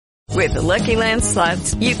With the Lucky Land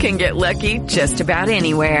Slots, you can get lucky just about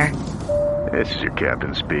anywhere. This is your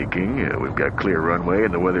captain speaking. We've got clear runway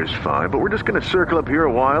and the weather's fine, but we're just going to circle up here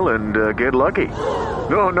a while and get lucky.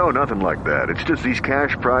 No, nothing like that. It's just these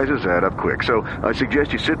cash prizes add up quick. So I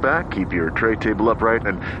suggest you sit back, keep your tray table upright,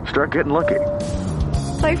 and start getting lucky.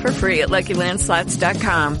 Play for free at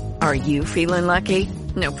LuckyLandSlots.com. Are you feeling lucky?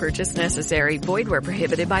 No purchase necessary. Void where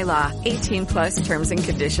prohibited by law. 18 plus terms and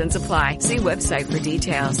conditions apply. See website for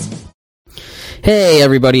details. Hey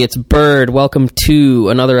everybody, it's Byrd. Welcome to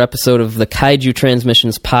another episode of the Kaiju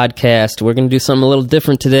Transmissions podcast. We're going to do something a little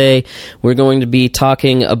different today. We're going to be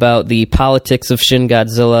talking about the politics of Shin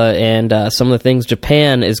Godzilla and some of the things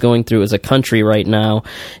Japan is going through as a country right now.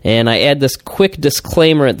 And I add this quick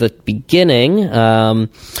disclaimer at the beginning.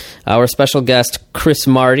 Our special guest, Chris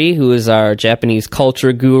Marti, who is our Japanese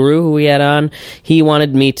culture guru who we had on, he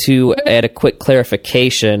wanted me to add a quick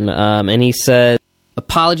clarification. And he said,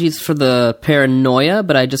 apologies for the paranoia,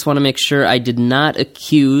 but I just want to make sure I did not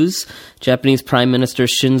accuse Japanese Prime Minister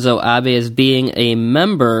Shinzo Abe as being a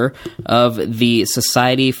member of the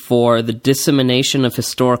Society for the Dissemination of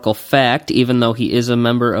Historical Fact, even though he is a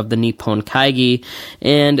member of the Nippon Kaigi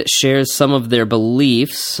and shares some of their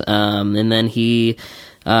beliefs. And then he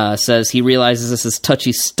says he realizes this is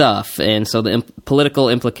touchy stuff, and so the political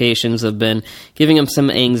implications have been giving him some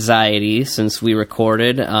anxiety since we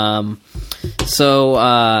recorded. So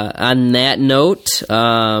on that note,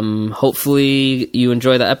 hopefully you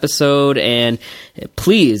enjoy the episode, and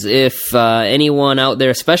please, if anyone out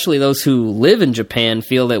there, especially those who live in Japan,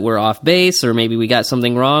 feel that we're off base or maybe we got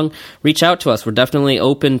something wrong, reach out to us. We're definitely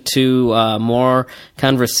open to more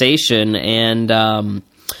conversation, and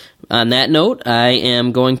on that note, I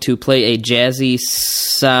am going to play a jazzy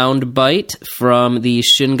sound bite from the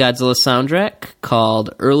Shin Godzilla soundtrack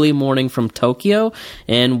called Early Morning from Tokyo,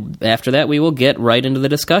 and after that we will get right into the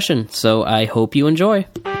discussion, so I hope you enjoy.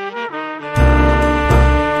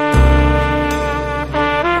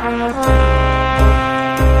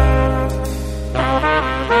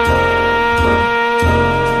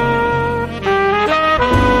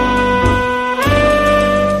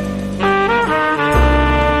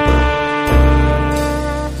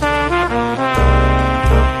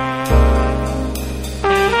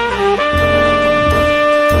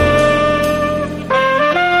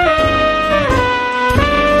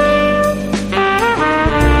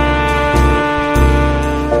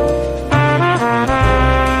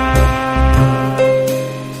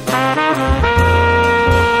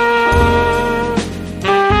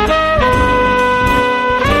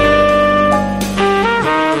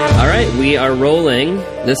 Rolling.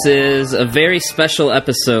 This is a very special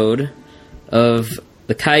episode of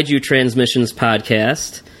the Kaiju Transmissions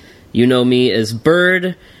podcast. You know me as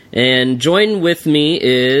Byrd, and join with me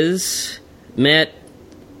is Matt.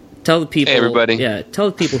 Tell the people. Hey, everybody. Yeah,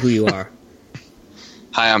 tell the people who you are.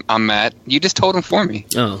 Hi, I'm Matt. You just told them for me.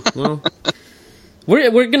 Oh, well.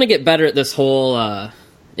 we're going to get better at this whole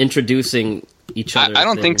introducing each other. I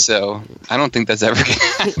don't think so. I don't think that's ever going to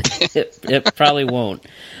happen. It probably won't.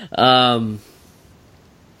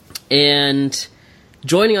 And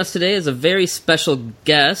joining us today is a very special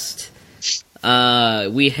guest.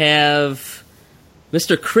 We have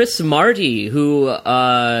Mr. Chris Marti, who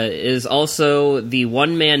is also the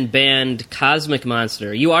one-man band Cosmic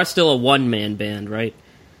Monster. You are still a one-man band, right?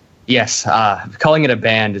 Yes. Calling it a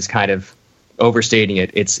band is kind of overstating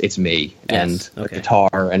it. It's me, yes, and a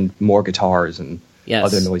guitar and more guitars and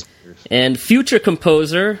other noise makers. And future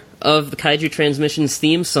composer of the Kaiju Transmissions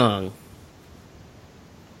theme song.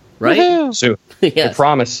 Right? Woo-hoo! Soon. Yes. I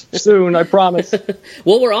promise. Soon, I promise.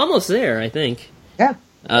 Well, we're almost there, I think. Yeah,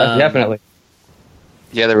 definitely.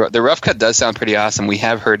 Yeah, the rough cut does sound pretty awesome. We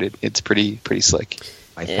have heard it. It's pretty slick.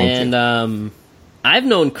 And I've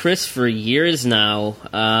known Chris for years now.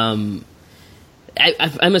 I'm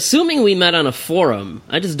assuming we met on a forum.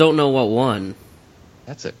 I just don't know what one.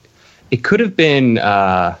 That's it. It could have been,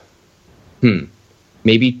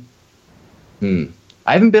 maybe.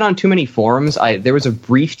 I haven't been on too many forums. There was a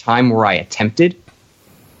brief time where I attempted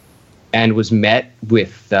and was met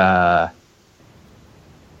with, let's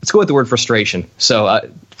go with the word frustration.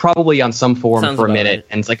 So probably on some forum Sounds for a minute, right.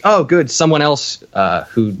 and it's like, oh, good, someone else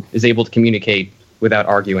who is able to communicate without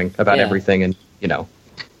arguing about everything, and, you know.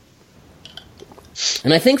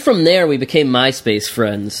 And I think from there we became MySpace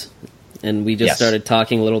friends, and we just started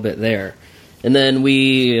talking a little bit there. And then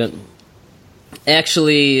we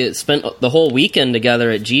actually spent the whole weekend together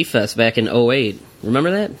at G-Fest back in 2008. Remember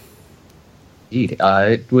that? Indeed.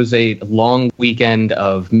 It was a long weekend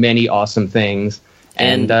of many awesome things.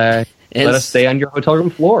 And let us stay on your hotel room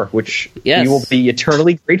floor, which yes. we will be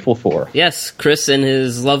eternally grateful for. Yes, Chris and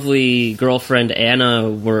his lovely girlfriend Anna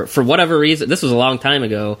were, for whatever reason, this was a long time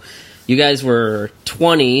ago, you guys were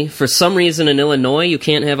 20. For some reason in Illinois, you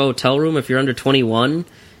can't have a hotel room if you're under 21,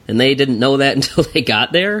 and they didn't know that until they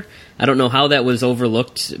got there. I don't know how that was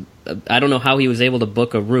overlooked. I don't know how he was able to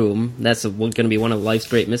book a room. That's going to be one of life's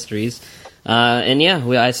great mysteries. And yeah,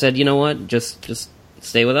 I said, you know what, just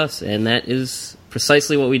stay with us, and that is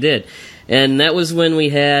precisely what we did. And that was when we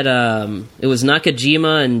had, it was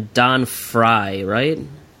Nakajima and Don Fry, right?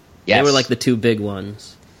 Yes. They were like the two big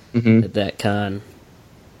ones at that con.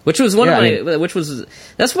 Which was one of my,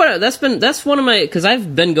 that's one of my, because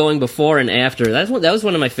I've been going before and after. That was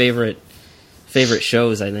one of my favorite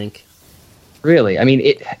shows, I think. Really? I mean,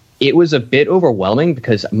 it was a bit overwhelming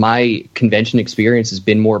because my convention experience has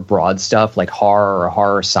been more broad stuff like horror or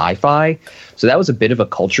horror sci-fi. So that was a bit of a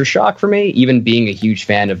culture shock for me, even being a huge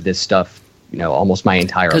fan of this stuff, almost my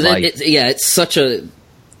entire life. It's such a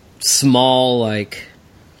small, like,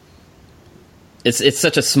 it's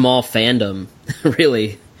such a small fandom,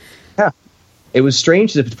 really. Yeah. It was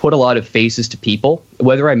strange to put a lot of faces to people.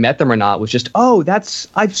 Whether I met them or not was just,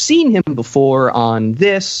 I've seen him before on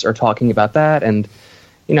this or talking about that. And,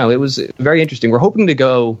 it was very interesting. We're hoping to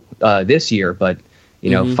go this year, but,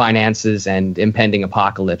 finances and impending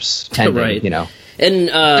apocalypse pending, right.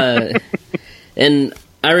 And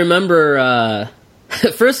I remember,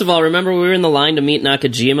 first of all, we were in the line to meet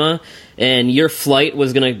Nakajima, and your flight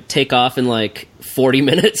was going to take off in like 40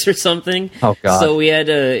 minutes or something. Oh God! So we had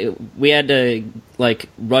to like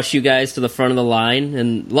rush you guys to the front of the line,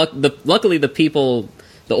 and luckily the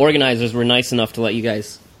organizers were nice enough to let you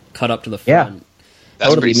guys cut up to the front. Yeah,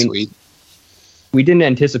 that's pretty sweet. We didn't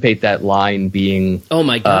anticipate that line being. Oh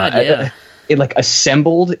my God! Yeah. It like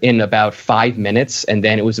assembled in about 5 minutes, and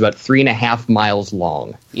then it was about 3.5 miles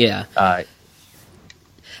long. Yeah.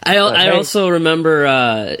 I also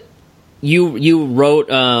remember you wrote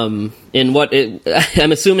in what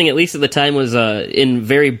I'm assuming at least at the time was in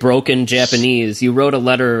very broken Japanese. You wrote a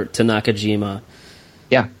letter to Nakajima.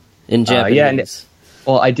 Yeah, in Japanese.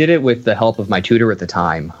 Well, I did it with the help of my tutor at the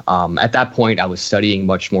time. At that point, I was studying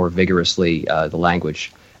much more vigorously the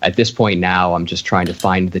language. At this point now, I'm just trying to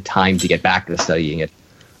find the time to get back to studying it.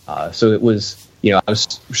 So it was, I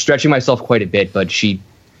was stretching myself quite a bit, but she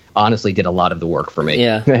honestly did a lot of the work for me.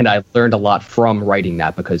 Yeah. And I learned a lot from writing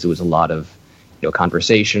that because it was a lot of,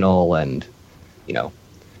 conversational and,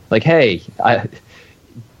 like, hey,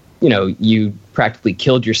 you practically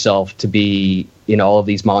killed yourself to be in all of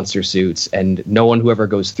these monster suits, and no one who ever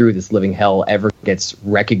goes through this living hell ever gets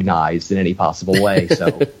recognized in any possible way. So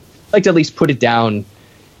I'd like to at least put it down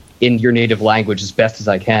in your native language as best as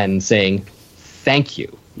I can, saying thank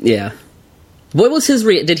you. Yeah. What was his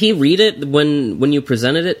did he read it when you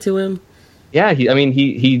presented it to him? Yeah,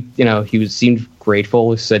 he seemed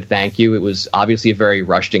grateful, said thank you. It was obviously a very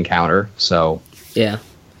rushed encounter, so yeah.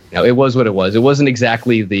 It was what it was. It wasn't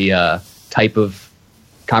exactly the type of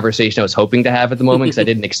conversation I was hoping to have at the moment, because I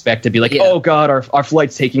didn't expect to be like, oh God, our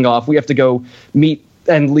flight's taking off. We have to go meet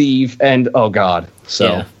and leave, and oh God.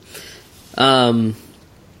 So, yeah.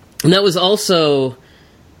 And that was also,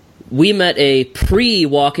 we met a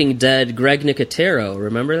pre-Walking Dead Greg Nicotero.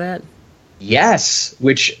 Remember that? Yes,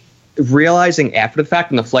 which, realizing after the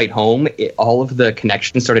fact on the flight home, all of the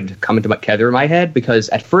connections started to come together in my head, because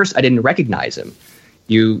at first I didn't recognize him.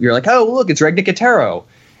 You're like, oh, look, it's Greg Nicotero.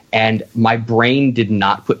 And my brain did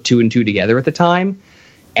not put two and two together at the time.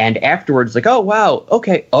 And afterwards, like, oh, wow,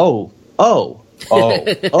 okay, oh. And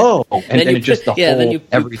then it just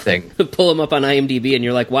everything. Pull him up on IMDb, and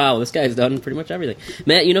you're like, wow, this guy's done pretty much everything.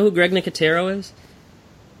 Matt, you know who Greg Nicotero is?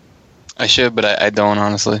 I should, but I don't,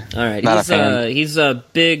 honestly. All right, Not a fan. He's a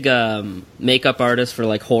big makeup artist for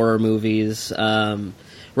like horror movies.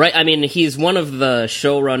 Right, I mean, he's one of the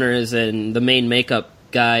showrunners and the main makeup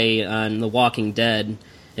guy on The Walking Dead,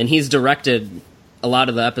 and he's directed a lot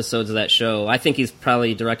of the episodes of that show. I think he's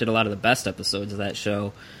probably directed a lot of the best episodes of that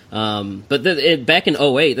show. But back in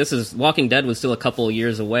 2008, Walking Dead was still a couple of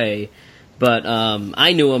years away. But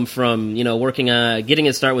I knew him from working getting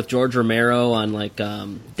his start with George Romero on like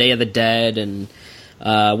Day of the Dead, and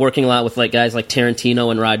working a lot with like guys like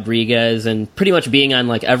Tarantino and Rodriguez, and pretty much being on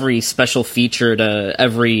like every special feature to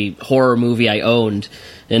every horror movie I owned.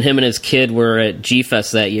 And him and his kid were at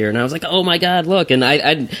G-Fest that year, and I was like, oh my God, look. And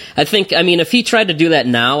I think, I mean, if he tried to do that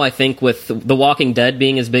now, I think with The Walking Dead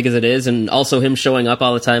being as big as it is, and also him showing up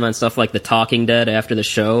all the time on stuff like The Talking Dead after the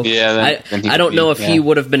show, I don't know if he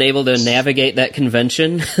would have been able to navigate that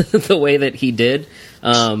convention the way that he did.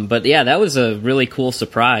 But yeah, that was a really cool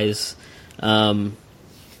surprise.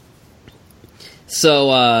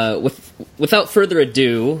 So, without further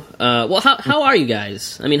ado, how are you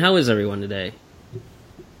guys? I mean, how is everyone today?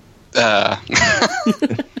 All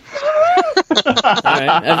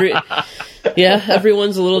right,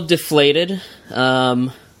 everyone's a little deflated.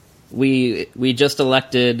 We just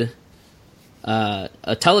elected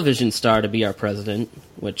a television star to be our president,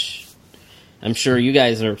 which I'm sure you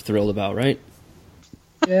guys are thrilled about, right?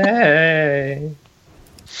 Yay!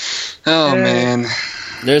 Oh man.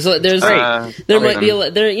 There's might be there's a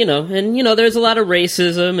lot of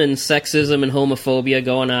racism and sexism and homophobia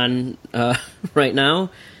going on right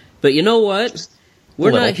now. But you know what?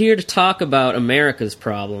 We're not here to talk about America's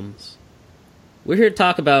problems. We're here to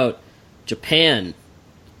talk about Japan.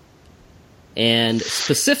 And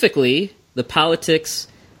specifically, the politics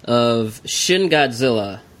of Shin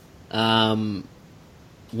Godzilla,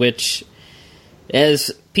 which,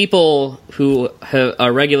 as people who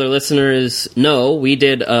are regular listeners know, we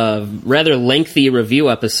did a rather lengthy review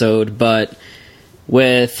episode, but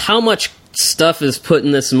with how much stuff is put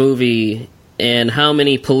in this movie and how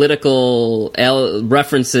many political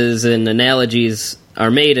references and analogies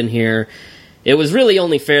are made in here, it was really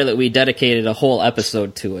only fair that we dedicated a whole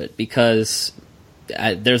episode to it, because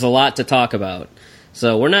there's a lot to talk about.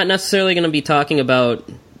 So we're not necessarily going to be talking about,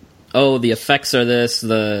 the effects are this,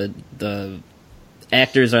 the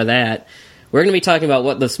actors are that. We're going to be talking about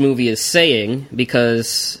what this movie is saying,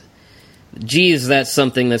 because, geez, that's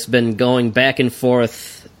something that's been going back and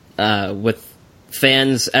forth with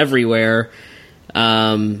fans everywhere.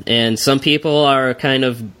 And some people are kind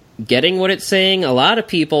of getting what it's saying. A lot of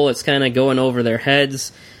people, it's kind of going over their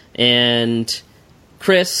heads. And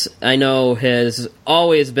Chris, I know, has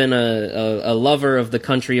always been a lover of the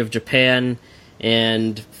country of Japan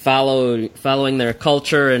and following their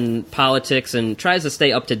culture and politics, and tries to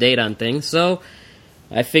stay up to date on things. So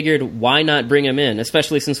I figured, why not bring him in,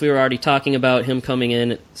 especially since we were already talking about him coming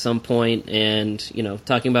in at some point and,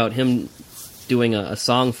 talking about him doing a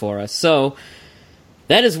song for us. So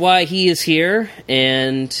that is why he is here,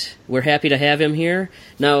 and we're happy to have him here.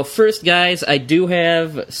 Now, first, guys, I do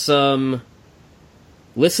have some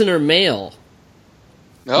listener mail.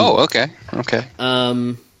 Oh, okay.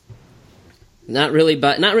 Not really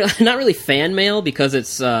fan mail, because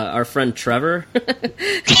it's our friend Trevor,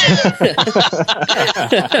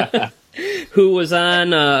 who was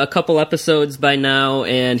on a couple episodes by now,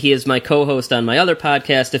 and he is my co-host on my other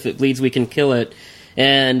podcast, If It Bleeds, We Can Kill It.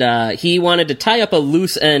 And he wanted to tie up a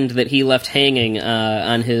loose end that he left hanging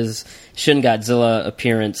on his Shin Godzilla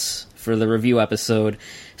appearance for the review episode.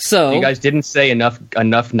 So you guys didn't say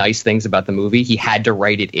enough nice things about the movie. He had to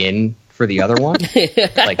write it in for the other one. He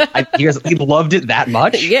loved it that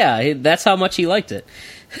much. Yeah, that's how much he liked it.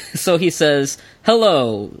 So he says,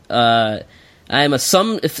 "Hello, I'm a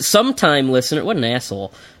sometime listener." What an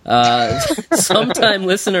asshole! Sometime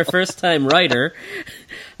listener, first time writer.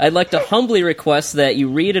 I'd like to humbly request that you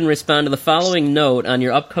read and respond to the following note on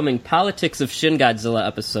your upcoming Politics of Shin Godzilla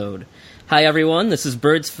episode. Hi everyone, this is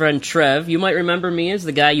Bird's friend Trev. You might remember me as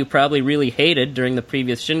the guy you probably really hated during the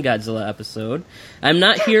previous Shin Godzilla episode. I'm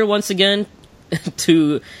not here once again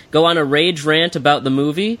to go on a rage rant about the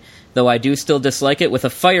movie, though I do still dislike it with a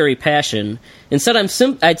fiery passion. Instead,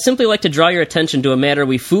 I'd simply like to draw your attention to a matter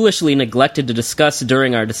we foolishly neglected to discuss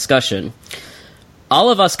during our discussion. All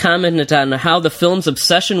of us commented on how the film's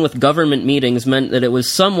obsession with government meetings meant that it was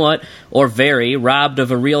somewhat, or very, robbed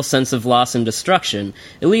of a real sense of loss and destruction,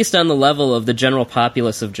 at least on the level of the general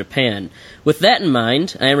populace of Japan. With that in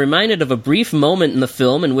mind, I am reminded of a brief moment in the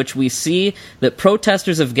film in which we see that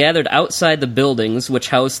protesters have gathered outside the buildings which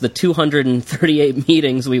house the 238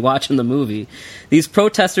 meetings we watch in the movie. These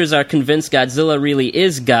protesters are convinced Godzilla really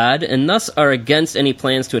is God, and thus are against any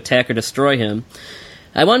plans to attack or destroy him.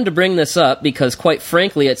 I wanted to bring this up because, quite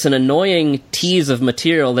frankly, it's an annoying tease of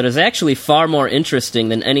material that is actually far more interesting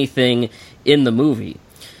than anything in the movie.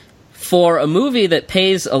 For a movie that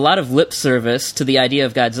pays a lot of lip service to the idea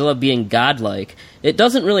of Godzilla being godlike, it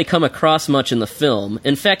doesn't really come across much in the film.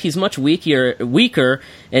 In fact, he's much weaker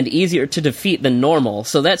and easier to defeat than normal,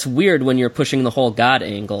 so that's weird when you're pushing the whole God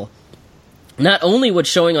angle. Not only would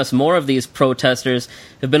showing us more of these protesters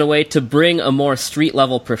have been a way to bring a more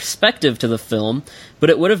street-level perspective to the film,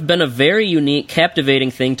 but it would have been a very unique,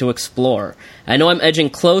 captivating thing to explore. I know I'm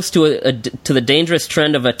edging close to the dangerous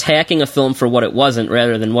trend of attacking a film for what it wasn't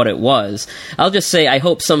rather than what it was. I'll just say I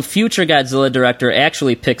hope some future Godzilla director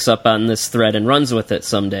actually picks up on this thread and runs with it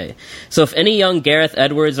someday. So if any young Gareth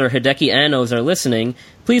Edwards or Hideki Annos are listening,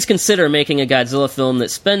 please consider making a Godzilla film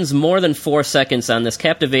that spends more than 4 seconds on this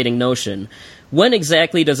captivating notion. When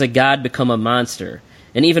exactly does a god become a monster?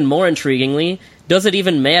 And even more intriguingly, does it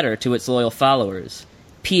even matter to its loyal followers?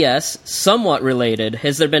 P.S. Somewhat related,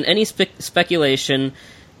 has there been any speculation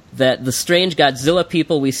that the strange Godzilla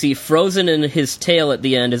people we see frozen in his tail at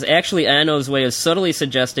the end is actually Anno's way of subtly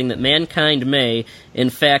suggesting that mankind may, in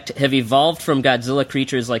fact, have evolved from Godzilla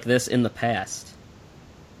creatures like this in the past?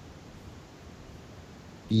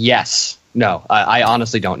 Yes. No, I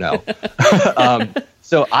honestly don't know.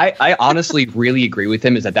 So I honestly really agree with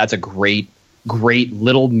him, is that's a great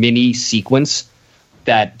little mini sequence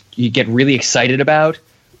that you get really excited about,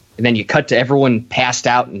 and then you cut to everyone passed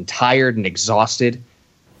out and tired and exhausted,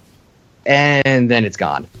 and then it's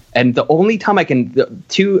gone. And the only time the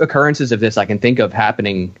two occurrences of this I can think of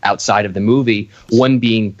happening outside of the movie, one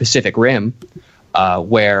being Pacific Rim,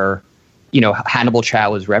 where Hannibal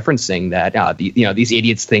Chow was referencing that these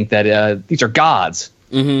idiots think that these are gods,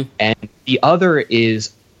 and the other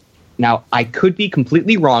is, now I could be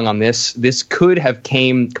completely wrong on this. This could have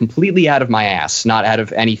came completely out of my ass, not out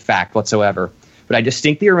of any fact whatsoever. But I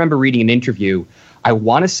distinctly remember reading an interview. I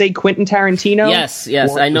want to say Quentin Tarantino. Yes,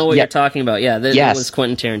 I know what you're talking about. Yeah, it was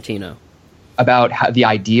Quentin Tarantino. About how the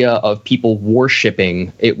idea of people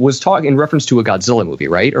worshipping, it was talking in reference to a Godzilla movie,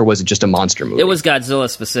 right? Or was it just a monster movie? It was Godzilla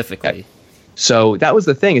specifically. Okay. So that was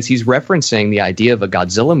the thing, is he's referencing the idea of a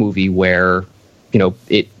Godzilla movie where,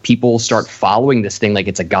 people start following this thing like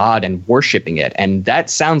it's a god and worshipping it. And that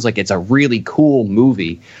sounds like it's a really cool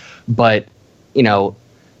movie. But,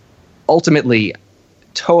 ultimately,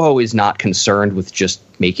 Toho is not concerned with just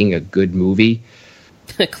making a good movie.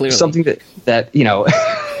 Clearly. Something that no,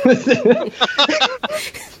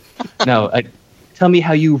 tell me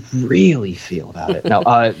how you really feel about it. No,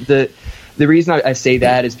 the reason I say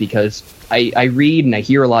that is because I read and I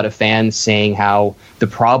hear a lot of fans saying how the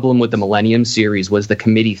problem with the Millennium series was the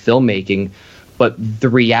committee filmmaking, but the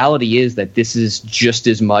reality is that this is just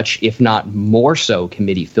as much, if not more so,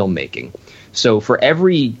 committee filmmaking. So for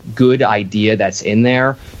every good idea that's in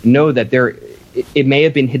there, know that it may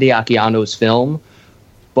have been Hideaki Anno's film,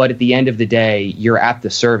 but at the end of the day, you're at the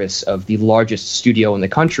service of the largest studio in the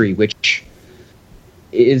country, which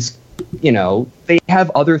is, they have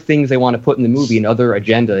other things they want to put in the movie, another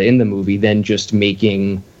agenda in the movie than just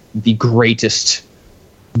making the greatest,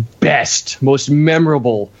 best, most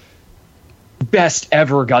memorable, best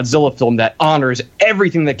ever Godzilla film that honors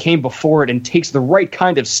everything that came before it and takes the right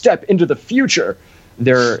kind of step into the future.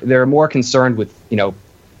 They're more concerned with,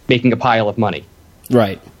 making a pile of money.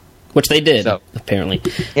 Right. Which they did, apparently.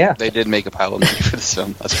 Yeah. They did make a pile of money for this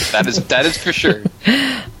film. That is for sure.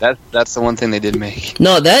 That's the one thing they did make.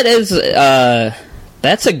 No, that's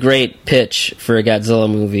a great pitch for a Godzilla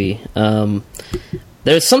movie.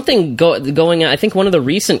 There's something going on. I think one of the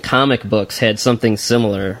recent comic books had something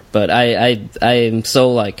similar, but I am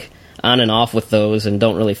so on and off with those and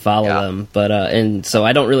don't really follow them. But and so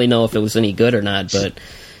I don't really know if it was any good or not. But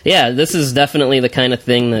yeah, this is definitely the kind of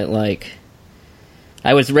thing that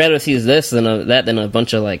I would rather see this than a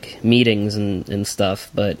bunch of meetings and stuff.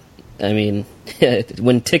 But I mean,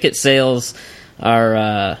 when ticket sales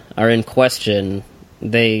are in question,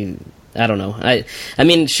 I don't know. I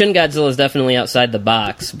mean, Shin Godzilla is definitely outside the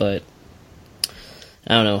box, but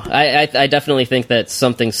I don't know. I definitely think that's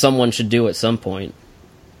something someone should do at some point.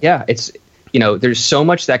 Yeah, it's there's so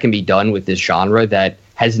much that can be done with this genre that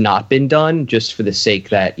has not been done, just for the sake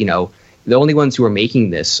that the only ones who are making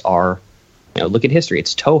this are. Look at history.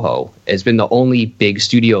 It's Toho. It's been the only big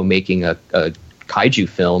studio making a kaiju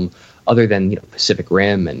film other than Pacific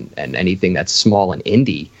Rim and anything that's small and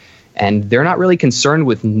indie. And they're not really concerned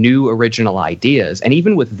with new original ideas. And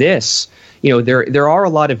even with this, there are a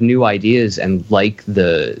lot of new ideas, and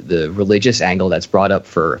the religious angle that's brought up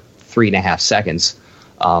for 3.5 seconds,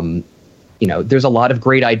 there's a lot of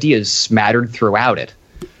great ideas smattered throughout it,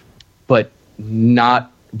 but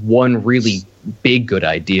not one really big good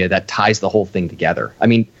idea that ties the whole thing together. I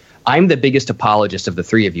mean, I'm the biggest apologist of the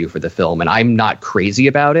three of you for the film, and I'm not crazy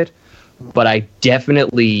about it, but I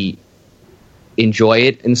definitely enjoy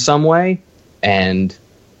it in some way. And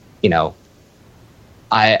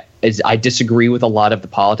I disagree with a lot of the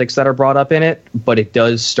politics that are brought up in it, but it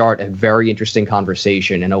does start a very interesting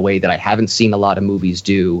conversation in a way that I haven't seen a lot of movies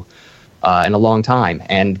do in a long time.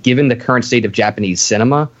 And given the current state of Japanese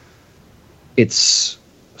cinema, it's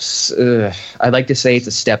I'd like to say it's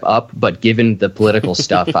a step up, but given the political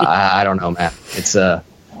stuff, I don't know, man. It's a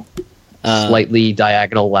slightly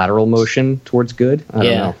diagonal lateral motion towards good. I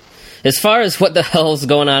don't know. As far as what the hell's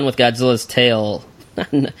going on with Godzilla's tail,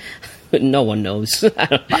 no one knows.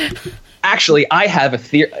 Actually, I have a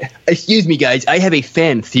theory. Excuse me, guys. I have a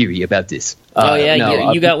fan theory about this.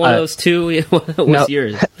 You got one of those too? What's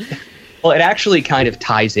yours? Well, it actually kind of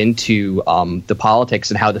ties into the politics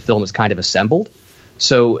and how the film is kind of assembled.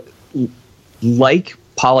 So, like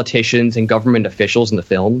politicians and government officials in the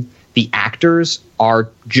film, the actors are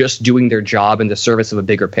just doing their job in the service of a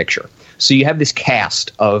bigger picture. So you have this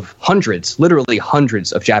cast of hundreds, literally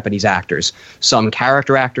hundreds of Japanese actors, some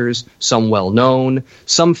character actors, some well-known,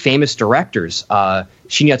 some famous directors, Shinya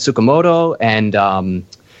Tsukamoto, and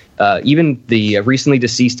even the recently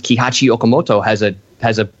deceased Kihachi Okamoto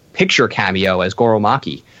has a picture cameo as Goro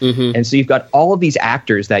Maki. Mm-hmm. And so you've got all of these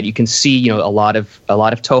actors that you can see, a lot of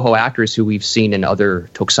Toho actors who we've seen in other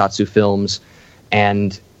tokusatsu films,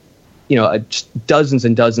 and just dozens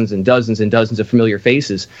and dozens and dozens and dozens of familiar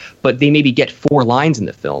faces, but they maybe get 4 lines in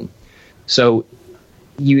the film. So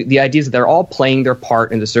the idea is that they're all playing their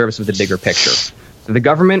part in the service of the bigger picture. So the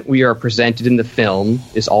government we are presented in the film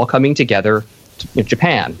is all coming together in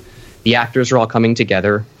Japan. The actors are all coming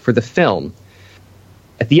together for the film.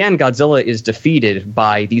 At the end, Godzilla is defeated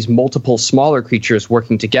by these multiple smaller creatures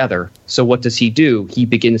working together. So what does he do? He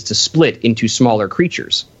begins to split into smaller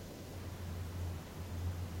creatures.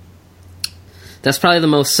 That's probably the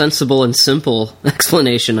most sensible and simple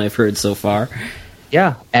explanation I've heard so far.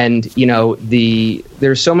 Yeah, and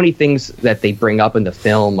there's so many things that they bring up in the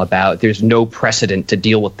film about there's no precedent to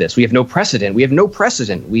deal with this. We have no precedent.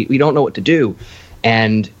 We don't know what to do.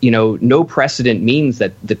 And, no precedent means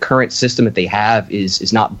that the current system that they have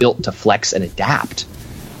is not built to flex and adapt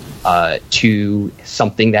to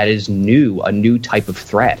something that is new, a new type of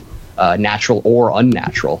threat, natural or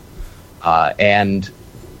unnatural.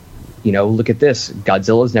 Look at this.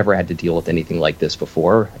 Godzilla's never had to deal with anything like this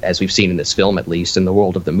before, as we've seen in this film, at least in the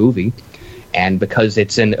world of the movie. And because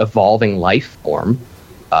it's an evolving life form,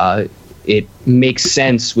 it makes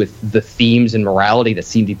sense with the themes and morality that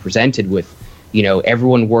seem to be presented with,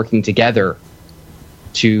 everyone working together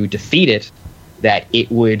to defeat it, that it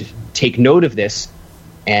would take note of this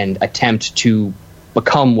and attempt to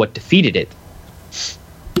become what defeated it.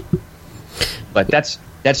 But that's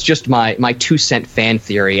just my 2-cent fan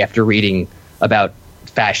theory after reading about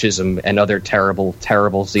fascism and other terrible,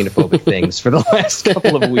 terrible xenophobic things for the last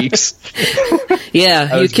couple of weeks.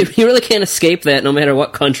 Yeah, you really can't escape that no matter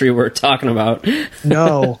what country we're talking about.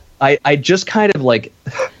 No, I just kind of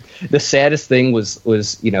the saddest thing was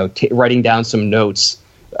writing down some notes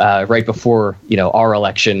right before our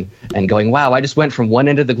election and going, wow, I just went from one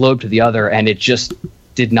end of the globe to the other and it just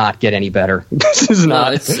did not get any better. This is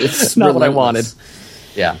not it's not what I wanted.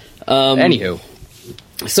 Yeah. Anywho.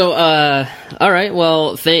 So, all right.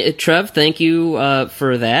 Well, Trev, thank you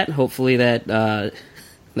for that. Hopefully that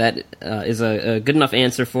is a good enough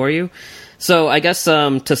answer for you. So, I guess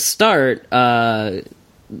to start, I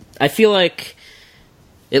feel like,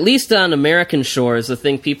 at least on American shores, the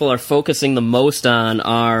thing people are focusing the most on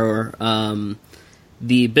are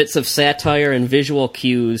the bits of satire and visual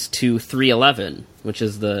cues to 311, which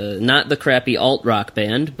is not the crappy alt-rock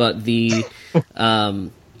band, but the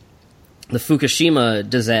Fukushima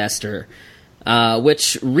disaster,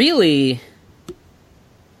 which really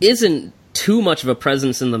isn't too much of a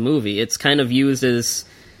presence in the movie. It's kind of used as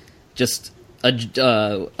just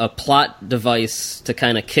a plot device to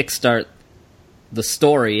kind of kickstart the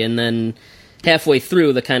story, and then halfway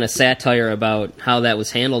through, the kind of satire about how that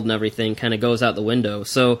was handled and everything kind of goes out the window.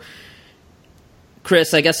 So,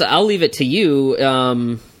 Chris, I guess I'll leave it to you.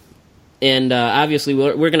 And obviously,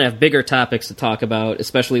 we're going to have bigger topics to talk about,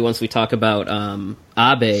 especially once we talk about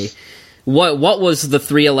Abe. What was the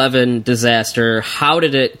 311 disaster? How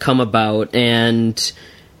did it come about? And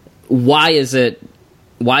why is it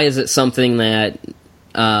something that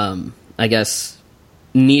I guess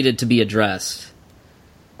needed to be addressed?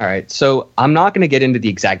 All right, so I'm not going to get into the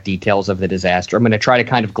exact details of the disaster. I'm going to try to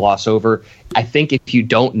kind of gloss over. I think if you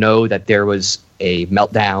don't know that there was a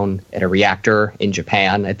meltdown at a reactor in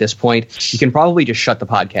Japan at this point, you can probably just shut the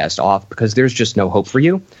podcast off because there's just no hope for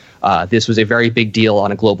you. This was a very big deal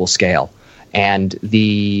on a global scale, and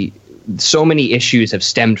so many issues have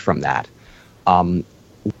stemmed from that.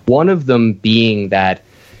 One of them being that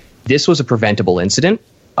this was a preventable incident.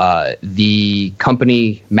 The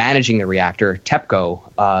company managing the reactor,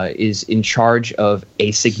 TEPCO, is in charge of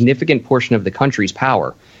a significant portion of the country's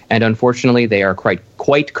power. And unfortunately, they are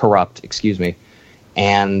quite corrupt,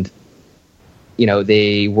 And,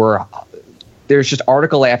 there's just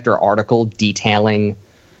article after article detailing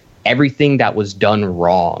everything that was done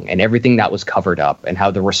wrong and everything that was covered up and how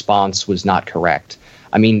the response was not correct.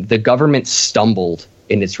 I mean, the government stumbled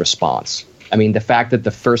in its response. I mean, the fact that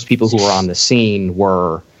the first people who were on the scene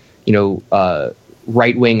were,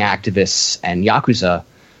 right-wing activists and Yakuza,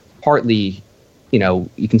 partly,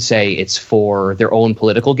 you can say it's for their own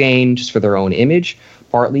political gain, just for their own image,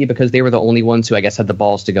 partly because they were the only ones who, I guess, had the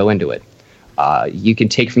balls to go into it. You can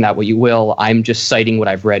take from that what you will. I'm just citing what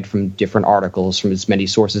I've read from different articles from as many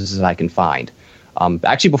sources as I can find.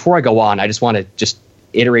 Actually, before I go on, I just want to just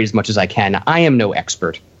iterate as much as I can. I am no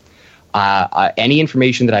expert. Any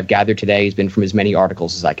information that I've gathered today has been from as many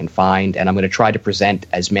articles as I can find, and I'm going to try to present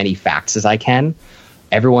as many facts as I can.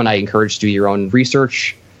 Everyone, I encourage to do your own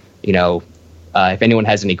research. If anyone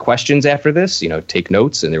has any questions after this, take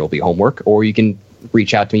notes and there will be homework, or you can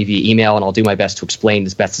reach out to me via email and I'll do my best to explain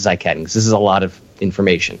as best as I can, because this is a lot of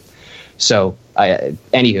information. So,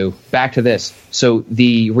 anywho, back to this. So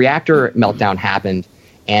the reactor meltdown happened,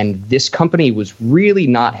 and this company was really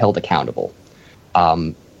not held accountable.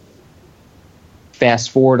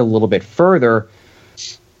 Fast forward a little bit further,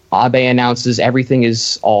 Abe announces everything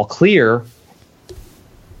is all clear.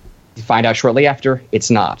 You find out shortly after,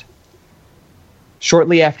 it's not.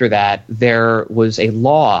 Shortly after that, there was a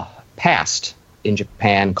law passed in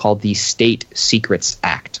Japan called the State Secrets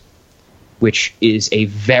Act, which is a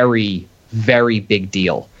very, very big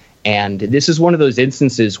deal. And this is one of those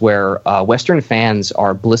instances where Western fans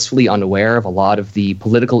are blissfully unaware of a lot of the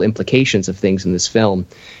political implications of things in this film.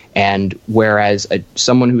 And whereas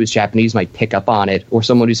someone who is Japanese might pick up on it, or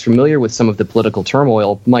someone who's familiar with some of the political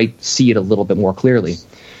turmoil might see it a little bit more clearly.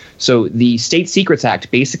 So the State Secrets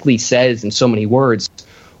Act basically says, in so many words,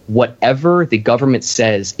 whatever the government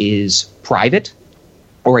says is private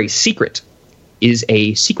or a secret is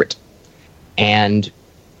a secret. And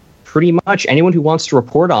pretty much anyone who wants to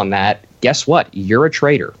report on that, guess what? You're a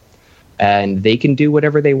traitor. And they can do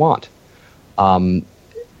whatever they want.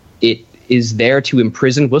 It is there to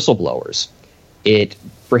imprison whistleblowers. It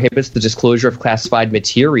prohibits the disclosure of classified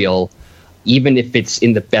material, even if it's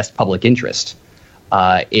in the best public interest.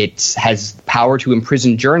 It has power to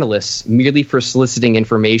imprison journalists merely for soliciting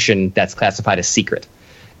information that's classified as secret.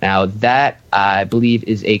 Now, that, I believe,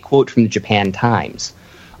 is a quote from the Japan Times.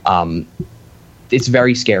 It's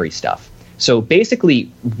very scary stuff. So basically,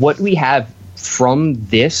 what we have from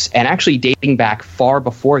this, and actually dating back far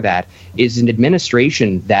before that, is an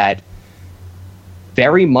administration that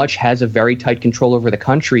very much has a very tight control over the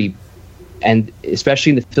country. And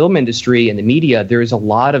especially in the film industry and the media, there is a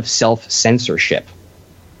lot of self-censorship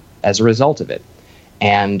as a result of it.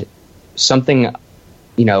 And something,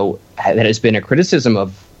 that has been a criticism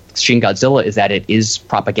of Shin Godzilla is that it is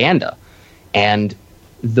propaganda. And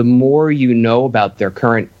the more you know about their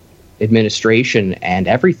current administration and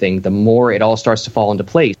everything, the more it all starts to fall into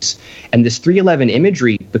place. And this 311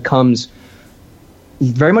 imagery becomes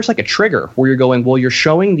very much like a trigger where you're going, well, you're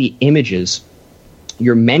showing the images,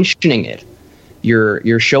 you're mentioning it,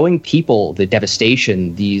 you're showing people the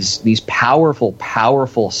devastation, these powerful,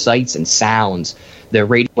 powerful sights and sounds, the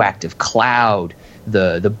radioactive cloud,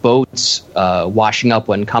 the boats washing up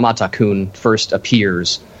when Kamata-kun first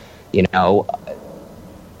appears,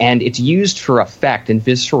 and it's used for effect and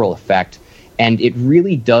visceral effect, and it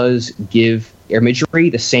really does give imagery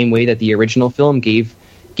the same way that the original film gave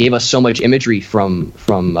us so much imagery from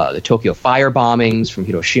the Tokyo fire bombings, from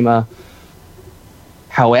Hiroshima.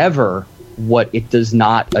 However, what it does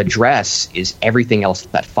not address is everything else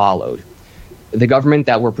that followed. The government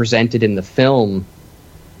that were presented in the film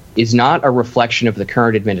is not a reflection of the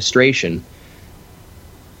current administration,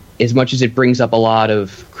 as much as it brings up a lot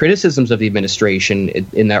of criticisms of the administration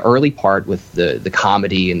in the early part with the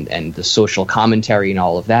comedy and the social commentary and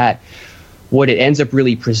all of that. What it ends up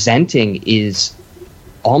really presenting is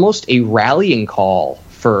almost a rallying call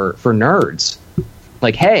for nerds.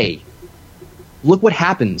 Like, hey, look what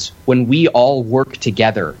happens when we all work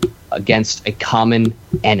together against a common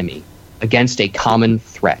enemy, against a common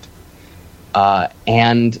threat.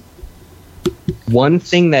 And one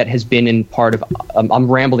thing that has been in part of...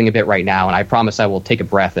 I'm rambling a bit right now, and I promise I will take a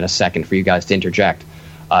breath in a second for you guys to interject.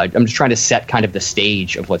 I'm just trying to set kind of the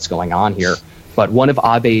stage of what's going on here. But one of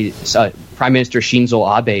Abe's, Prime Minister Shinzo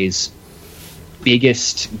Abe's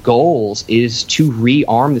biggest goals is to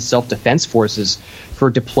rearm the self-defense forces for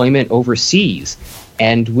deployment overseas.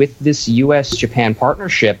 And with this U.S.-Japan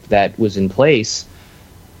partnership that was in place,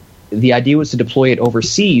 the idea was to deploy it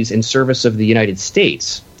overseas in service of the United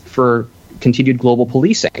States for continued global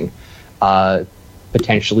policing,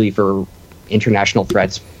 potentially for international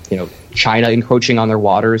threats. China encroaching on their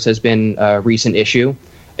waters has been a recent issue.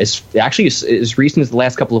 As recent as the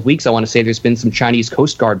last couple of weeks, I want to say there's been some Chinese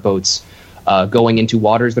Coast Guard boats going into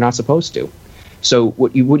waters they're not supposed to. So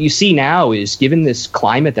what you see now is, given this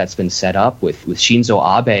climate that's been set up with Shinzo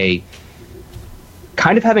Abe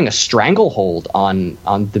kind of having a stranglehold on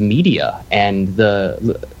the media and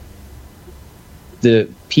the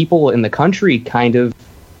people in the country kind of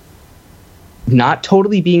not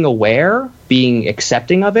totally being aware, being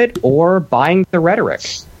accepting of it, or buying the rhetoric.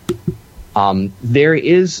 There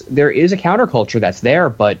is a counterculture that's there,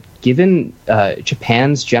 but given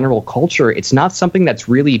Japan's general culture, it's not something that's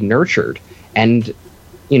really nurtured. And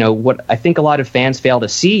what I think a lot of fans fail to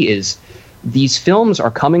see is these films are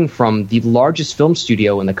coming from the largest film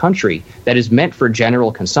studio in the country that is meant for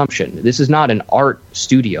general consumption. This is not an art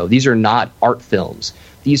studio. These are not art films.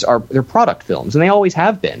 They're product films, and they always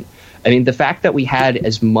have been. I mean, the fact that we had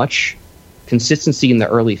as much consistency in the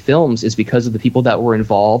early films is because of the people that were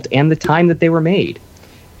involved and the time that they were made.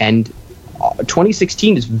 And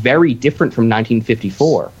 2016 is very different from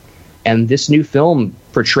 1954. And this new film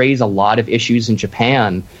portrays a lot of issues in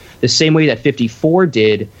Japan the same way that 54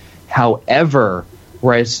 did. However,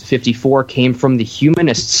 whereas 54 came from the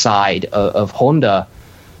humanist side of Honda,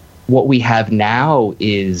 what we have now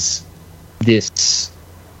is this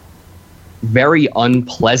very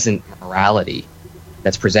unpleasant morality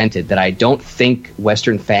that's presented that I don't think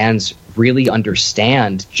Western fans really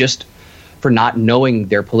understand, just for not knowing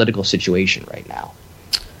their political situation right now.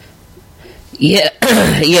 Yeah,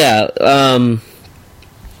 yeah.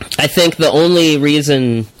 I think the only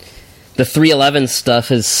reason the 311 stuff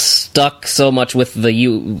has stuck so much with the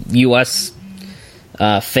U.S.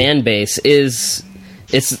 Fan base is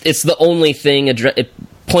it's the only thing it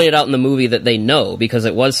pointed out in the movie that they know, because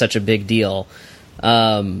it was such a big deal.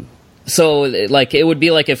 So, like, it would be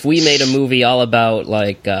like if we made a movie all about,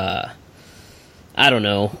 like, I don't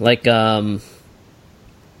know, like, the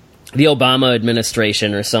Obama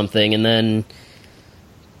administration or something, and then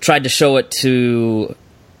tried to show it to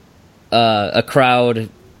a crowd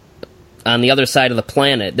on the other side of the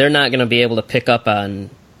planet. They're not going to be able to pick up on,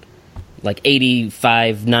 like,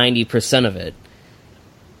 85-90% of it.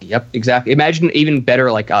 Yep, exactly. Imagine even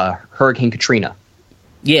better, like, Hurricane Katrina.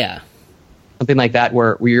 Yeah. Something like that,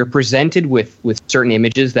 where you're presented with certain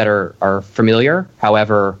images that are familiar.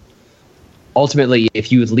 However, ultimately,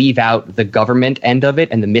 if you leave out the government end of it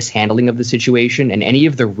and the mishandling of the situation and any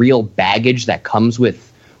of the real baggage that comes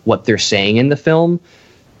with what they're saying in the film,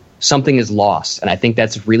 something is lost. And I think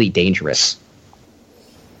that's really dangerous.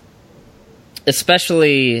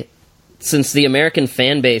 Especially since the American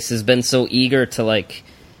fan base has been so eager to, like,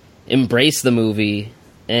 embrace the movie.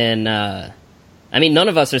 And, I mean, none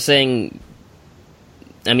of us are saying...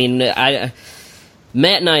 I mean, Matt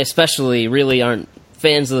and I especially really aren't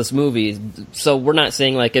fans of this movie, so we're not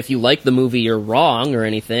saying, like, if you like the movie, you're wrong or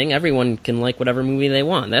anything. Everyone can like whatever movie they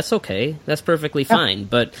want. That's okay. That's perfectly fine.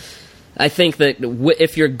 But I think that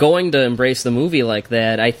if you're going to embrace the movie like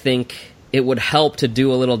that, I think it would help to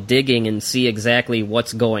do a little digging and see exactly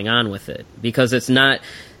what's going on with it. Because it's not...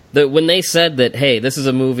 when they said that, hey, this is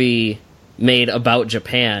a movie made about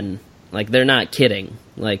Japan, like, they're not kidding.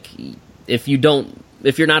 Like, if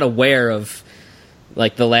you're not aware of,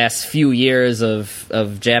 like, the last few years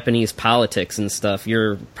of Japanese politics and stuff,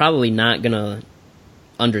 you're probably not going to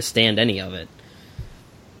understand any of it.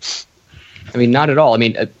 I mean, not at all. I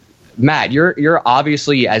mean, Matt, you're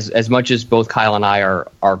obviously, as much as both Kyle and I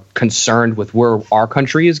are concerned with where our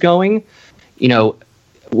country is going,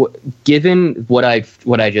 given what I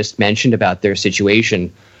just mentioned about their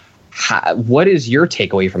situation, what is your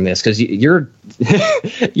takeaway from this? Because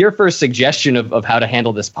your first suggestion of how to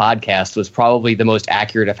handle this podcast was probably the most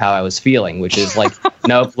accurate of how I was feeling, which is like,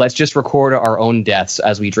 nope, let's just record our own deaths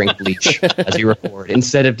as we drink bleach as we record,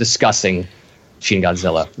 instead of discussing Shin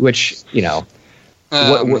Godzilla, which,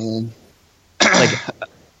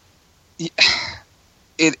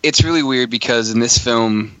 it's really weird, because in this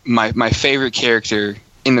film, my favorite character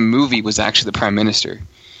in the movie was actually the Prime Minister.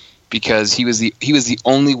 Because he was the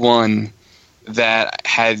only one that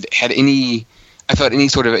had any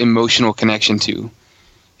sort of emotional connection to.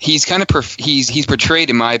 He's kind of he's portrayed,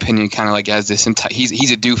 in my opinion, kind of like as this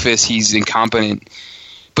he's a doofus, he's incompetent,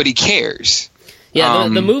 but he cares. Yeah,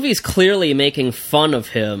 the movie's clearly making fun of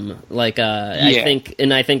him. Like, I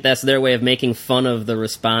think that's their way of making fun of the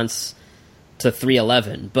response to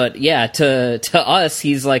 311. But yeah, to us,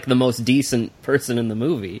 he's like the most decent person in the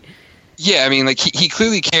movie. Yeah, I mean, like, he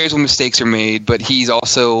clearly cares when mistakes are made, but he's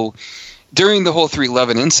also, during the whole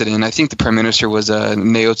 311 incident, I think the Prime Minister was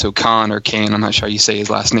Naoto Kan, or Kan, I'm not sure how you say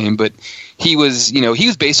his last name, but he was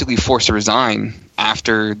basically forced to resign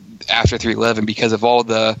after 311 because of all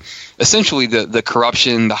essentially the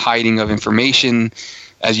corruption, the hiding of information,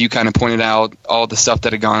 as you kind of pointed out, all the stuff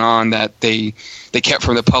that had gone on that they kept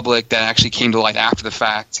from the public that actually came to light after the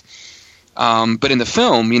fact. But in the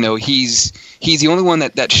film, he's the only one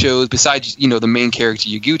that shows, besides, the main character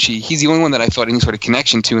Yaguchi, he's the only one that I felt any sort of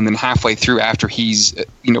connection to. And then halfway through, after he's,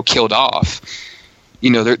 killed off,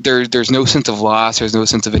 there's no sense of loss. There's no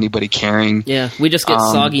sense of anybody caring. Yeah, we just get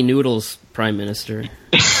soggy noodles, Prime Minister.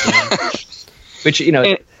 Which,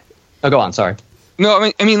 Oh, go on. Sorry.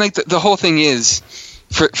 No, I mean, like the whole thing is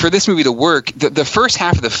for this movie to work. The first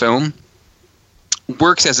half of the film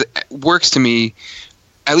works to me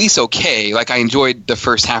at least okay. Like I enjoyed the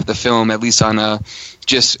first half of the film at least on a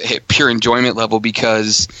just pure enjoyment level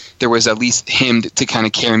because there was at least him to kind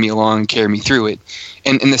of carry me along, carry me through it.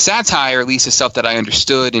 And the satire, at least the stuff that I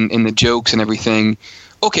understood and the jokes and everything.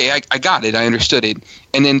 Okay, I got it. I understood it.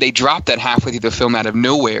 And then they dropped that halfway through the film out of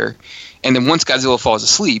nowhere. And then once Godzilla falls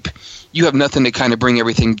asleep, you have nothing to kind of bring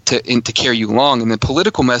everything to carry you along. And the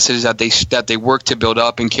political message that they work to build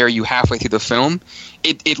up and carry you halfway through the film,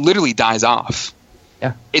 it literally dies off.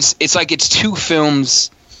 Yeah, it's like it's two films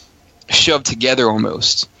shoved together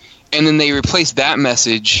almost. And then they replace that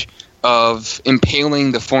message of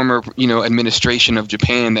impaling the former, administration of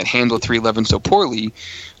Japan that handled 311 so poorly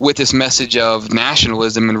with this message of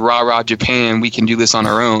nationalism and rah-rah Japan, we can do this on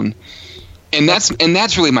our own. And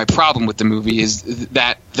that's really my problem with the movie is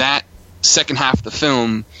that second half of the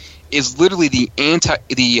film is literally the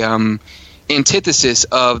antithesis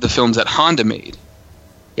of the films that Honda made.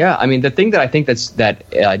 Yeah, I mean the thing that I think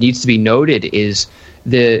that needs to be noted is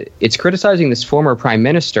it's criticizing this former prime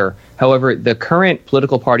minister. However, the current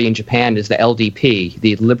political party in Japan is the LDP,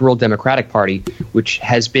 the Liberal Democratic Party, which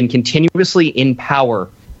has been continuously in power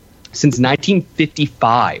since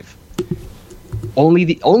 1955.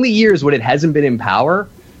 The only years when it hasn't been in power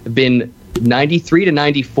have been 93 to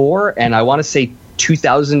 94, and I want to say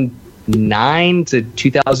 2009 to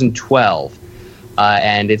 2012.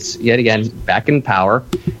 And it's yet again back in power.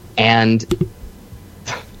 And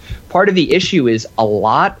part of the issue is a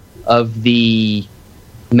lot of the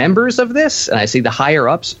members of this, and I say the higher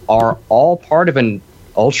ups, are all part of an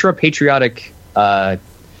ultra patriotic.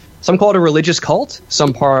 Some call it a religious cult.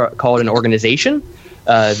 Some call it an organization.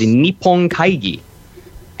 The Nippon Kaigi.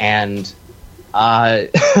 And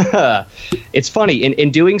it's funny,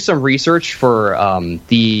 in doing some research for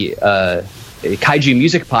the Kaiju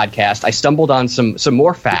Music podcast, I stumbled on some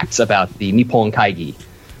more facts about the Nippon Kaigi.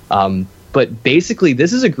 But basically,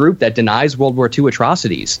 this is a group that denies World War II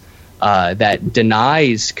atrocities, that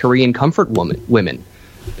denies Korean comfort women,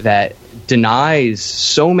 that denies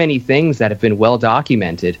so many things that have been well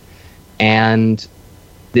documented. And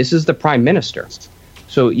this is the prime minister.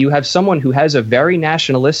 So you have someone who has a very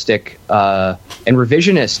nationalistic and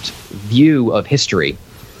revisionist view of history,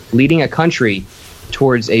 leading a country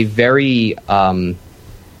towards a very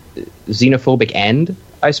xenophobic end,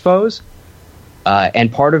 I suppose.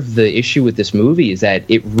 And part of the issue with this movie is that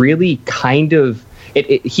it really kind of...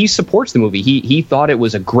 he supports the movie. He thought it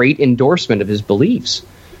was a great endorsement of his beliefs.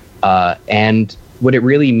 And what it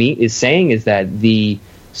really is saying is that the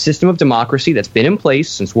system of democracy that's been in place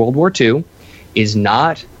since World War II is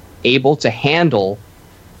not able to handle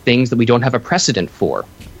things that we don't have a precedent for,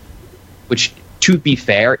 which, to be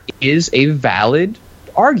fair, is a valid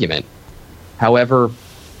argument. However,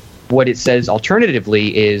 what it says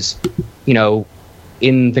alternatively is,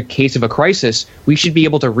 in the case of a crisis, we should be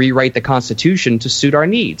able to rewrite the Constitution to suit our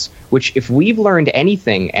needs, which, if we've learned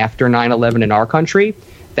anything after 9/11 in our country,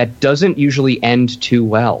 that doesn't usually end too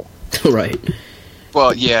well. Right.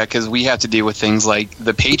 Well, yeah, because we have to deal with things like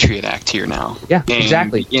the Patriot Act here now. Yeah, and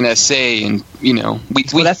exactly. NSA, and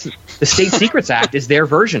that's the State Secrets Act is their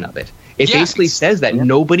version of it. It basically says that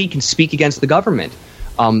nobody can speak against the government.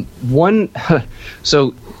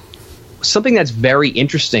 So something that's very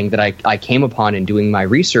interesting that I came upon in doing my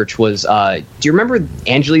research was, do you remember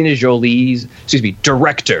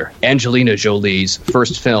director Angelina Jolie's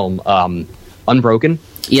first film, Unbroken?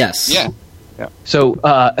 Yes. Yeah. So,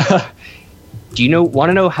 do you want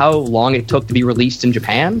to know how long it took to be released in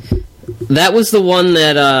Japan? That was the one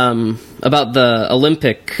that about the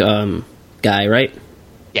Olympic guy, right?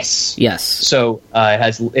 Yes. Yes. So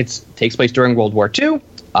it takes place during World War II,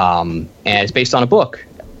 and it's based on a book.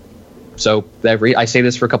 So I say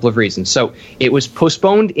this for a couple of reasons. So it was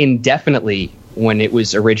postponed indefinitely when it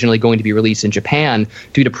was originally going to be released in Japan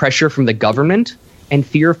due to pressure from the government and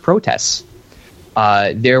fear of protests.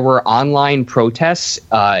 There were online protests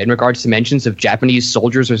in regards to mentions of Japanese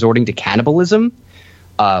soldiers resorting to cannibalism,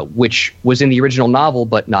 which was in the original novel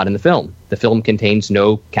but not in the film. The film contains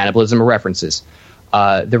no cannibalism or references.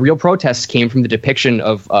 The real protests came from the depiction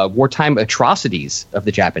of wartime atrocities of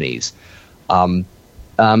the Japanese. I'm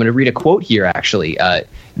going to read a quote here, actually.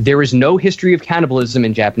 There is no history of cannibalism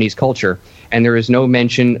in Japanese culture, and there is no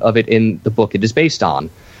mention of it in the book it is based on,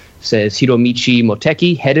 says Hiromichi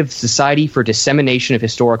Moteki, head of Society for Dissemination of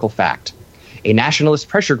Historical Fact, a nationalist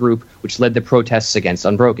pressure group which led the protests against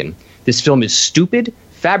Unbroken. This film is stupid,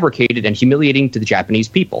 fabricated, and humiliating to the Japanese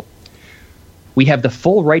people. We have the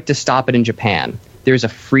full right to stop it in Japan. There is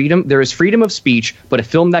freedom of speech, but a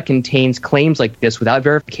film that contains claims like this without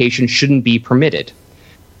verification shouldn't be permitted,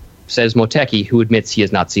 says Moteki, who admits he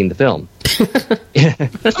has not seen the film.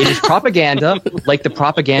 It is propaganda, like the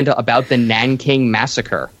propaganda about the Nanking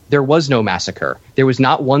Massacre. There was no massacre. There was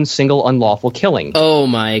not one single unlawful killing. Oh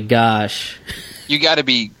my gosh. You gotta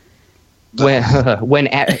be...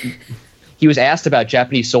 He was asked about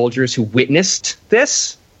Japanese soldiers who witnessed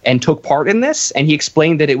this and took part in this, and he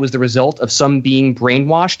explained that it was the result of some being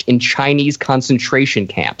brainwashed in Chinese concentration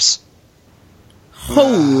camps.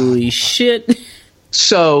 Holy shit.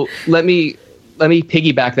 So let me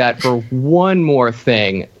piggyback that for one more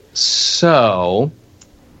thing. So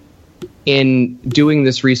in doing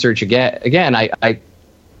this research again, I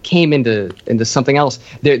came into something else.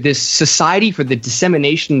 This Society for the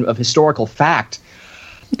Dissemination of Historical Fact.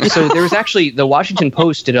 So there was actually, the Washington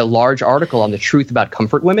Post did a large article on the truth about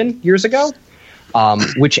comfort women years ago,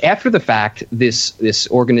 which after the fact, this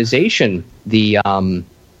organization, the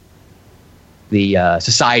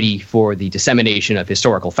Society for the Dissemination of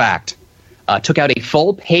Historical Fact, took out a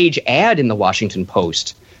full-page ad in the Washington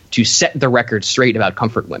Post to set the record straight about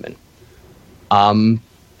comfort women.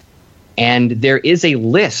 And there is a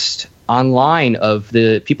list online of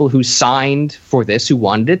the people who signed for this, who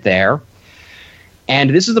wanted it there.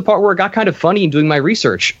 And this is the part where it got kind of funny in doing my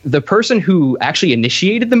research. The person who actually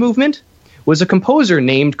initiated the movement was a composer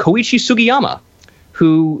named Koichi Sugiyama,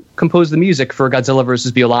 who composed the music for Godzilla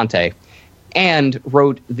vs. Biollante and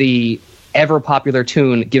wrote the ever-popular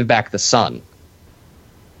tune Give Back the Sun.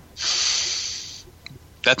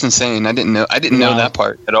 That's insane. I didn't know that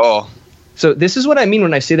part at all. So this is what I mean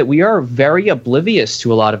when I say that we are very oblivious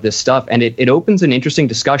to a lot of this stuff, and it opens an interesting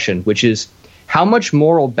discussion, which is, how much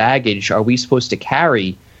moral baggage are we supposed to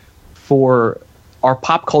carry for our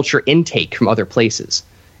pop culture intake from other places?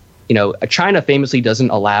 You know, China famously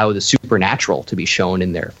doesn't allow the supernatural to be shown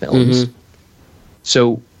in their films. Mm-hmm.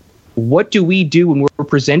 So what do we do when we're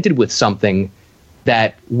presented with something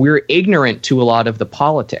that we're ignorant to a lot of the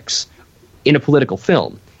politics in a political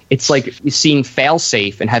film? It's like seeing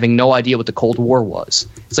Failsafe and having no idea what the Cold War was.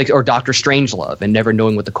 It's like, or Dr. Strangelove and never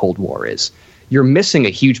knowing what the Cold War is. You're missing a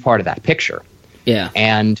huge part of that picture. Yeah.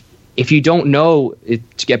 And if you don't know,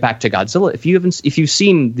 to get back to Godzilla, if you've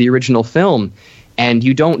seen the original film and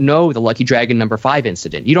you don't know the Lucky Dragon No. 5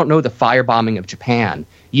 incident, you don't know the firebombing of Japan,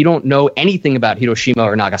 you don't know anything about Hiroshima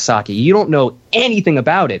or Nagasaki, you don't know anything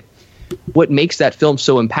about it, what makes that film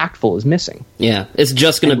so impactful is missing. Yeah. It's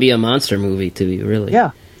just going to be a monster movie to be, really. Yeah.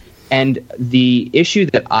 And the issue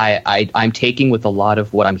that I'm taking with a lot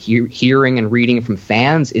of what I'm hearing and reading from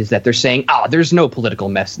fans is that they're saying, there's no political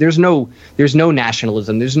mess. There's no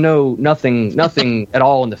nationalism. There's nothing at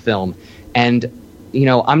all in the film. And, you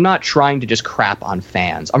know, I'm not trying to just crap on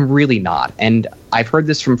fans. I'm really not. And I've heard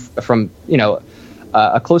this from you know,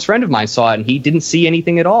 a close friend of mine saw it and he didn't see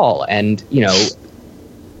anything at all. And, you know,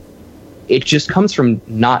 it just comes from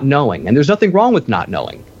not knowing. And there's nothing wrong with not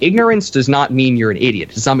knowing. Ignorance does not mean you're an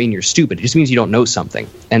idiot. It does not mean you're stupid. It just means you don't know something.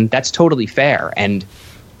 And that's totally fair. And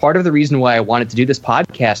part of the reason why I wanted to do this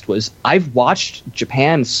podcast was I've watched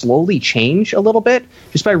Japan slowly change a little bit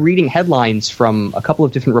just by reading headlines from a couple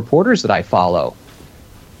of different reporters that I follow.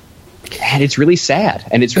 And it's really sad.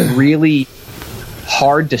 And it's really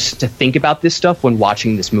hard to think about this stuff when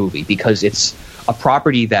watching this movie, because it's a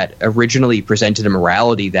property that originally presented a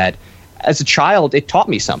morality that, as a child, it taught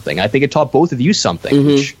me something. I think it taught both of you something, mm-hmm.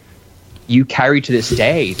 which you carry to this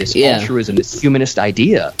day, this altruism, this humanist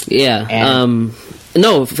idea. Yeah. And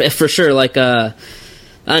no, for sure. Like,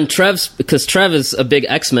 on Trev's, because Trev is a big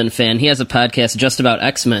X-Men fan, he has a podcast just about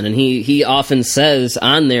X-Men, and he often says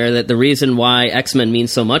on there that the reason why X-Men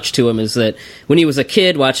means so much to him is that when he was a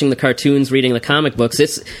kid watching the cartoons, reading the comic books,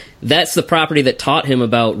 that's the property that taught him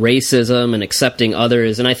about racism and accepting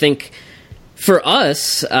others. And I think for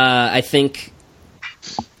us, I think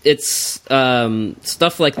it's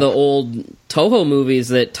stuff like the old Toho movies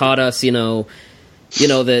that taught us, that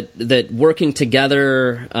working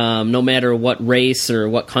together, no matter what race or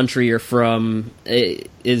what country you're from,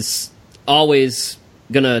 is always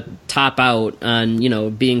gonna top out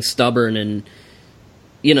on being stubborn. And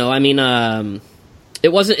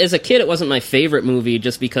it wasn't, as a kid, it wasn't my favorite movie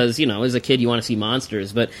just because, as a kid you want to see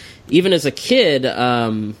monsters. But even as a kid,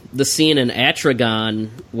 the scene in Atragon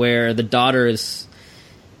where the daughter is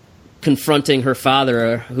confronting her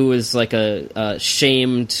father, who is like a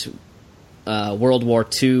shamed World War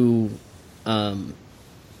II,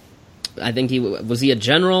 I think was he a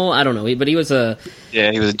general? I don't know, but he was a...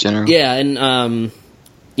 Yeah, he was a general. Yeah, and,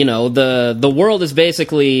 the world is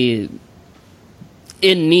basically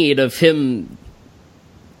in need of him,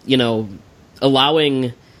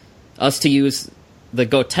 allowing us to use the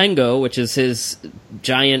Gotengo, which is his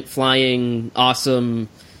giant flying awesome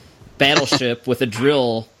battleship with a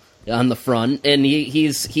drill on the front, and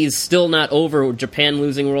he's still not over Japan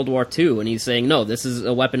losing World War II, and he's saying, no, this is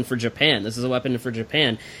a weapon for Japan. This is a weapon for Japan.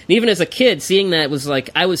 And even as a kid, seeing that was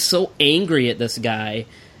like, I was so angry at this guy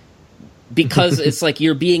because it's like,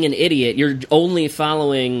 you're being an idiot. You're only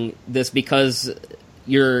following this because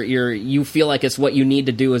you feel like it's what you need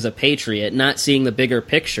to do as a patriot, not seeing the bigger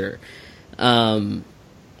picture. And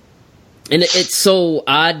it's so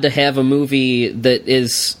odd to have a movie that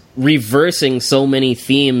is reversing so many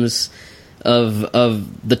themes of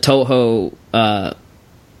the Toho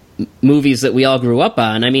movies that we all grew up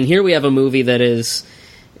on. I mean, here we have a movie that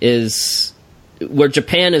is where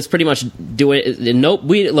Japan is pretty much doing. Nope,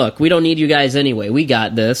 we don't need you guys anyway. We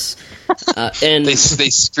got this. And they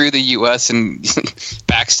screw the U.S. and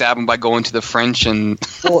backstab them by going to the French, and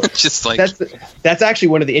just like that's actually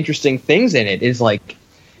one of the interesting things in it is like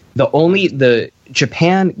the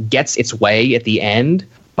Japan gets its way at the end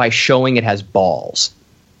by showing it has balls.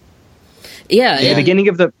 Yeah. In the beginning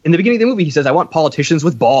of the movie, he says, "I want politicians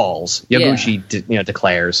with balls." Yaguchi,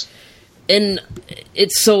 declares. And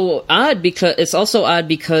it's so odd because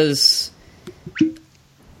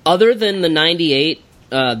other than the '98,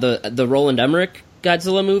 the Roland Emmerich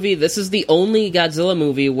Godzilla movie, this is the only Godzilla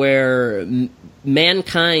movie where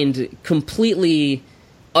mankind completely,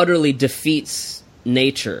 utterly defeats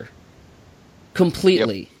nature.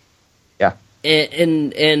 Completely. Yep. Yeah.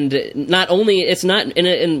 And not only it's not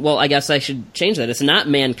and well, I guess I should change that. It's not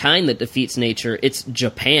mankind that defeats nature. It's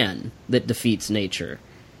Japan that defeats nature.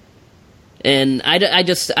 And I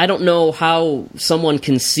don't know how someone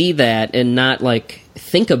can see that and not like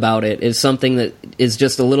think about it as something that is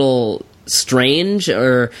just a little strange.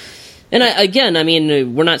 Or, and I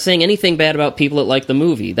mean, we're not saying anything bad about people that like the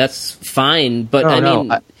movie. That's fine.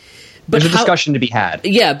 But there's a discussion to be had.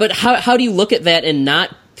 Yeah, but how do you look at that and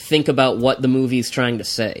not think about what the movie's trying to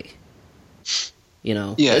say?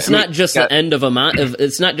 It's not just the end of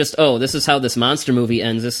it's not just, oh, this is how this monster movie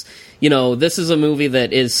ends. This is a movie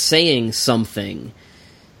that is saying something.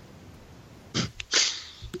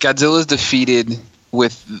 Godzilla's defeated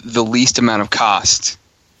with the least amount of cost,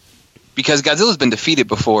 because Godzilla's been defeated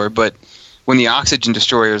before, but when the oxygen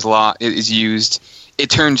destroyer is used,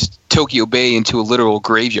 it turns Tokyo Bay into a literal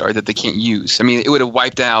graveyard that they can't use. I mean, it would have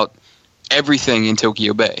wiped out everything in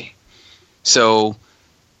Tokyo Bay. So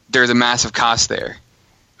there's a massive cost there.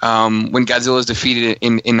 When Godzilla is defeated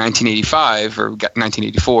in 1985 or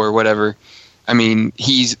 1984 or whatever, I mean,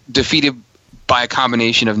 he's defeated by a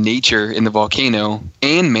combination of nature in the volcano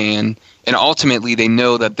and man, and ultimately they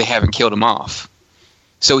know that they haven't killed him off.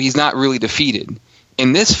 So he's not really defeated.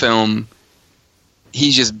 In this film,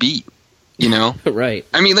 he's just beat, Right.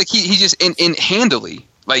 I mean, like he just in handily,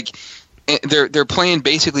 like their plan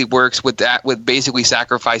basically works with basically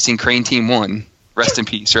sacrificing Crane Team 1. Rest in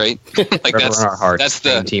peace, right? Like that's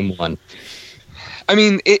the Team 1. I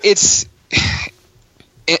mean, it's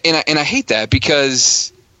and I hate that,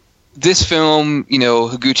 because this film,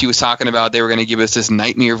 Higuchi was talking about they were going to give us this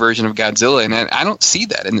nightmare version of Godzilla, and I don't see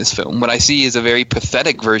that in this film. What I see is a very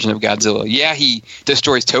pathetic version of Godzilla. Yeah, he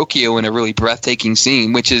destroys Tokyo in a really breathtaking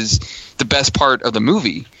scene, which is the best part of the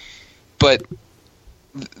movie. But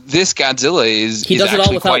this Godzilla he does it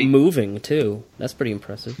all without moving too. That's pretty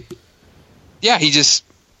impressive. Yeah,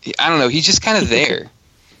 I don't know, he's just kind of there.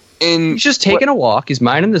 And he's just taking a walk. He's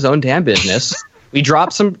minding his own damn business. We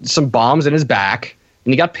dropped some bombs in his back,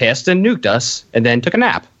 and he got pissed and nuked us, and then took a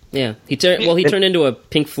nap. Yeah, he turned into a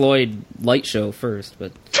Pink Floyd light show first,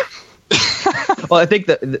 but. Well, I think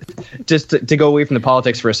that just to go away from the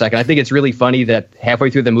politics for a second, I think it's really funny that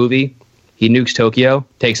halfway through the movie, he nukes Tokyo,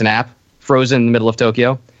 takes a nap, frozen in the middle of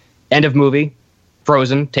Tokyo. End of movie,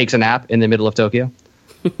 frozen, takes a nap in the middle of Tokyo.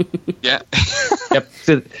 Yeah. Yep.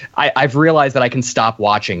 So I've realized that I can stop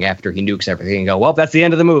watching after he nukes everything and go, well, that's the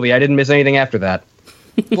end of the movie. I didn't miss anything after that.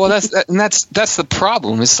 Well, that's the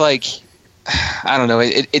problem. It's like, I don't know.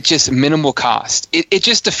 It just minimal cost. It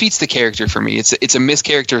just defeats the character for me. It's a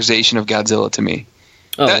mischaracterization of Godzilla to me.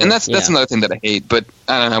 That's another thing that I hate. But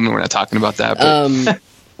I don't know. I mean, we're not talking about that. But.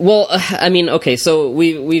 Well, I mean, okay. So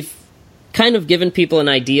we've kind of given people an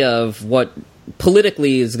idea of what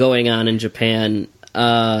politically is going on in Japan.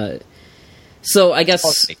 So I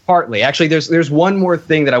guess partly. Actually, there's one more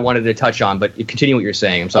thing that I wanted to touch on, but continue what you're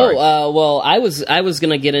saying. I'm sorry. Well, I was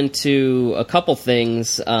going to get into a couple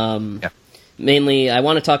things. Mainly, I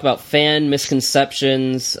want to talk about fan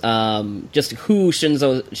misconceptions, just who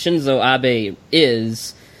Shinzo Abe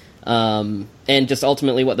is, and just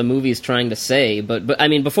ultimately what the movie is trying to say. But I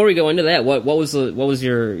mean, before we go into that, what was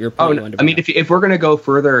your point? I mean, if we're going to go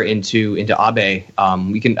further into Abe,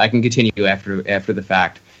 I can continue after the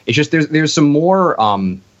fact. It's just there's some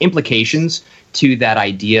more implications to that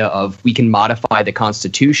idea of we can modify the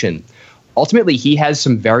Constitution. Ultimately, he has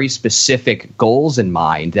some very specific goals in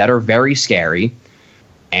mind that are very scary,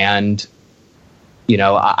 and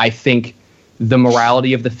I think the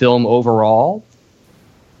morality of the film overall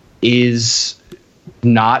is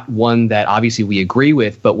not one that obviously we agree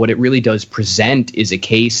with, but what it really does present is a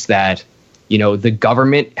case that, the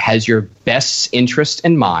government has your best interest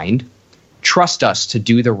in mind. Trust us to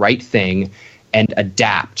do the right thing and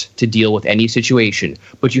adapt to deal with any situation,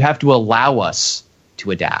 but you have to allow us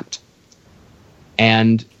to adapt.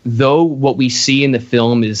 And though what we see in the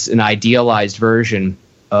film is an idealized version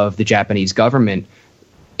of the Japanese government,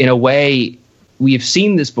 in a way, we have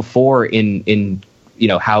seen this before in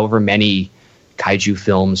however many kaiju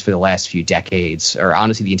films for the last few decades, or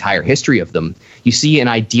honestly the entire history of them. You see an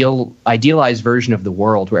idealized version of the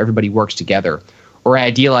world where everybody works together, or an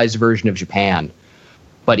idealized version of Japan.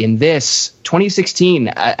 But in this, 2016,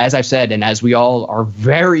 as I've said, and as we all are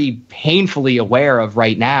very painfully aware of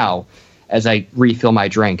right now, as I refill my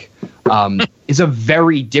drink, is a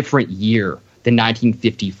very different year than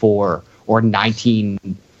 1954 or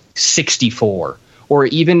 1964, or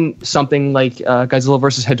even something like Godzilla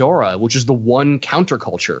vs. Hedorah, which is the one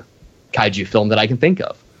counterculture kaiju film that I can think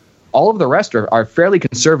of. All of the rest are fairly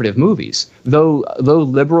conservative movies, though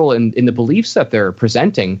liberal in the beliefs that they're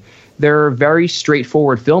presenting. They're very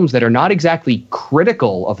straightforward films that are not exactly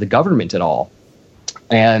critical of the government at all.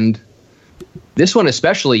 And this one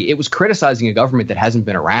especially, it was criticizing a government that hasn't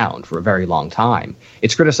been around for a very long time.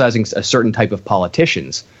 It's criticizing a certain type of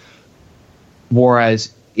politicians,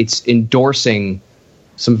 whereas it's endorsing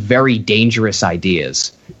some very dangerous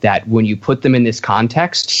ideas that when you put them in this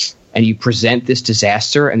context and you present this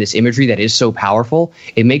disaster and this imagery that is so powerful,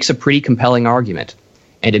 it makes a pretty compelling argument.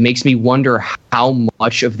 And it makes me wonder how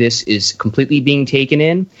much of this is completely being taken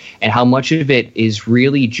in and how much of it is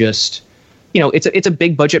really just, it's a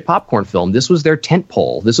big budget popcorn film. This was their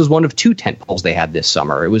tentpole. This was one of 2 tentpoles they had this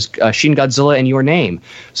summer. It was Shin Godzilla and Your Name.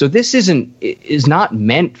 So this is not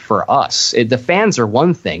meant for us. The fans are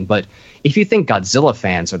one thing, but if you think Godzilla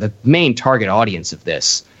fans are the main target audience of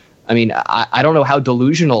this, I mean, I don't know how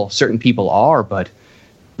delusional certain people are, but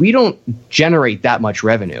we don't generate that much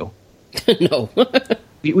revenue. No.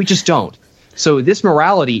 we just don't. So this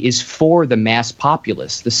morality is for the mass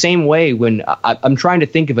populace. The same way when I'm trying to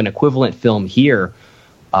think of an equivalent film here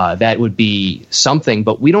that would be something,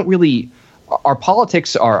 but we don't really – our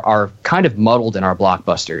politics are kind of muddled in our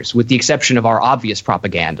blockbusters, with the exception of our obvious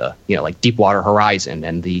propaganda, like Deepwater Horizon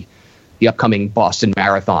and the upcoming Boston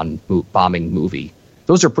Marathon bombing movie.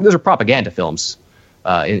 Those are propaganda films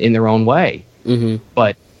in their own way. Mm-hmm.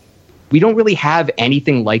 But we don't really have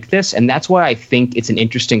anything like this, and that's why I think it's an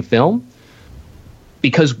interesting film,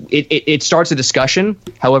 because it starts a discussion.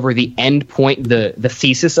 However, the end point, the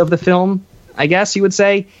thesis of the film, I guess you would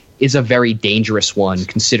say, is a very dangerous one,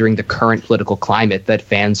 considering the current political climate that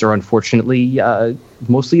fans are unfortunately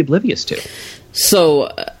mostly oblivious to.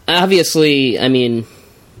 So, obviously, I mean,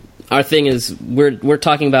 our thing is we're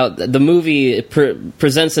talking about the movie. It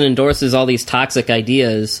presents and endorses all these toxic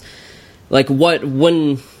ideas. Like,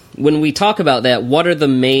 when we talk about that, what are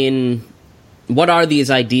these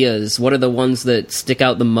ideas? What are the ones that stick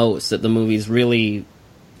out the most that the movie's really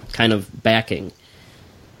kind of backing?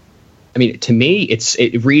 I mean, to me,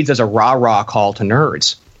 it reads as a rah-rah call to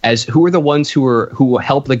nerds. As who are the ones who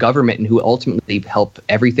help the government and who ultimately help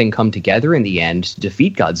everything come together in the end to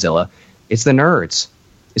defeat Godzilla? It's the nerds.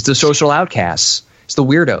 It's the social outcasts. It's the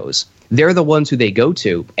weirdos. They're the ones who they go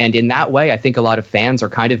to. And in that way, I think a lot of fans are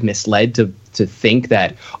kind of misled to think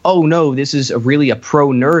that, oh, no, this is really a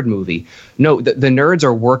pro-nerd movie. No, the nerds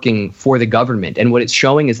are working for the government. And what it's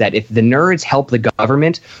showing is that if the nerds help the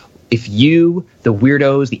government, if you, the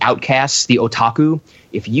weirdos, the outcasts, the otaku,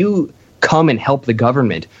 if you come and help the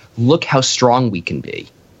government, look how strong we can be.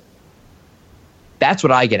 That's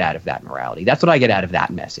what I get out of that morality. That's what I get out of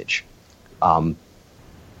that message.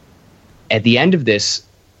 At the end of this,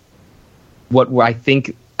 where I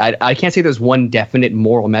think I can't say there's one definite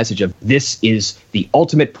moral message of this is the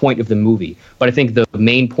ultimate point of the movie, but I think the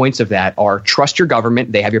main points of that are trust your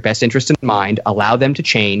government. They have your best interest in mind. Allow them to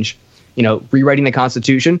change. Rewriting the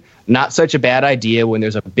Constitution, not such a bad idea when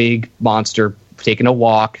there's a big monster taking a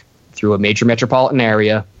walk through a major metropolitan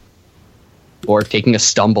area, or taking a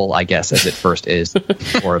stumble, I guess, as it first is,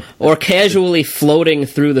 or casually floating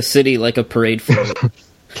through the city like a parade float.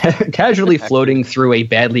 Casually floating through a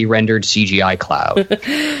badly rendered CGI cloud.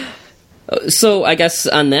 So I guess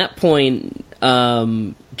on that point,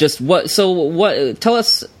 tell us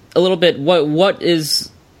a little bit, what is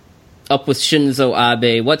up with Shinzo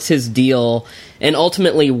Abe? What's his deal? And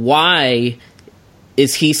ultimately, why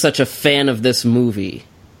is he such a fan of this movie?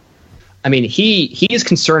 I mean, he is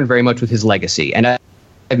concerned very much with his legacy. And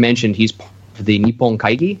I've mentioned he's part of the Nippon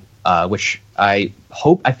Kaigi, which I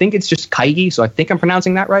think it's just Kaigi, so I think I'm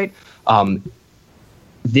pronouncing that right.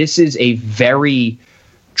 This is a very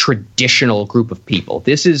traditional group of people.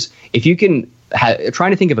 This is, if you can,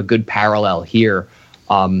 trying to think of a good parallel here.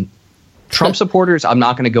 Trump supporters, I'm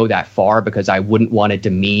not going to go that far because I wouldn't want to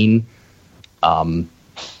demean.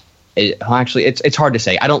 Actually, it's hard to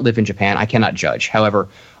say. I don't live in Japan. I cannot judge. However,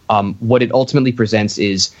 what it ultimately presents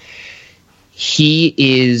is he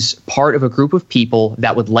is part of a group of people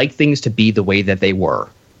that would like things to be the way that they were.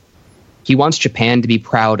 He wants Japan to be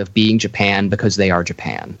proud of being Japan because they are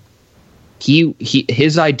Japan.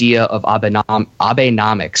 His idea of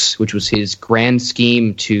Abenomics, which was his grand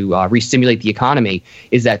scheme to re-stimulate the economy,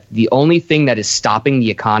 is that the only thing that is stopping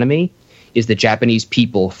the economy is the Japanese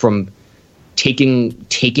people from taking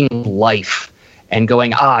life and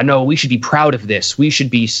going, no, we should be proud of this. We should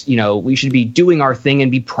be doing our thing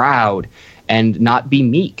and be proud and not be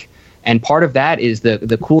meek. And part of that is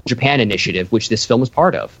the Cool Japan initiative, which this film is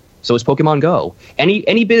part of. So is Pokemon Go.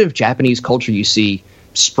 Any bit of Japanese culture you see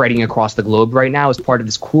spreading across the globe right now is part of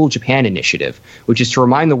this Cool Japan initiative, which is to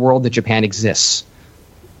remind the world that Japan exists.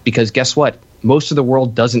 Because guess what? Most of the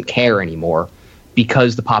world doesn't care anymore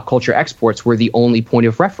because the pop culture exports were the only point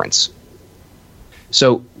of reference.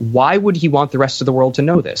 So why would he want the rest of the world to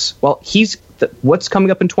know this? Well, what's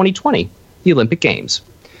coming up in 2020? The Olympic Games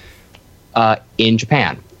in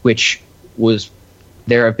Japan, which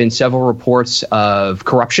there have been several reports of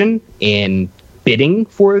corruption in bidding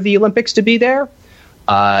for the Olympics to be there.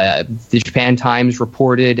 The Japan Times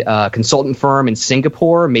reported a consultant firm in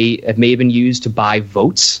Singapore may have been used to buy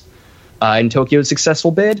votes in Tokyo's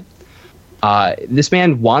successful bid. This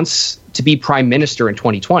man wants to be prime minister in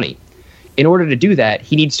 2020. In order to do that,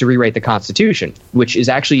 he needs to rewrite the Constitution, which is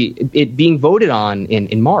actually it being voted on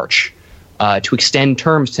in March to extend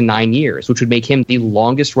terms to 9 years, which would make him the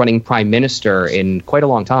longest-running prime minister in quite a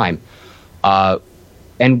long time.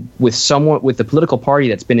 And with the political party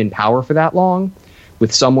that's been in power for that long,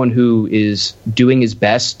 with someone who is doing his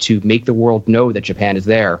best to make the world know that Japan is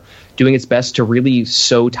there, doing its best to really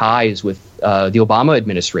sow ties with the Obama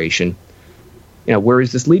administration, where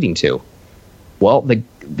is this leading to? Well,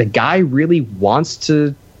 the guy really wants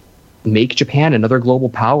to make Japan another global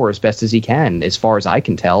power as best as he can, as far as I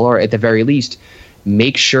can tell, or at the very least,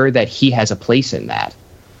 make sure that he has a place in that.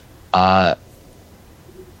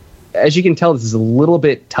 As you can tell, this is a little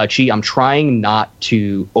bit touchy. I'm trying not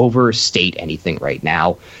to overstate anything right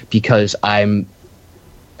now because I'm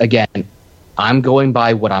going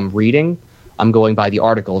by what I'm reading. I'm going by the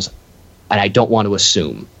articles, and I don't want to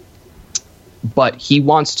assume. But he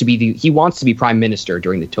wants to be prime minister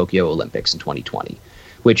during the Tokyo Olympics in 2020,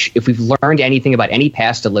 which, if we've learned anything about any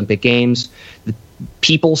past Olympic Games, the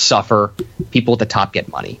people suffer, people at the top get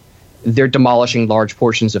money. They're demolishing large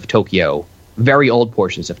portions of Tokyo, very old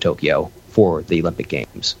portions of Tokyo, for the Olympic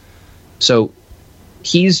Games. So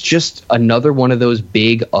he's just another one of those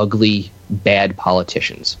big, ugly, bad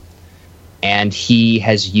politicians. And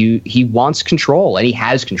he wants control, and he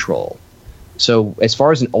has control. So as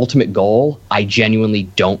far as an ultimate goal, I genuinely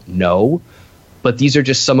don't know. But these are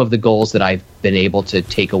just some of the goals that I've been able to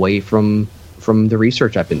take away from the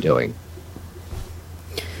research I've been doing.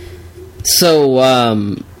 So,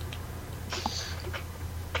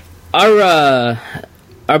 our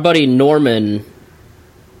buddy Norman,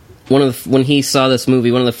 when he saw this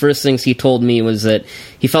movie, one of the first things he told me was that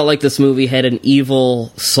he felt like this movie had an evil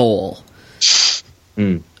soul.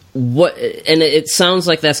 And it sounds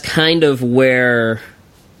like that's kind of where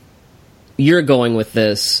you're going with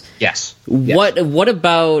this. Yes. What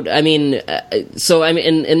about? I mean,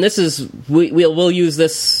 and this is we'll use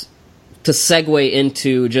this to segue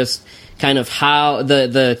into just kind of how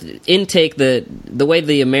the intake, the way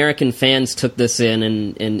the American fans took this in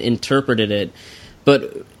and interpreted it.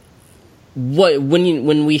 But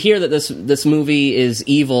when we hear that this movie is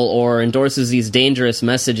evil or endorses these dangerous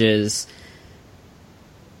messages,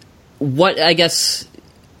 what are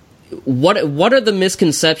the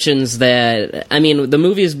misconceptions that, I mean, the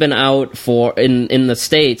movie has been out in the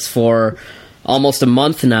States for almost a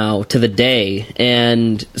month now to the day,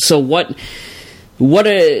 and so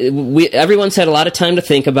everyone's had a lot of time to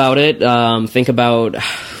think about it, think about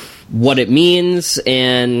what it means,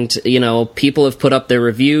 and people have put up their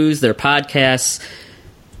reviews, their podcasts.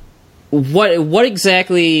 What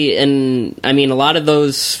exactly? And I mean, a lot of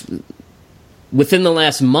those within the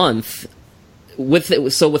last month, with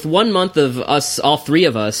 1 month of us, all three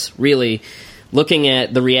of us, really looking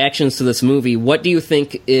at the reactions to this movie, what do you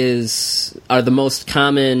think are the most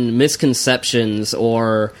common misconceptions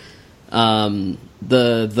or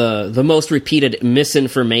the most repeated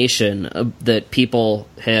misinformation that people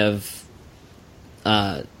have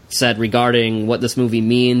said regarding what this movie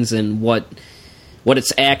means and what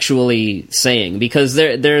it's actually saying? Because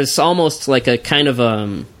there's almost like a kind of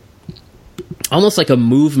almost like a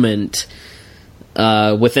movement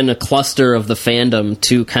within a cluster of the fandom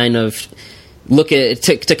to kind of look at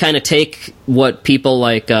to kind of take what people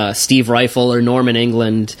like Steve Reifel or Norman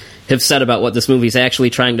England have said about what this movie is actually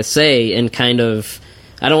trying to say, and kind of,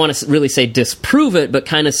 I don't want to really say disprove it, but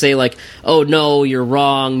kind of say like, oh no, you're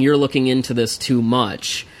wrong, you're looking into this too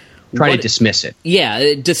much. Trying to dismiss it.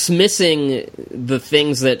 Yeah, dismissing the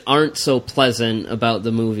things that aren't so pleasant about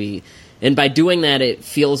the movie. And by doing that, it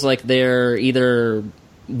feels like they're either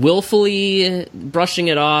willfully brushing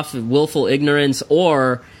it off, willful ignorance,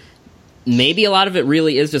 or maybe a lot of it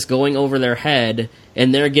really is just going over their head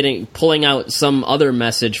and they're pulling out some other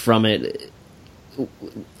message from it.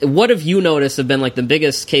 What have you noticed have been like the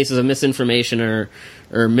biggest cases of misinformation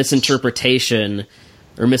or misinterpretation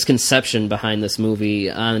or misconception behind this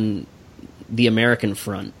movie on the American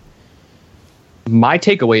front? My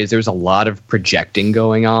takeaway is there's a lot of projecting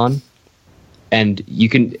going on, and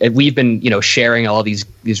we've been sharing all these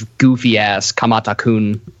goofy ass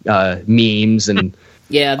Kamata-kun memes and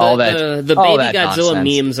yeah, all that. The all Baby that Godzilla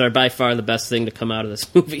nonsense. memes are by far the best thing to come out of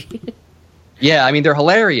this movie. Yeah, I mean, they're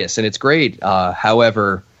hilarious and it's great.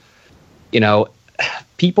 However,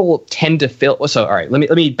 people tend to feel. So, all right, let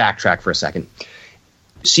me backtrack for a second.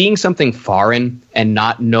 Seeing something foreign and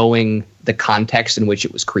not knowing the context in which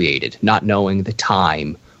it was created, not knowing the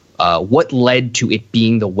time, what led to it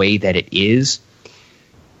being the way that it is,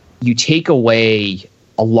 you take away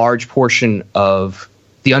a large portion of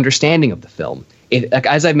the understanding of the film.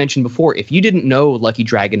 As I've mentioned before, if you didn't know Lucky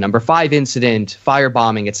Dragon number 5 incident,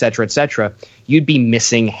 firebombing, etc., you'd be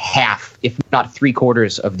missing half, if not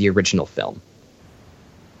 3/4 of the original film.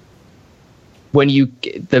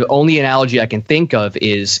 The only analogy I can think of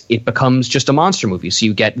is it becomes just a monster movie, so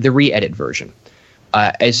you get the re-edit version.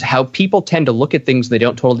 As how people tend to look at things, they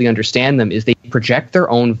don't totally understand them, is they project their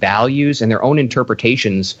own values and their own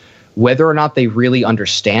interpretations, whether or not they really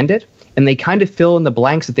understand it, and they kind of fill in the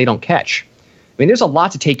blanks that they don't catch. I mean, there's a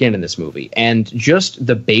lot to take in this movie, and just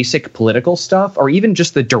the basic political stuff, or even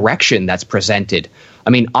just the direction that's presented. I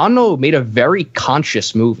mean, Anno made a very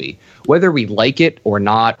conscious movie. Whether we like it or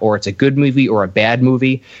not, or it's a good movie or a bad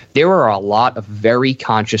movie, there are a lot of very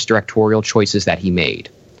conscious directorial choices that he made.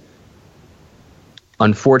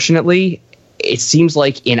 Unfortunately, it seems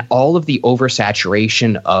like in all of the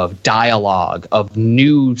oversaturation of dialogue, of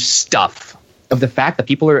new stuff, of the fact that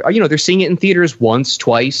people are, they're seeing it in theaters once,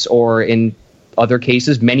 twice, or in other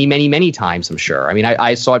cases, many, many, many times, I'm sure. I mean,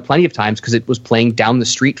 I saw it plenty of times because it was playing down the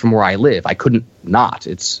street from where I live. I couldn't not.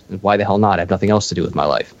 It's why the hell not? I have nothing else to do with my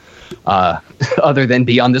life other than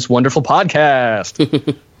be on this wonderful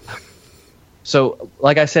podcast. So,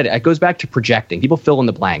 like I said, it goes back to projecting. People fill in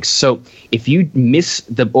the blanks. So if you miss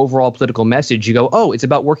the overall political message, you go, oh, it's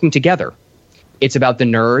about working together. It's about the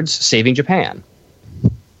nerds saving Japan.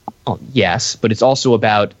 Oh, yes, but it's also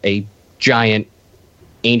about a giant,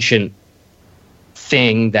 ancient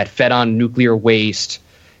thing that fed on nuclear waste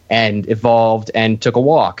and evolved and took a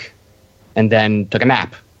walk and then took a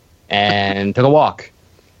nap and took a walk.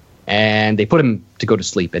 And they put him to go to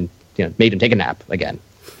sleep and made him take a nap again.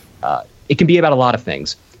 It can be about a lot of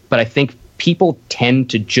things, but I think people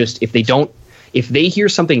tend to just, if they hear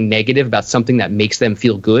something negative about something that makes them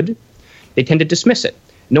feel good, they tend to dismiss it.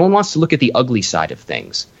 No one wants to look at the ugly side of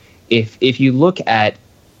things. If you look at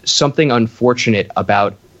something unfortunate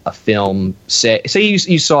about a film, say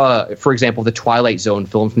you saw, for example, the Twilight Zone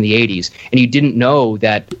film from the 80s, and you didn't know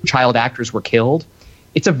that child actors were killed,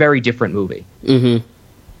 it's a very different movie. Mm-hmm.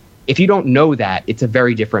 If you don't know that, it's a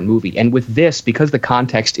very different movie. And with this, because the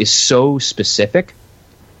context is so specific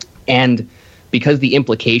and because the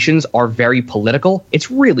implications are very political,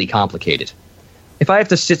 it's really complicated. If I have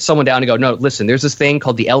to sit someone down and go, no, listen, there's this thing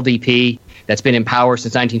called the LDP that's been in power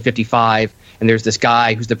since 1955, and there's this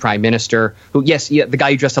guy who's the prime minister who, the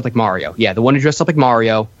guy who dressed up like Mario. Yeah, the one who dressed up like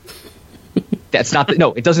Mario. That's not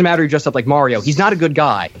no, it doesn't matter who dressed up like Mario. He's not a good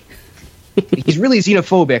guy. He's really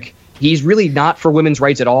xenophobic. He's really not for women's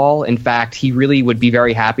rights at all. In fact, he really would be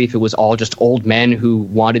very happy if it was all just old men who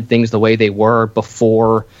wanted things the way they were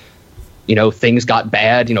before, things got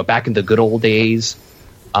bad, back in the good old days.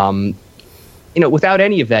 without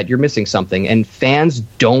any of that, you're missing something. And fans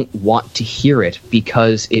don't want to hear it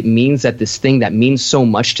because it means that this thing that means so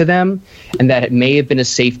much to them and that it may have been a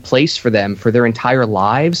safe place for them for their entire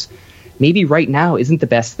lives, maybe right now isn't the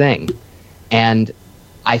best thing. And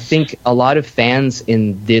I think a lot of fans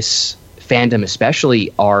in this fandom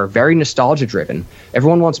especially are very nostalgia driven.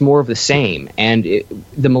 Everyone wants more of the same. And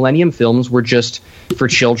the Millennium films were just for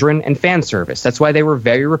children and fan service. That's why they were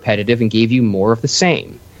very repetitive and gave you more of the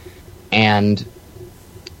same. And,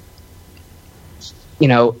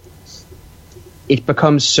 it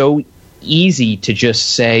becomes so easy to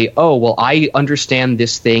just say, oh, well, I understand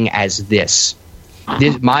this thing as this.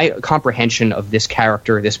 My comprehension of this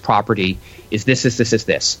character, this property, is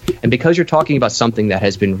this. And because you're talking about something that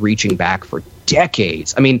has been reaching back for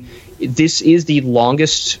decades, I mean, this is the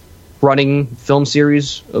longest running film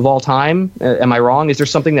series of all time. Am I wrong? Is there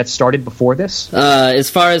something that started before this? As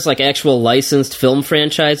far as like actual licensed film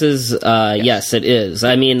franchises, yes, it is.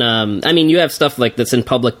 I mean, you have stuff like that's in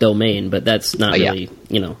public domain, but that's not really,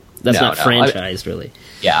 that's not franchised, really.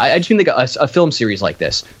 Yeah, I just think a film series like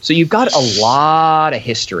this. So you've got a lot of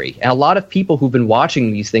history and a lot of people who've been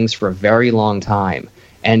watching these things for a very long time,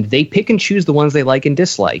 and they pick and choose the ones they like and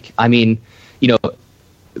dislike. I mean,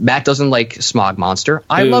 Matt doesn't like Smog Monster.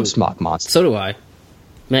 I love Smog Monster. So do I.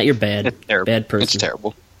 Matt, you're bad. It's terrible. Bad person. It's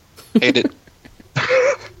terrible. Hate it.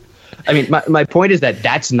 I mean, my point is that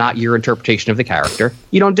that's not your interpretation of the character.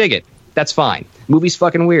 You don't dig it. That's fine. Movie's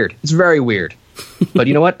fucking weird. It's very weird. But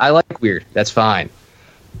you know what? I like weird. That's fine.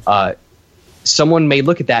 Someone may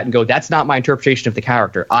look at that and go, that's not my interpretation of the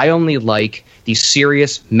character. I only like these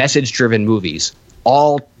serious, message-driven movies.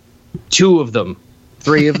 All 2 of them.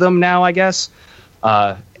 3 of them now, I guess.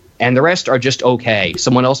 And the rest are just okay.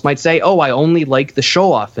 Someone else might say, oh, I only like the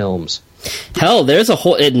show-off films. Hell, there's a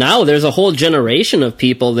whole generation of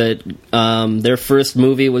people that their first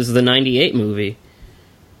movie was the 98 movie.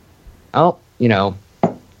 Oh,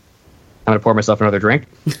 I'm going to pour myself another drink.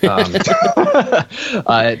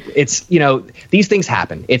 It's, these things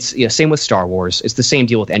happen. It's same with Star Wars. It's the same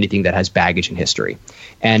deal with anything that has baggage in history.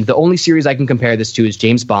 And the only series I can compare this to is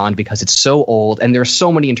James Bond because it's so old and there are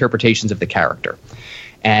so many interpretations of the character.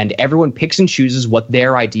 And everyone picks and chooses what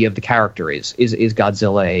their idea of the character is. Is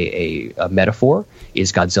Godzilla a metaphor?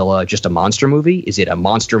 Is Godzilla just a monster movie? Is it a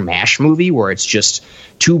monster mash movie where it's just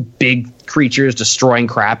 2 big creatures destroying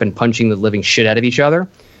crap and punching the living shit out of each other?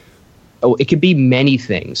 Oh, it could be many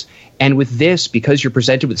things. And with this, because you're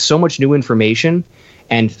presented with so much new information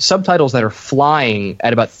and subtitles that are flying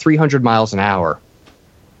at about 300 miles an hour,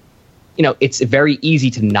 it's very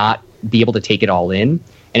easy to not be able to take it all in.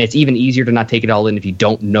 And it's even easier to not take it all in if you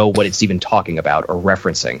don't know what it's even talking about or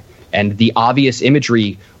referencing. And the obvious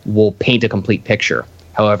imagery will paint a complete picture.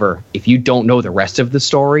 However, if you don't know the rest of the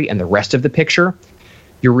story and the rest of the picture,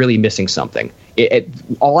 you're really missing something.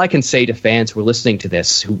 All I can say to fans who are listening to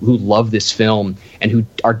this, who love this film and who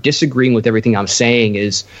are disagreeing with everything I'm saying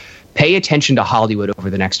is pay attention to Hollywood over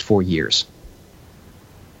the next 4 years.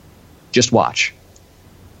 Just watch.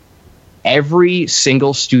 Every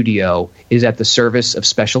single studio is at the service of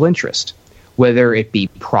special interest, whether it be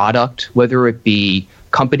product, whether it be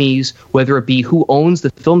companies, whether it be who owns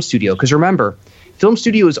the film studio. Because remember, film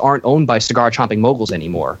studios aren't owned by cigar-chomping moguls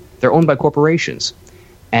anymore. They're owned by corporations.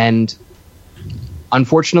 And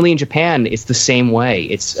unfortunately, in Japan, it's the same way.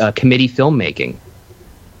 It's committee filmmaking.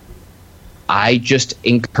 I just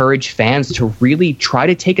encourage fans to really try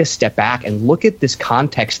to take a step back and look at this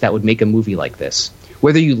context that would make a movie like this.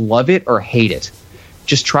 Whether you love it or hate it,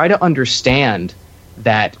 just try to understand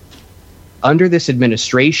that under this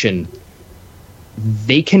administration,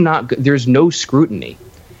 there's no scrutiny.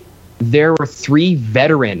 There were 3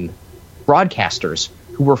 veteran broadcasters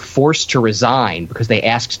who were forced to resign because they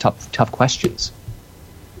asked tough questions.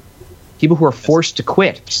 People who are forced to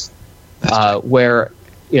quit, where,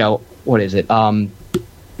 what is it? I'm going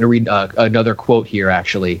to read another quote here,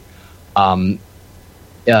 actually.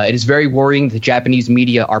 It is very worrying that Japanese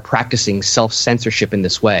media are practicing self-censorship in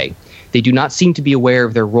this way. They do not seem to be aware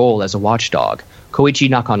of their role as a watchdog. Koichi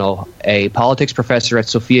Nakano, a politics professor at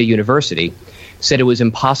Sophia University, said it was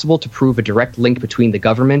impossible to prove a direct link between the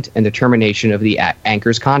government and the termination of the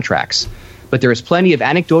anchor's contracts. But there is plenty of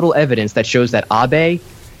anecdotal evidence that shows that Abe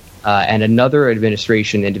and another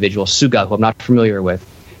administration individual, Suga, who I'm not familiar with,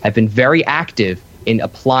 have been very active in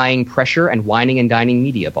applying pressure and whining and dining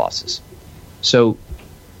media bosses. So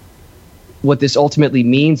what this ultimately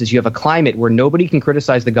means is you have a climate where nobody can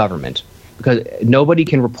criticize the government because nobody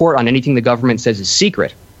can report on anything the government says is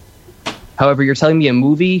secret. However, you're telling me a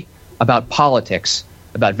movie about politics,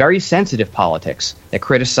 about very sensitive politics that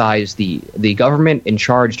criticize the government in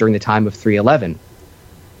charge during the time of 3/11.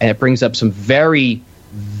 And it brings up some very,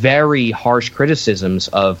 very harsh criticisms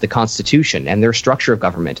of the Constitution and their structure of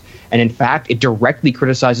government. And in fact, it directly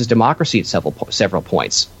criticizes democracy at several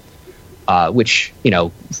points, which,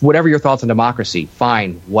 whatever your thoughts on democracy,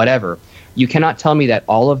 fine, whatever. You cannot tell me that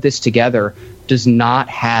all of this together does not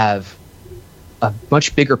have a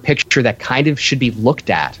much bigger picture that kind of should be looked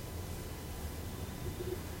at.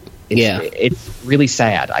 It's really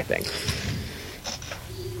sad, I think.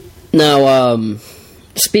 Now,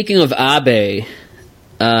 speaking of Abe,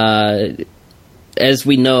 as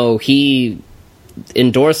we know, he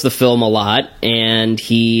endorsed the film a lot, and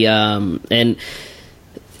he and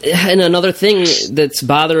another thing that's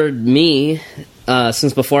bothered me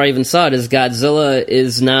since before I even saw it is Godzilla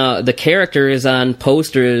is now, the character is on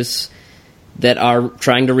posters that are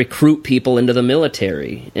trying to recruit people into the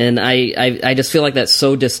military, and I just feel like that's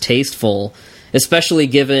so distasteful, especially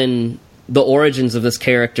given the origins of this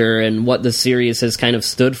character and what the series has kind of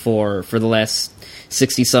stood for the last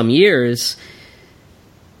 60-some years,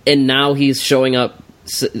 and now he's showing up.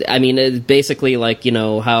 I mean, it's basically like,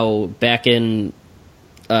 how back in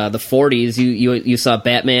the 40s you saw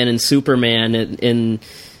Batman and Superman in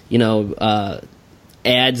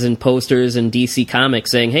ads and posters in DC Comics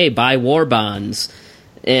saying, hey, buy war bonds.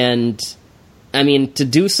 And I mean, to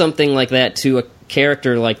do something like that to a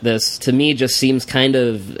character like this, to me, just seems kind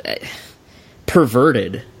of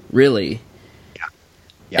perverted, really.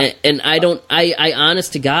 Yeah. And I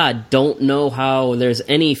honest to God, don't know how there's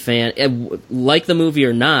any fan, like the movie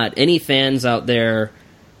or not, any fans out there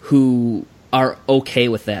who are okay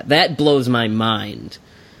with that. That blows my mind.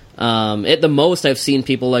 At the most, I've seen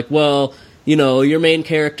people like, well, your main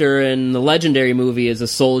character in the Legendary movie is a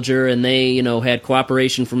soldier, and they, had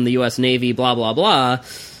cooperation from the U.S. Navy, blah, blah, blah.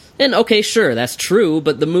 And, okay, sure, that's true,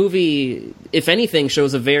 but the movie, if anything,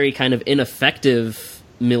 shows a very kind of ineffective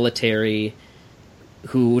military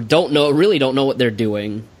who really don't know what they're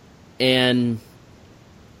doing. And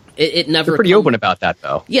it never... They're pretty open about that,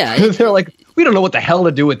 though. Yeah. They're like, we don't know what the hell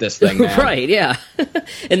to do with this thing, man. Right, yeah.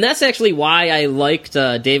 And that's actually why I liked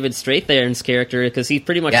David Strathairn's character, because he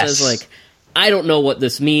pretty much says, like, I don't know what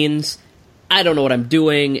this means. I don't know what I'm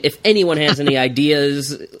doing. If anyone has any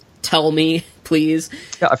ideas, tell me, please.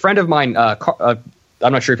 Yeah, a friend of mine, I'm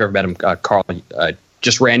not sure if you've ever met him, Carl,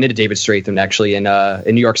 just ran into David Strathairn, actually, in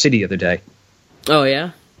New York City the other day. Oh,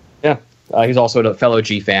 yeah? Yeah. He's also a fellow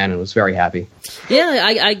G fan and was very happy. Yeah,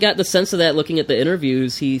 I got the sense of that looking at the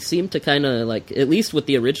interviews. He seemed to kind of, like, at least with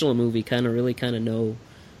the original movie, really know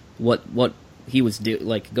what he was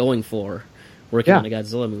going for, working on a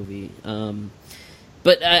Godzilla movie.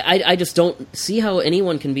 But I just don't see how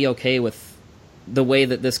anyone can be okay with the way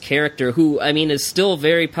that this character, who, I mean, is still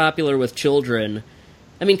very popular with children.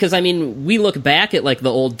 I mean, because, we look back at, like,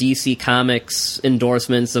 the old DC Comics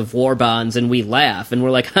endorsements of war bonds, and we laugh, and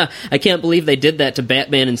we're like, I can't believe they did that to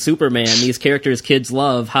Batman and Superman. These characters kids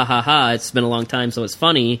love, ha ha ha, it's been a long time, so it's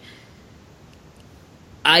funny.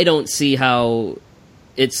 I don't see how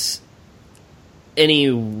this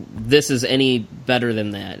is any better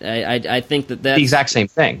than that. I think that's the exact same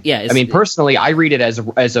thing. Yeah. Personally, I read it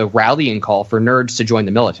as a rallying call for nerds to join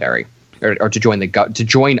the military. Or to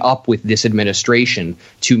join up with this administration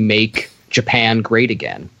to make Japan great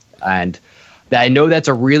again. And I know that's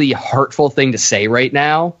a really hurtful thing to say right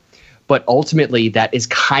now, but ultimately that is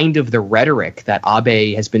kind of the rhetoric that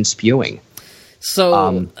Abe has been spewing.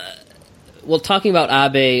 So, talking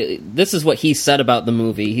about Abe, this is what he said about the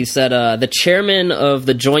movie. He said, the chairman of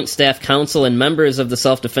the Joint Staff Council and members of the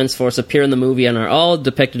Self-Defense Force appear in the movie and are all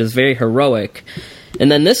depicted as very heroic. And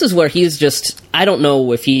then this is where he's just, I don't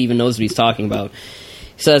know if he even knows what he's talking about.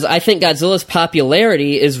 He says, I think Godzilla's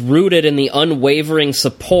popularity is rooted in the unwavering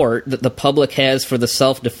support that the public has for the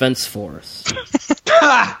Self-Defense Force.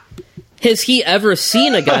 Has he ever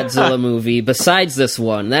seen a Godzilla movie besides this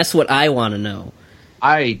one? That's what I want to know.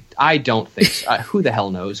 I don't think so. Who the hell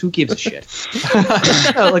knows? Who gives a shit?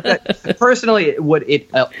 Personally,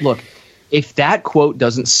 look, if that quote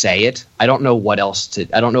doesn't say it, I don't know what else to...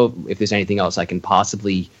 I don't know if there's anything else I can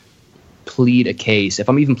possibly plead a case. If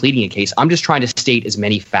I'm even pleading a case, I'm just trying to state as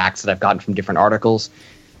many facts that I've gotten from different articles.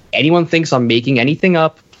 Anyone thinks I'm making anything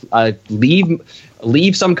up,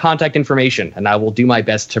 leave some contact information, and I will do my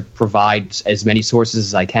best to provide as many sources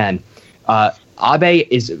as I can. Abe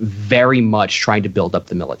is very much trying to build up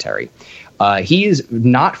the military. He is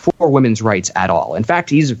not for women's rights at all. In fact,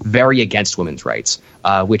 he's very against women's rights,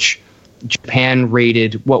 which... Japan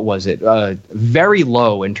rated, what was it? Very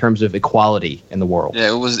low in terms of equality in the world.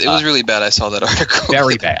 Yeah, it was really bad. I saw that article.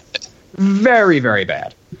 Very bad. Very, very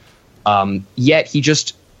bad. Yet he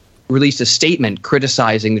just released a statement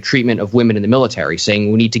criticizing the treatment of women in the military,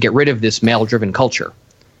 saying we need to get rid of this male-driven culture.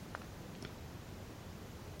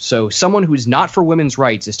 So someone who's not for women's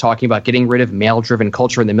rights is talking about getting rid of male-driven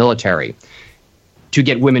culture in the military to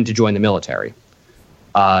get women to join the military.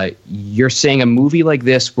 You're saying a movie like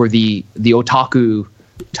this where the otaku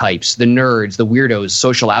types, the nerds, the weirdos,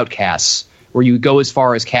 social outcasts, where you go as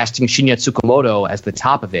far as casting Shinya Tsukamoto as the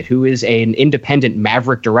top of it, who is an independent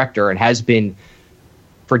maverick director and has been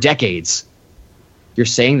for decades. You're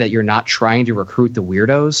saying that you're not trying to recruit the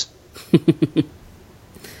weirdos?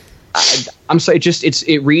 I'm sorry,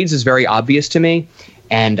 it reads as very obvious to me,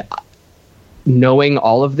 and knowing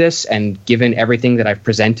all of this and given everything that I've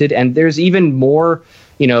presented, and there's even more,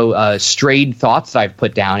 strayed thoughts that I've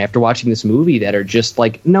put down after watching this movie that are just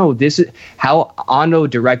like, no, this is how Anno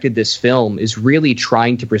directed this film, is really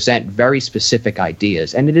trying to present very specific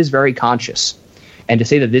ideas, and it is very conscious. And to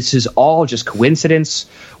say that this is all just coincidence,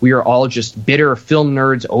 we are all just bitter film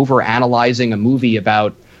nerds over analyzing a movie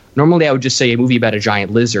about, normally I would just say a movie about a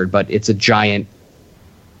giant lizard, but it's a giant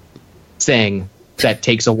thing that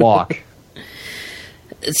takes a walk.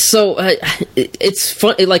 So it's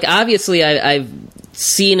fun. Like, obviously, I've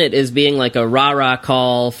seen it as being like a rah-rah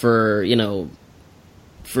call for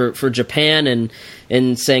for Japan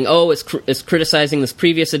and saying, oh, it's criticizing this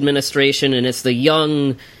previous administration, and it's the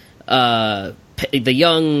young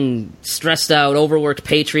stressed out, overworked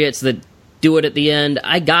patriots that do it at the end.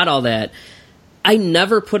 I got all that. I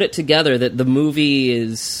never put it together that the movie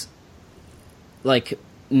is like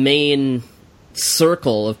main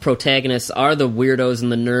circle of protagonists are the weirdos and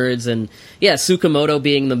the nerds, and Tsukamoto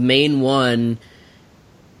being the main one.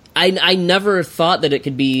 I never thought that it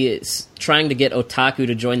could be trying to get otaku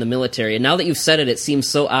to join the military, and now that you've said it, it seems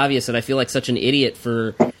so obvious that I feel like such an idiot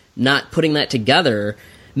for not putting that together.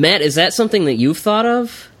 Matt, is that something that you've thought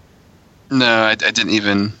of? No, I didn't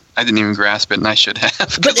even grasp it, and I should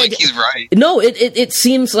have. But he's right. No, it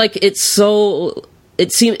seems like it's so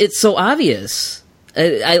obvious.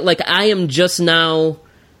 I am just now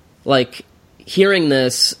like hearing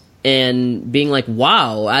this and being like,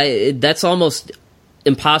 wow, that's almost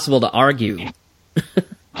impossible to argue.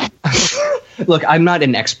 Look, I'm not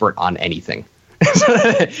an expert on anything.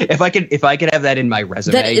 if I could have that in my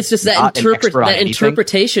resume, it's just that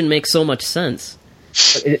interpretation makes so much sense.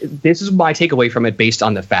 This is my takeaway from it, based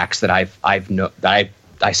on the facts that I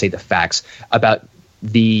say the facts about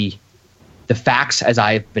the facts as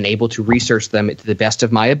I've been able to research them to the best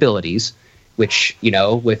of my abilities, which,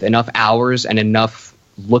 with enough hours and enough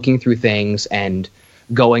looking through things and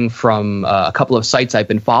going from a couple of sites I've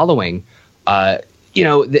been following,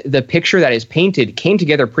 the picture that is painted came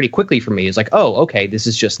together pretty quickly for me. It's like, oh, okay, this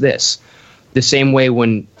is just this. The same way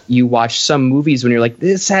when you watch some movies when you're like,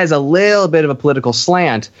 this has a little bit of a political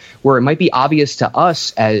slant, where it might be obvious to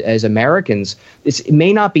us as Americans, it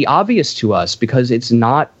may not be obvious to us because it's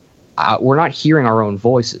not, we're not hearing our own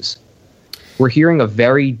voices. We're hearing a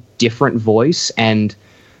very different voice, and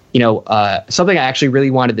something I actually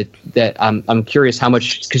really wanted that I'm curious how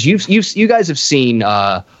much, because you guys have seen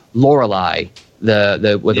Lorelei,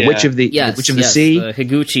 the Witch of the Sea, the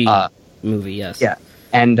Higuchi movie, yes, yeah,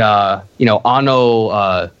 and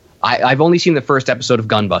Anno. I've only seen the first episode of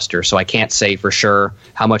Gunbuster, so I can't say for sure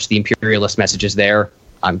how much the imperialist message is there.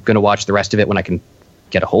 I'm going to watch the rest of it when I can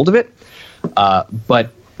get a hold of it.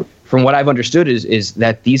 But from what I've understood is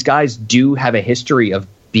that these guys do have a history of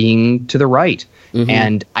being to the right. Mm-hmm.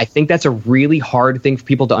 And I think that's a really hard thing for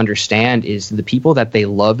people to understand, is the people that they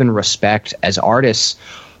love and respect as artists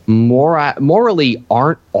morally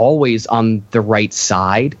aren't always on the right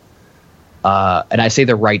side. And I say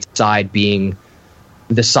the right side being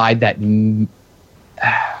the side that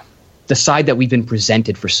we've been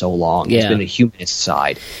presented for so long. Yeah. It's been a humanist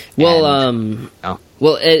side. Well,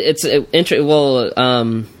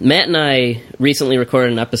 Matt and I recently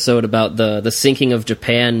recorded an episode about the sinking of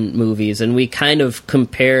Japan movies, and we kind of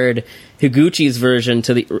compared Higuchi's version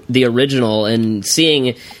to the original, and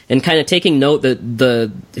seeing and kind of taking note that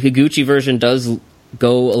the Higuchi version does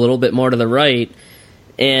go a little bit more to the right.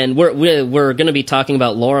 And we're going to be talking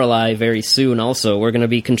about Lorelei very soon. Also, we're going to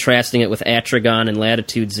be contrasting it with Atragon and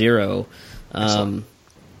Latitude Zero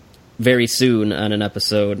very soon on an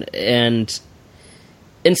episode. And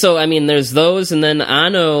so, I mean, there's those, and then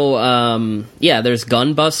Anno. There's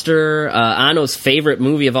Gunbuster. Anno's favorite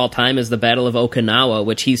movie of all time is The Battle of Okinawa,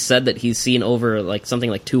 which he said that he's seen over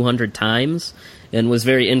something like 200 times, and was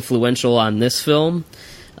very influential on this film.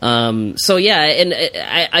 And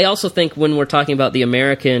I also think when we're talking about the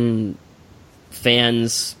American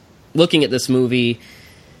fans looking at this movie,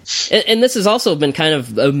 and this has also been kind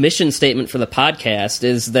of a mission statement for the podcast,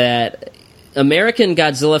 is that American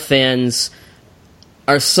Godzilla fans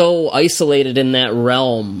are so isolated in that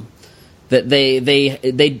realm that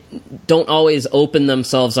they don't always open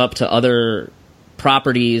themselves up to other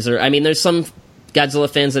properties. Or I mean, there's some Godzilla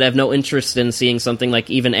fans that have no interest in seeing something like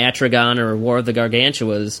even Atragon or War of the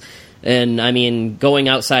Gargantuas. And I mean, going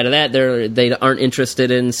outside of that, they aren't interested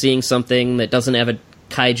in seeing something that doesn't have a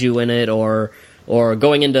kaiju in it, or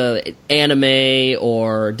going into anime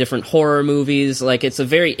or different horror movies. Like, it's a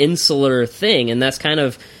very insular thing, and that's kind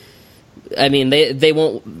of, I mean, they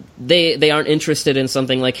aren't interested in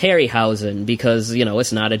something like Harryhausen because, you know,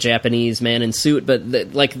 it's not a Japanese man in suit, but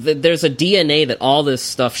there's a DNA that all this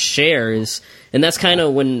stuff shares. And that's kind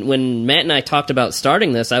of when Matt and I talked about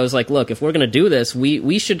starting this, I was like, look, if we're going to do this,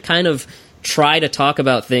 we should kind of try to talk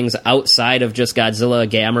about things outside of just Godzilla,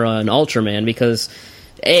 Gamera, and Ultraman, because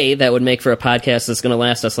A, that would make for a podcast that's going to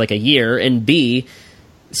last us like a year, and B,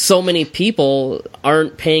 so many people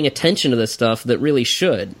aren't paying attention to this stuff that really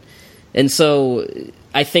should. And so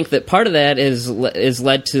I think that part of that is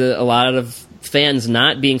led to a lot of fans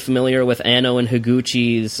not being familiar with Anno and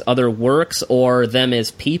Higuchi's other works or them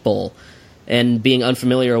as people, and being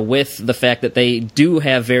unfamiliar with the fact that they do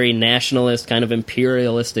have very nationalist, kind of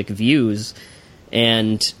imperialistic views.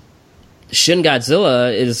 And Shin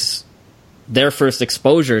Godzilla is their first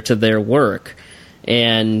exposure to their work.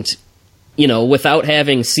 And, you know, without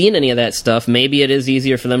having seen any of that stuff, maybe it is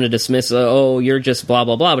easier for them to dismiss, oh, you're just blah,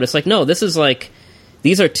 blah, blah. But it's like, no, this is like,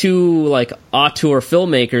 these are two, like, auteur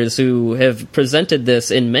filmmakers who have presented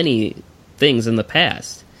this in many things in the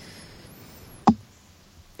past.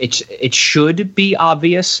 It should be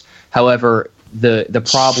obvious. However, the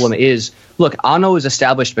problem is, look, Anno is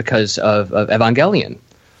established because of Evangelion,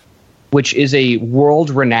 which is a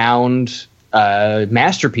world-renowned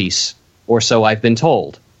masterpiece, or so I've been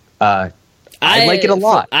told. I like it a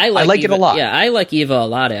lot. I like it a lot. Yeah, I like Eva a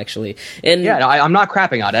lot, actually. And yeah, I'm not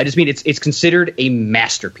crapping on it. I just mean it's considered a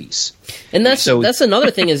masterpiece. And that's another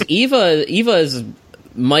thing is Eva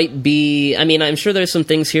might be, I mean, I'm sure there's some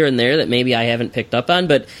things here and there that maybe I haven't picked up on,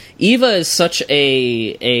 but Eva is such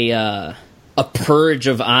a purge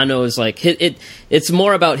of Anno's, like, it's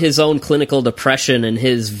more about his own clinical depression and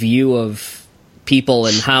his view of people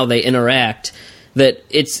and how they interact, that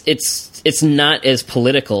it's not as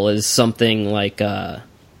political as something like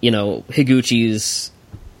Higuchi's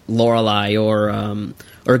Lorelei or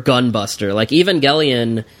Gunbuster. Like,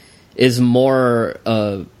 Evangelion is more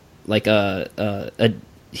like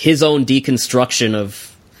his own deconstruction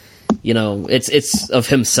of, you know, it's of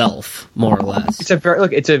himself, more or less.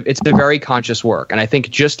 It's a very conscious work, and I think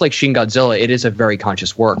just like Shin Godzilla, it is a very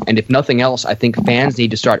conscious work. And if nothing else, I think fans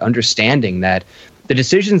need to start understanding that the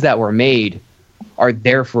decisions that were made are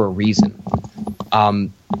there for a reason.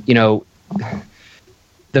 You know,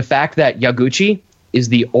 the fact that Yaguchi is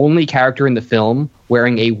the only character in the film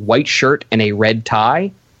wearing a white shirt and a red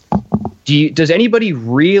tie. Does anybody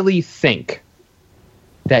really think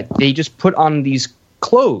that they just put on these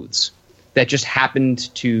clothes that just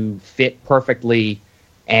happened to fit perfectly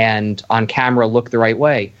and on camera look the right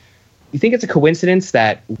way? You think it's a coincidence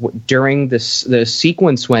that during the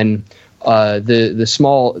sequence when the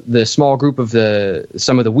small group of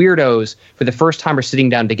some of the weirdos for the first time are sitting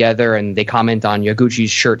down together and they comment on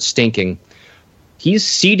Yaguchi's shirt stinking, he's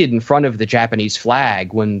seated in front of the Japanese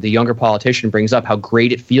flag when the younger politician brings up how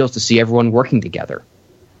great it feels to see everyone working together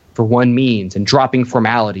for one means and dropping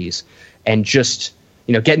formalities and just,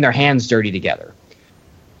 you know, getting their hands dirty together.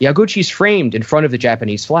 Yaguchi's framed in front of the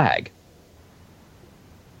Japanese flag.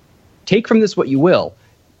 Take from this what you will.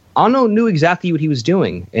 Anno knew exactly what he was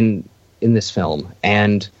doing in this film,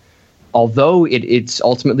 and although it's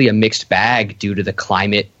ultimately a mixed bag due to the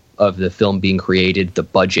climate of the film being created, the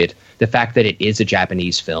budget, the fact that it is a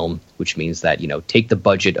Japanese film, which means that, you know, take the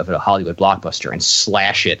budget of a Hollywood blockbuster and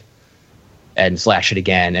slash it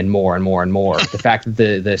again and more and more and more. The fact that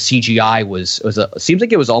the CGI seems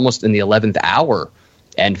like it was almost in the 11th hour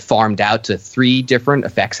and farmed out to 3 different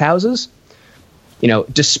effects houses. You know,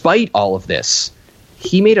 despite all of this,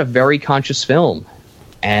 he made a very conscious film.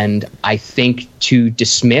 And I think to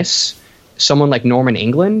dismiss someone like Norman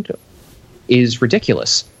England is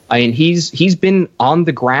ridiculous. I mean, he's been on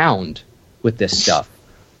the ground with this stuff.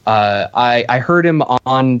 I heard him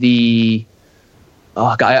on the.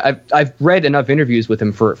 Oh God, I've read enough interviews with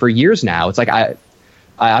him for years now. It's like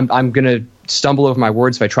I'm gonna stumble over my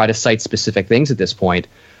words if I try to cite specific things at this point.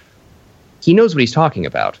 He knows what he's talking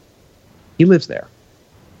about. He lives there.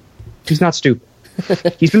 He's not stupid.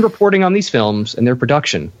 He's been reporting on these films and their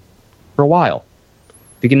production for a while.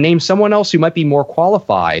 If you can name someone else who might be more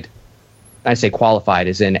qualified, I say qualified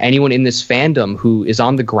as in anyone in this fandom who is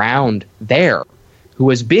on the ground there, who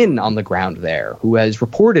has been on the ground there, who has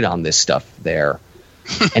reported on this stuff there,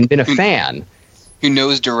 and been a fan, who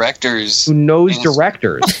knows directors.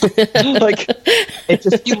 Like, it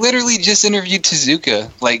just... You literally just interviewed Tezuka,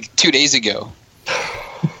 like, 2 days ago.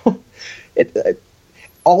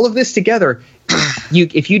 All of this together,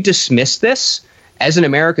 if you dismiss this as an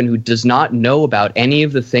American who does not know about any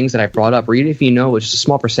of the things that I brought up, or even if you know just a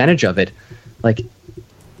small percentage of it, like,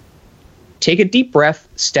 take a deep breath,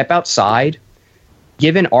 step outside.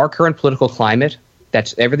 Given our current political climate,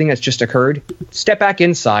 that's everything that's just occurred, step back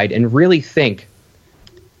inside and really think,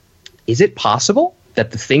 is it possible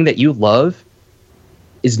that the thing that you love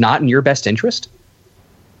is not in your best interest?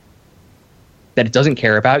 That it doesn't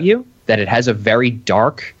care about you? That it has a very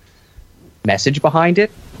dark message behind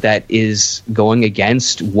it that is going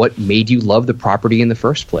against what made you love the property in the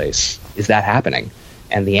first place? Is that happening?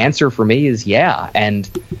 And the answer for me is yeah. And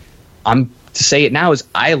to say it now is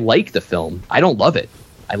I like the film. I don't love it.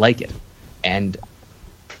 I like it. And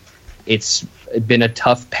it's been a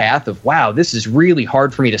tough path of, wow, this is really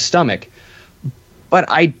hard for me to stomach. But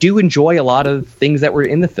I do enjoy a lot of things that were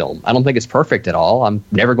in the film. I don't think it's perfect at all. I'm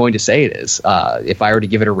never going to say it is. If I were to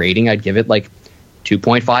give it a rating, I'd give it like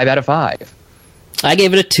 2.5 out of 5. I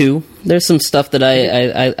gave it a 2. There's some stuff that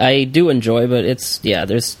I do enjoy, but it's, yeah,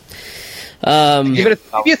 there's... give it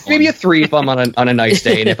maybe a 3 if I'm on a nice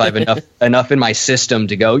day and if I have enough in my system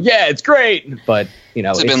to go, yeah, it's great. But, you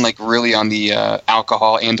know... It's been like really on the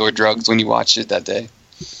alcohol and or drugs when you watched it that day.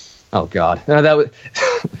 Oh, God. No, that was...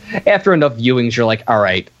 After enough viewings, you're like, all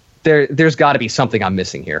right, there's got to be something I'm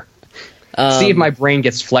missing here. See if my brain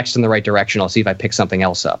gets flexed in the right direction. I'll see if I pick something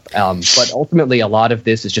else up. But ultimately, a lot of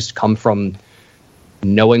this has just come from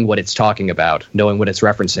knowing what it's talking about, knowing what it's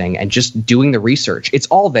referencing, and just doing the research. It's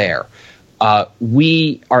all there.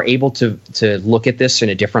 We are able to look at this in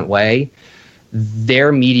a different way.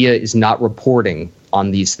 Their media is not reporting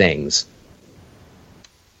on these things.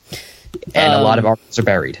 And a lot of articles are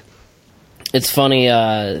buried. It's funny,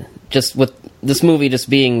 just with this movie just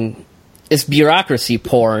being... It's bureaucracy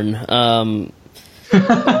porn. And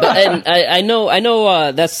I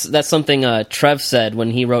know that's something Trev said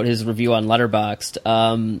when he wrote his review on Letterboxd.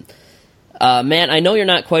 Matt, I know you're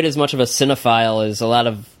not quite as much of a cinephile as a lot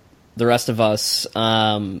of the rest of us,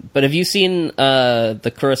 but have you seen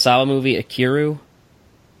the Kurosawa movie Akiru?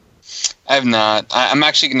 I have not. I'm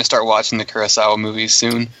actually going to start watching the Kurosawa movies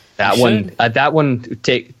soon. That one.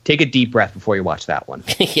 Take a deep breath before you watch that one.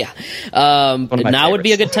 Yeah. Now would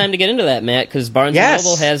be a good time to get into that, Matt, because Barnes &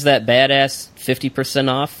 Noble has that badass 50%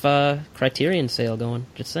 off Criterion sale going.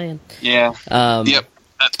 Just saying. Yeah. Yep.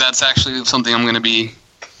 That's actually something I'm going to be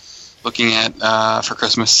looking at for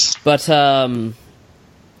Christmas. But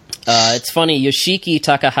it's funny, Yoshiki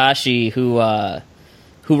Takahashi, who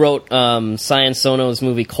wrote Sion Sono's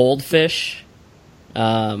movie Cold Fish,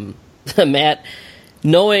 Matt,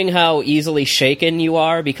 knowing how easily shaken you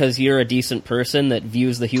are because you're a decent person that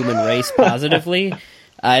views the human race positively,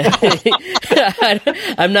 I'm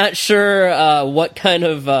not sure what kind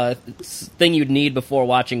of thing you'd need before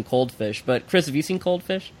watching Cold Fish. But Chris, have you seen Cold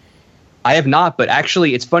Fish? I have not, but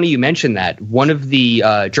actually, it's funny you mentioned that. One of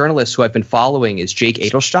the journalists who I've been following is Jake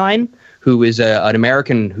Edelstein, who is an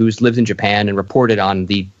American who's lived in Japan and reported on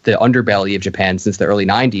the underbelly of Japan since the early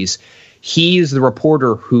 90s. He's the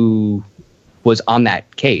reporter who was on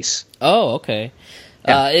that case. Oh, okay.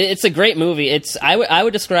 Yeah. It's a great movie. I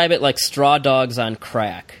would describe it like Straw Dogs on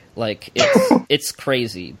crack. Like, it's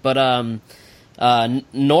crazy. But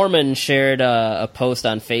Norman shared a post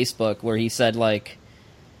on Facebook where he said, like,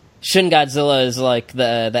 Shin Godzilla is like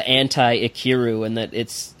the anti-Ikiru, and that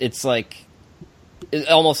it's like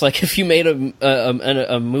almost like if you made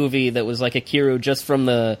a movie that was like Ikiru just from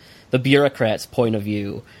the bureaucrat's point of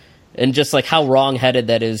view, and just like how wrong-headed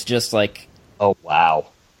that is, just like, oh wow,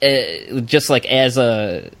 just like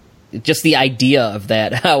just the idea of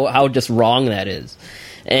that, how just wrong that is.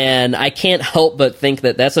 And I can't help but think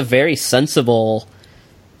that that's a very sensible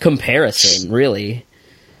comparison, really.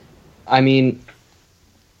 I mean,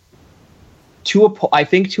 I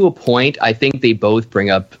think to a point, I think they both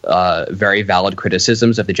bring up very valid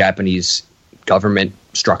criticisms of the Japanese government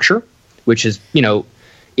structure, which is, you know,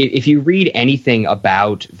 if you read anything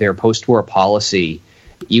about their post-war policy,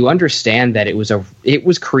 you understand that it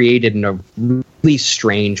was created in a really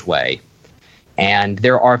strange way. And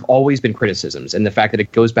there have always been criticisms. And the fact that it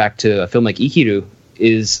goes back to a film like Ikiru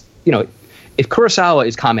is, you know, if Kurosawa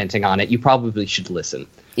is commenting on it, you probably should listen.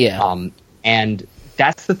 Yeah. And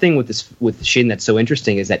that's the thing with Shin that's so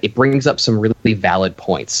interesting, is that it brings up some really valid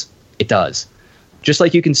points. It does. Just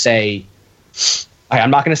like you can say, I'm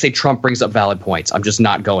not going to say Trump brings up valid points. I'm just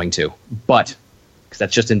not going to. But, because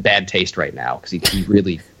that's just in bad taste right now, because he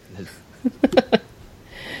really...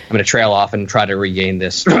 going to trail off and try to regain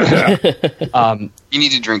this. You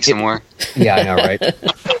need to drink some more. Yeah, I know, right?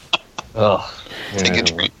 Ugh. Take a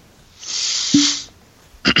drink.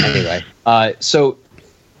 Anyway, so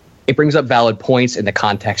it brings up valid points in the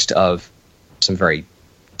context of some very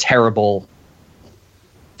terrible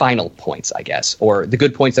final points, I guess, or the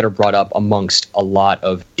good points that are brought up amongst a lot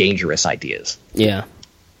of dangerous ideas. Yeah.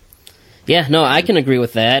 Yeah, no, I can agree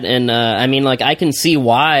with that. And, I mean, like, I can see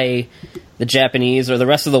why the Japanese or the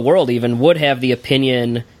rest of the world even would have the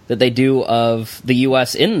opinion that they do of the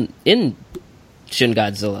U.S. in Shin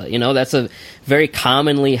Godzilla. You know, that's a very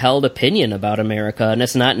commonly held opinion about America, and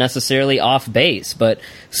it's not necessarily off base, but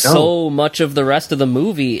so much of the rest of the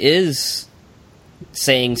movie is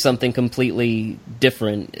saying something completely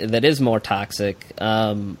different that is more toxic.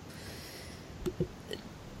 Now,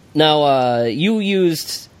 you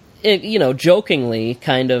used, you know, jokingly,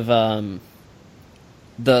 kind of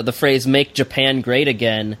the phrase "make Japan great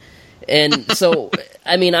again," and so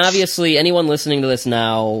I mean, obviously, anyone listening to this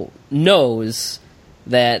now knows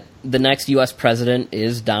that the next U.S. president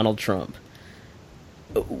is Donald Trump.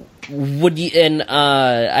 Would you? And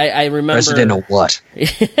I remember president of what?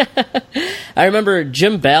 I remember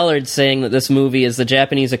Jim Ballard saying that this movie is the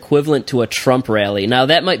Japanese equivalent to a Trump rally. Now,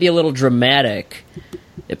 that might be a little dramatic.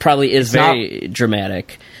 It probably is very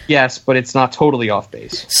dramatic. Yes, but it's not totally off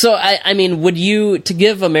base. So, I mean, would you, to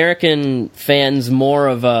give American fans more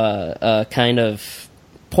of a kind of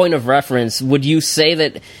point of reference, would you say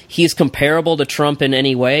that he's comparable to Trump in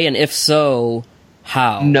any way? And if so,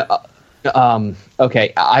 how? No.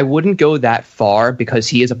 Okay, I wouldn't go that far because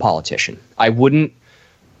he is a politician.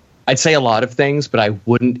 I'd say a lot of things, but I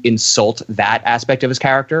wouldn't insult that aspect of his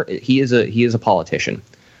character. He is a politician.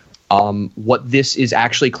 What this is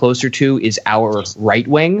actually closer to is our right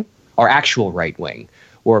wing, our actual right wing,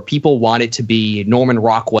 where people want it to be Norman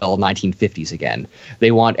Rockwell 1950s again.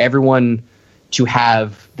 They want everyone to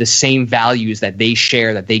have the same values that they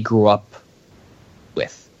share, that they grew up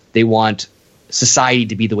with. They want society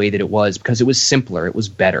to be the way that it was because it was simpler, it was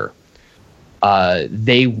better.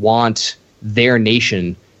 They want their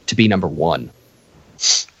nation to be number one.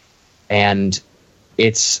 And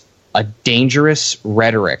it's a dangerous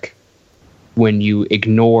rhetoric when you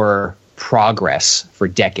ignore progress for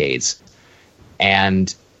decades.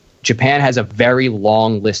 And Japan has a very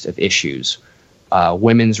long list of issues.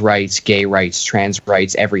 Women's rights, gay rights, trans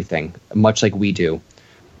rights, everything, much like we do.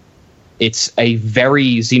 It's a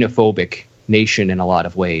very xenophobic nation in a lot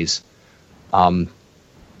of ways. And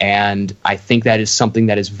I think that is something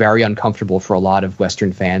that is very uncomfortable for a lot of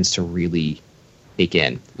Western fans to really take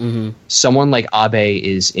in. Mm-hmm. Someone like Abe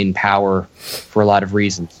is in power for a lot of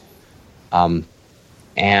reasons. And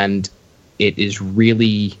it is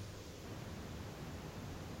really...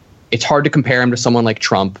 It's hard to compare him to someone like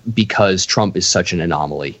Trump because Trump is such an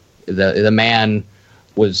anomaly. The man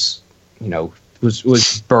was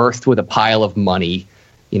birthed with a pile of money,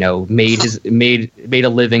 you know, made a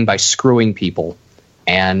living by screwing people,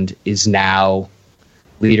 and is now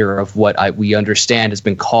leader of what we understand has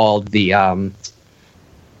been called the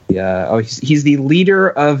he's the leader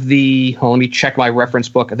of the. Let me check my reference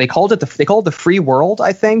book. They called it the free world,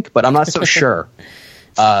 I think, but I'm not so sure.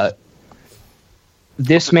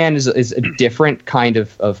 This man is a different kind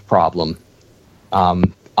of problem.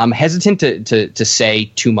 I'm hesitant to say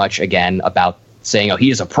too much again about saying, he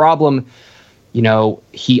is a problem. You know,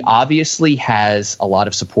 he obviously has a lot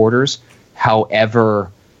of supporters.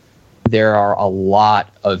 However, there are a lot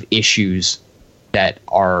of issues that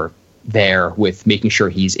are there with making sure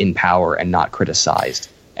he's in power and not criticized.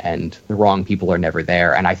 And the wrong people are never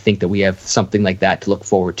there. And I think that we have something like that to look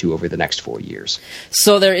forward to over the next 4 years.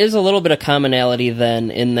 So there is a little bit of commonality then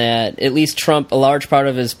in that at least Trump, a large part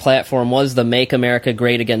of his platform was the Make America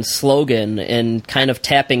Great Again slogan, and kind of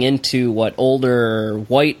tapping into what older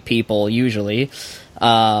white people usually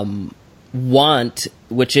want,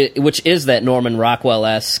 which is that Norman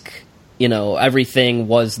Rockwell-esque, you know, everything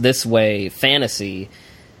was this way fantasy.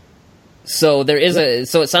 So there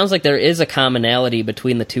is so it sounds like there is a commonality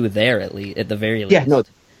between the two there, at the very least. Yeah, no,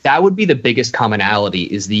 that would be the biggest commonality,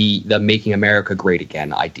 is the Making America Great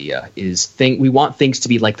Again idea. We want things to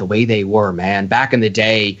be like the way they were, man, back in the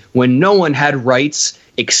day when no one had rights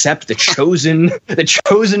except the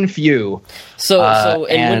chosen few. So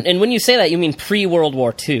when you say that, you mean pre-World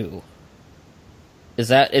War II?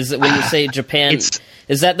 Is it when you say Japan?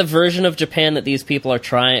 Is that the version of Japan that these people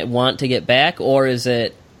want to get back, or is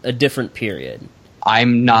it a different period? I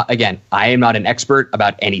am not an expert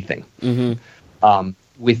about anything. Mm-hmm.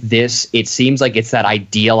 With this, it seems like it's that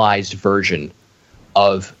idealized version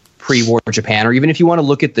of pre-war Japan, or even if you want to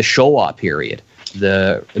look at the Showa period,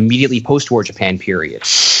 the immediately post-war Japan period,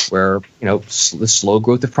 where, the slow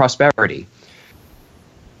growth of prosperity.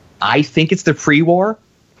 I think it's the pre-war,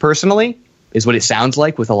 personally, is what it sounds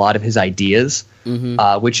like with a lot of his ideas,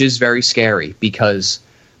 which is very scary because,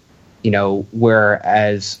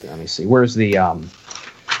 whereas, let me see, where's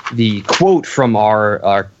the quote from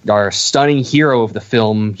our stunning hero of the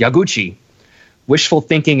film, Yaguchi: "Wishful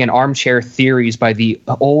thinking and armchair theories by the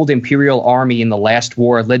old imperial army in the last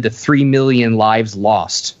war led to 3 million lives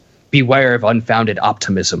lost. Beware of unfounded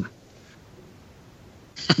optimism."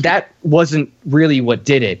 That wasn't really what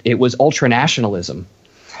did it. It was ultranationalism.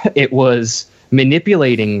 It was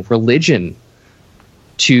manipulating religion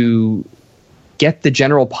to get the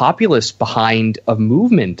general populace behind a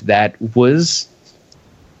movement that was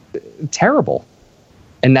terrible.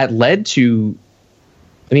 And that led to,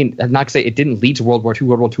 I'm not to say it didn't lead to World War II.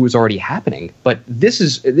 World War II was already happening. But this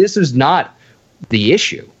is not the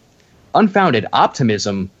issue. Unfounded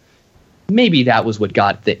optimism, maybe that was what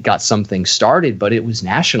got something started, but it was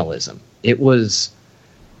nationalism. It was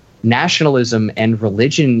nationalism and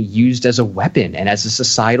religion used as a weapon and as a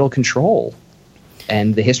societal control.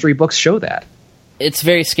 And the history books show that. It's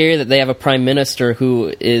very scary that they have a prime minister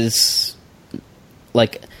who is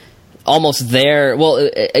like almost there. Well,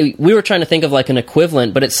 we were trying to think of like an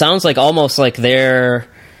equivalent, but it sounds like almost like their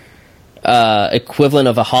equivalent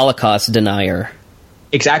of a Holocaust denier.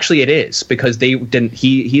 It is, because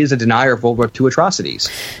he is a denier of World War II atrocities,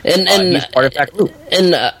 and he's part of that group.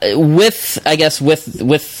 And with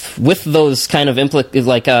those kind of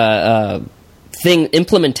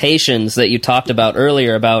implementations that you talked about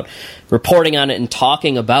earlier about reporting on it and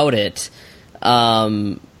talking about it.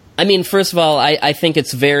 First of all, I think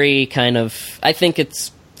it's I think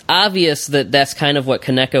it's obvious that that's kind of what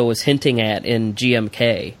Kaneko was hinting at in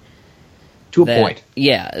GMK. To a point.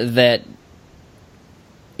 Yeah, that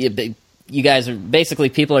you guys are basically,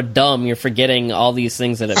 people are dumb. You're forgetting all these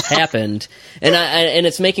things that have happened, and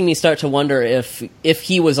it's making me start to wonder if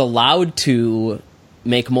he was allowed to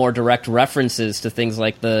make more direct references to things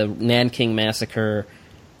like the Nanking massacre,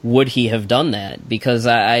 would he have done that? Because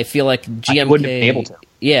I feel like GMK wouldn't have been able to.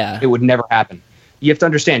 Yeah, it would never happen. You have to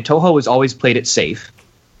understand, Toho has always played it safe,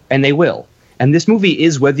 and they will. And this movie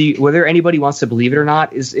is, whether anybody wants to believe it or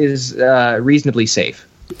not, is reasonably safe.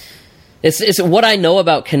 It's what I know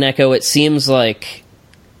about Kaneko. It seems like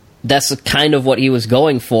that's kind of what he was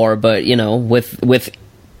going for, but with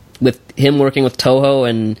him working with Toho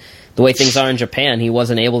and the way things are in Japan, he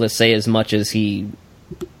wasn't able to say as much as he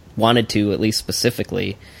wanted to, at least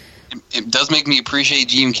specifically. It does make me appreciate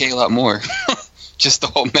GMK a lot more. Just the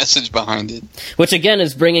whole message behind it. Which again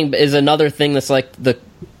is another thing that's like the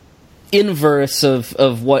inverse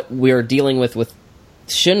of what we're dealing with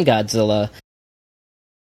Shin Godzilla.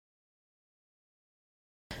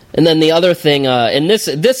 And then the other thing, and this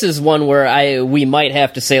is one where we might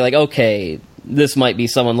have to say, like, okay, this might be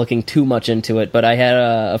someone looking too much into it, but I had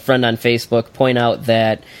a friend on Facebook point out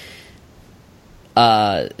that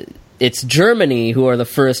it's Germany who are the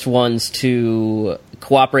first ones to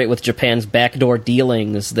cooperate with Japan's backdoor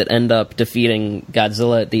dealings that end up defeating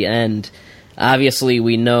Godzilla at the end. Obviously,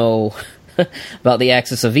 we know about the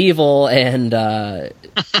Axis of Evil and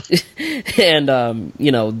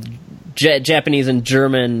Japanese and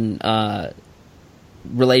German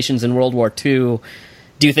relations in World War II.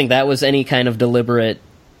 Do you think that was any kind of deliberate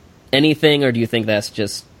anything, or do you think that's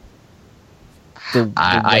just the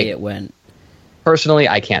way it went? Personally,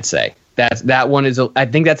 I can't say. That one is. I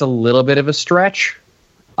think that's a little bit of a stretch,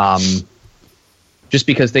 just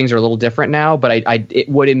because things are a little different now. But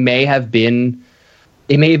it may have been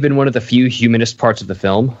one of the few humanist parts of the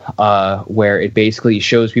film, where it basically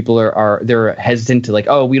shows people they're hesitant to, like,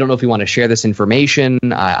 oh, we don't know if we want to share this information.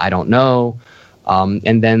 I don't know.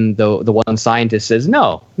 And then the one scientist says,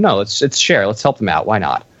 no, let's share. Let's help them out. Why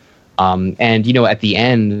not? And at the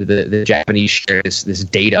end, the Japanese share this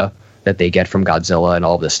data that they get from Godzilla and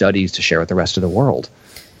all of the studies to share with the rest of the world.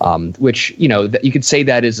 Which, you could say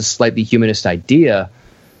that is a slightly humanist idea.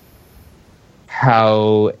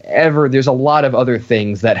 However, there's a lot of other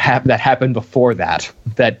things that happened before that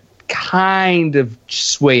kind of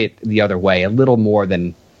sway it the other way a little more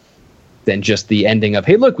than just the ending of,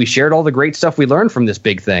 hey, look, we shared all the great stuff we learned from this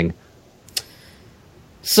big thing.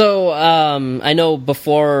 So I know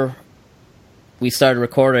before we started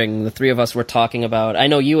recording, the three of us were talking about, I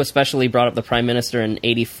know you especially brought up the Prime Minister in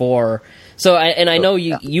 1984. So I know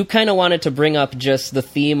you kind of wanted to bring up just the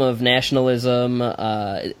theme of nationalism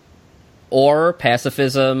or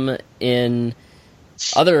pacifism in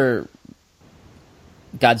other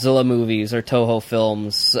Godzilla movies or Toho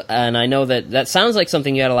films, and I know that sounds like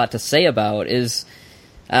something you had a lot to say about. Is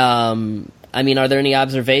I mean, are there any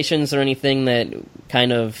observations or anything that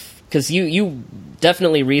kind of... Because you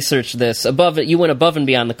definitely researched this. You went above and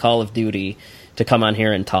beyond the Call of Duty to come on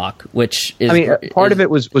here and talk, which is... I mean, part of it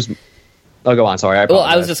was... Oh, go on, sorry.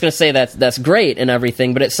 I was just going to say that's great and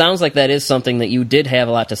everything, but it sounds like that is something that you did have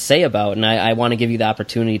a lot to say about, and I want to give you the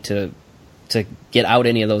opportunity to get out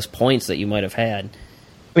any of those points that you might have had.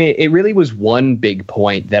 I mean, it really was one big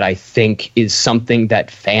point that I think is something that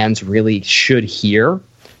fans really should hear,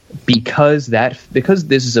 because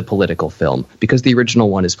this is a political film, because the original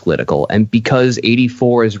one is political, and because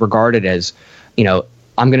 84 is regarded as,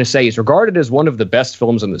 I'm going to say is regarded as one of the best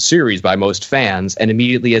films in the series by most fans. And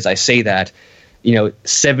immediately as I say that,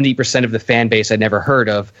 70% of the fan base I'd never heard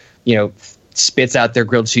of, spits out their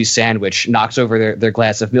grilled cheese sandwich, knocks over their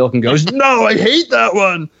glass of milk and goes, "No, I hate that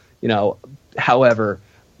one." However,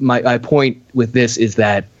 my point with this is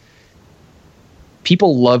that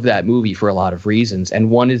people love that movie for a lot of reasons.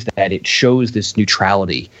 And one is that it shows this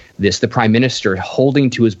neutrality, the Prime Minister holding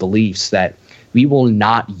to his beliefs that we will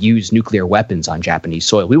not use nuclear weapons on Japanese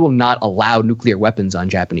soil. We will not allow nuclear weapons on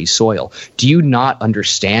Japanese soil. Do you not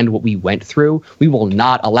understand what we went through? We will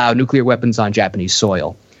not allow nuclear weapons on Japanese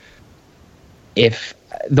soil. If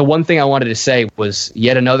the one thing I wanted to say was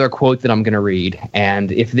yet another quote that I'm going to read,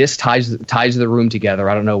 and if this ties the room together,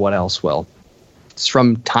 I don't know what else will. It's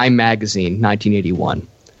from Time magazine, 1981.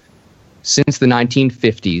 Since the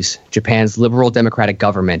 1950s, Japan's liberal democratic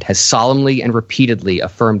government has solemnly and repeatedly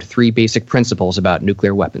affirmed three basic principles about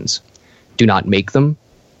nuclear weapons. Do not make them,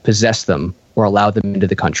 possess them, or allow them into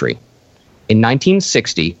the country. In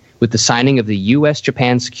 1960, with the signing of the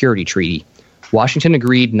U.S.-Japan Security Treaty, Washington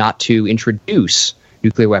agreed not to introduce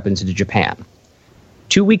nuclear weapons into Japan.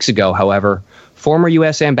 2 weeks ago, however, former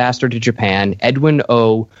U.S. Ambassador to Japan, Edwin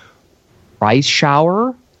O.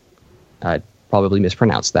 Reischauer, probably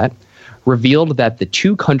mispronounced that, revealed that the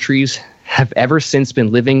two countries have ever since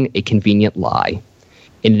been living a convenient lie.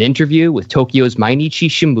 In an interview with Tokyo's Mainichi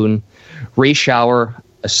Shimbun, Reischauer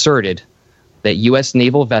asserted that U.S.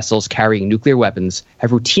 naval vessels carrying nuclear weapons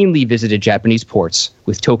have routinely visited Japanese ports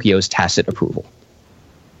with Tokyo's tacit approval.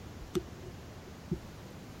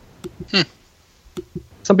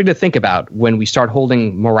 Something to think about when we start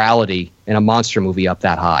holding morality in a monster movie up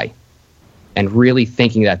that high, and really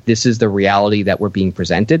thinking that this is the reality that we're being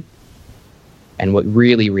presented, and what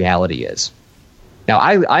really reality is. Now,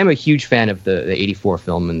 I'm a huge fan of the 84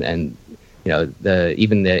 film and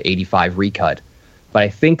even the 85 recut, but I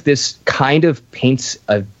think this kind of paints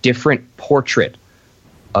a different portrait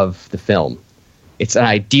of the film. It's an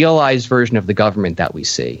idealized version of the government that we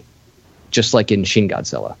see, just like in Shin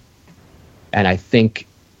Godzilla. And I think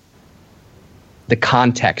the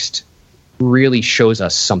context really shows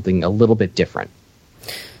us something a little bit different.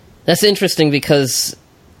 That's interesting because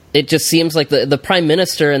it just seems like the Prime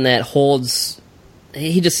Minister in that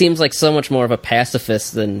he just seems like so much more of a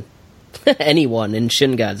pacifist than anyone in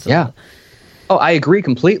Shin Godzilla. Yeah. Oh, I agree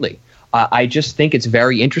completely. I just think it's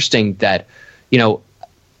very interesting that,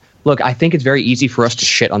 look, I think it's very easy for us to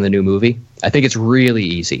shit on the new movie. I think it's really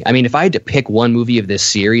easy. I mean, if I had to pick one movie of this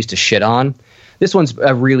series to shit on, this one's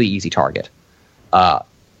a really easy target.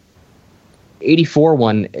 84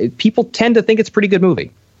 one, people tend to think it's a pretty good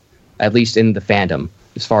movie, at least in the fandom,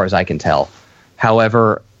 as far as I can tell.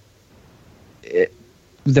 However,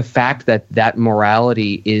 the fact that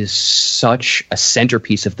morality is such a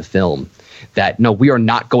centerpiece of the film that, no, we are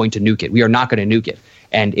not going to nuke it. We are not going to nuke it.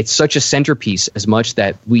 And it's such a centerpiece as much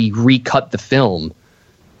that we recut the film,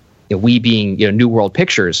 we being New World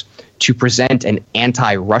Pictures, to present an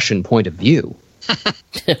anti-Russian point of view.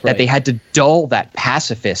 Right. That they had to dull that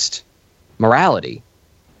pacifist morality.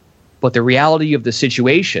 But the reality of the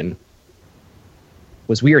situation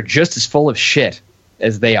was we are just as full of shit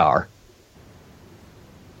as they are.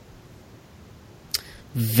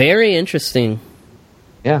 Very interesting.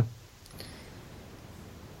 Yeah.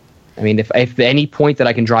 I mean, if any point that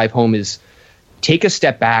I can drive home is take a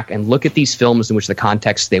step back and look at these films in which the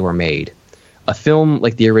context they were made. A film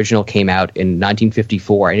like the original came out in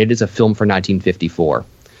 1954, and it is a film for 1954.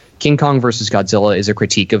 King Kong vs. Godzilla is a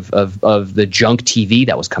critique of the junk TV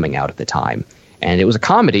that was coming out at the time. And it was a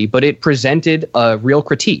comedy, but it presented a real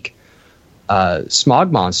critique.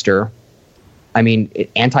 Smog Monster,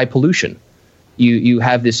 anti-pollution. You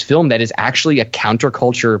have this film that is actually a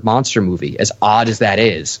counterculture monster movie, as odd as that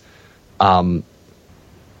is.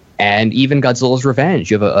 And even Godzilla's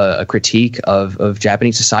Revenge, you have a critique of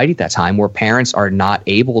Japanese society at that time, where parents are not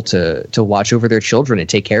able to watch over their children and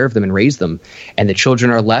take care of them and raise them, and the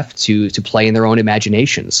children are left to play in their own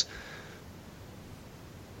imaginations.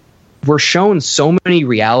 We're shown so many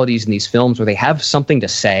realities in these films where they have something to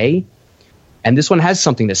say, And this one has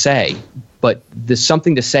something to say, but the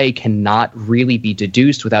something to say cannot really be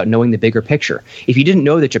deduced without knowing the bigger picture. If you didn't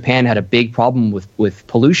know that Japan had a big problem with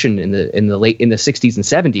pollution in the 60s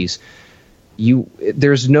and 70s,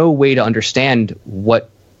 there's no way to understand what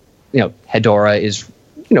Hedora is,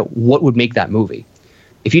 what would make that movie.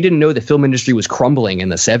 If you didn't know the film industry was crumbling in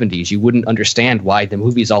the 70s, you wouldn't understand why the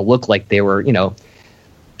movies all look like they were,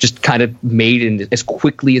 just kind of made in as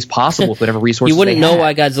quickly as possible with whatever resources you wouldn't they know had.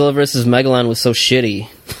 why Godzilla vs. Megalon was so shitty.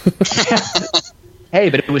 Hey,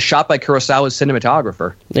 but it was shot by Kurosawa's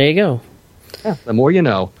cinematographer. There you go. Yeah, the more you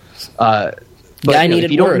know. But if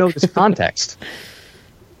you don't know this context,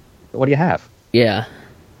 what do you have? Yeah.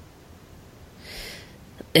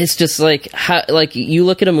 It's just like you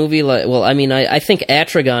look at a movie I think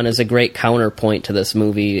Atragon is a great counterpoint to this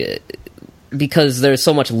movie because there's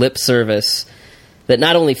so much lip service that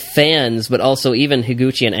not only fans but also even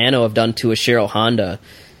Higuchi and Anno have done to Ishiro Honda.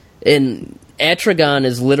 And Atragon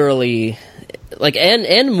is literally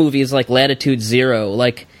and movies like Latitude Zero,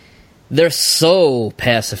 they're so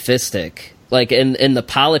pacifistic. And the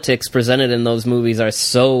politics presented in those movies are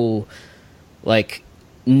so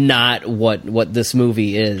not what this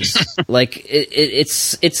movie is.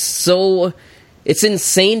 It's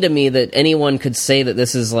insane to me that anyone could say that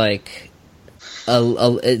this is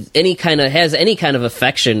any kind of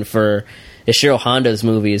affection for Ishiro Honda's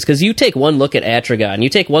movies, because you take one look at Atragon, you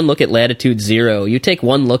take one look at Latitude Zero, you take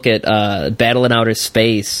one look at Battle in Outer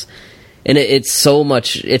Space, and it's so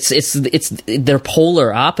much. It's they're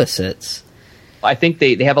polar opposites. I think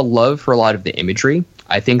they have a love for a lot of the imagery.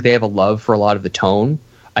 I think they have a love for a lot of the tone.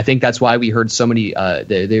 I think that's why we heard so many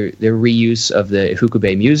their reuse of the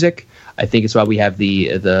Fukube music. I think it's why we have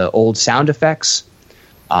the old sound effects.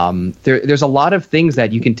 There's a lot of things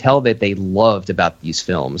that you can tell that they loved about these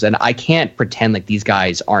films, and I can't pretend like these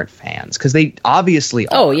guys aren't fans because they obviously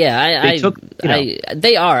are. Oh yeah,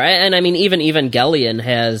 they are, and I mean even Evangelion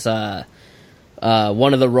has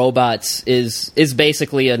one of the robots is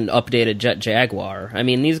basically an updated Jet Jaguar. I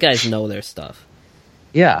mean these guys know their stuff.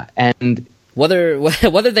 Yeah, and whether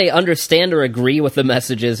they understand or agree with the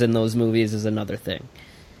messages in those movies is another thing.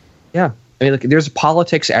 Yeah. I mean, there's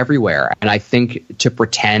politics everywhere, and I think to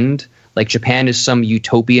pretend like Japan is some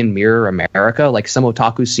utopian mirror America, like some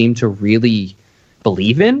otaku seem to really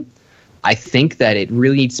believe in, I think that it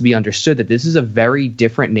really needs to be understood that this is a very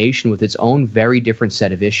different nation with its own very different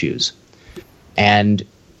set of issues. And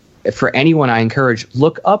for anyone, I encourage,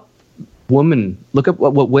 look up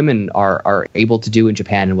what women are able to do in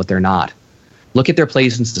Japan and what they're not. Look at their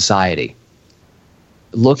place in society.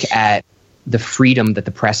 Look at the freedom that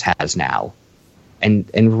the press has now, and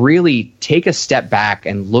really take a step back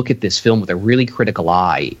and look at this film with a really critical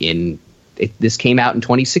eye. This came out in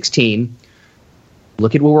 2016.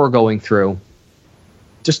 Look at what we're going through.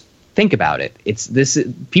 Just think about it.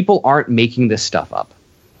 People aren't making this stuff up.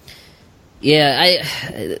 Yeah,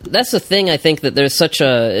 that's the thing. I think that there's such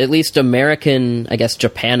at least American, I guess,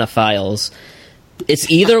 Japanophiles. It's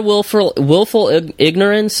either willful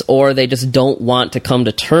ignorance, or they just don't want to come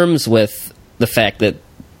to terms with the fact that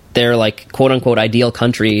their quote unquote ideal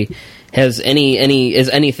country is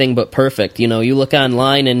anything but perfect. You look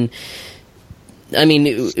online, and I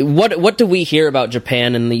mean, what do we hear about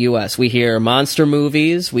Japan in the U.S.? We hear monster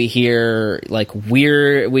movies. We hear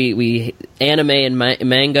weird we anime and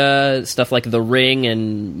manga stuff like The Ring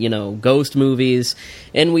and ghost movies,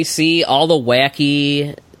 and we see all the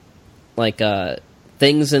wacky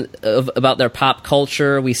things about their pop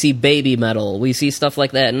culture. We see baby metal. We see stuff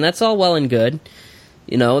like that, and that's all well and good.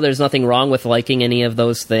 There's nothing wrong with liking any of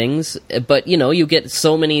those things, but you get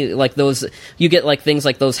so many those. You get things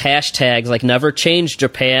like those hashtags like "Never Change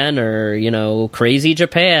Japan" or Crazy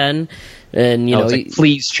Japan, and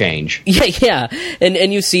please change. Yeah,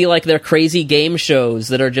 and you see their crazy game shows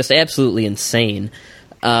that are just absolutely insane.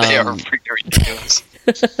 They are pretty ridiculous.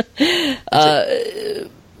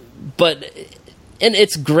 But. And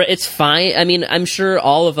it's great. It's fine. I mean, I'm sure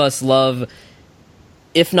all of us love,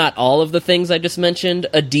 if not all of the things I just mentioned,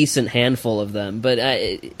 a decent handful of them. But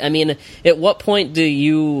I mean, at what point at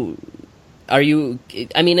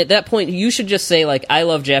that point, you should just say I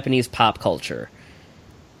love Japanese pop culture.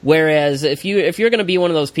 Whereas if you're going to be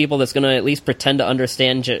one of those people that's going to at least pretend to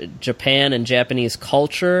understand Japan and Japanese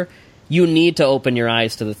culture, you need to open your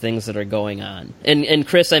eyes to the things that are going on. And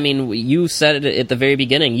Chris, I mean, you said it at the very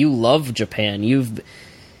beginning. You love Japan. You've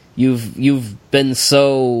been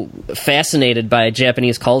so fascinated by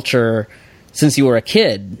Japanese culture since you were a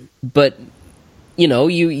kid. But you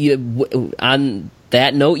on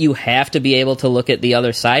that note, you have to be able to look at the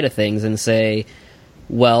other side of things and say,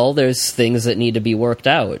 well, there's things that need to be worked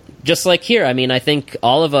out. Just like here, I mean, I think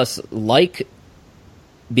all of us like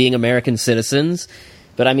being American citizens,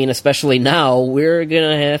 but I mean, especially now, we're going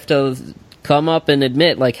to have to come up and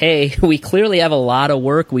admit, like, hey, we clearly have a lot of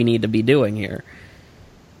work we need to be doing here.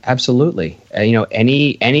 Absolutely.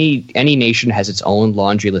 Any nation has its own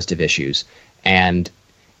laundry list of issues, and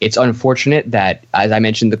it's unfortunate that, as I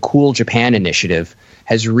mentioned, the Cool Japan initiative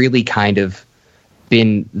has really kind of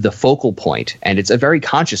been the focal point, and it's a very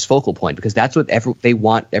conscious focal point, because that's what they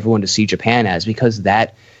want everyone to see Japan as, because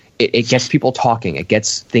that it gets people talking, it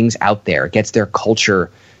gets things out there, it gets their culture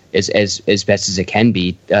as best as it can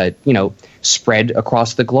be, spread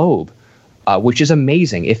across the globe, which is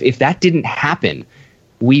amazing. If that didn't happen,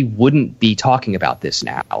 we wouldn't be talking about this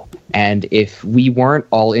now, and if we weren't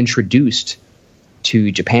all introduced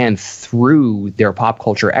to Japan through their pop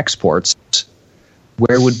culture exports,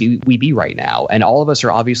 where would we be right now? And all of us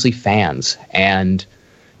are obviously fans, and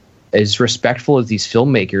as respectful as these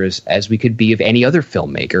filmmakers as we could be of any other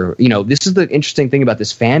filmmaker. This is the interesting thing about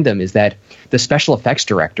this fandom, is that the special effects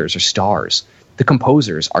directors are stars. The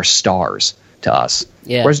composers are stars to us.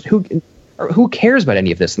 Yeah. Whereas who cares about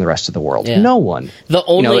any of this in the rest of the world? Yeah. No one. The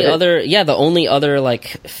only other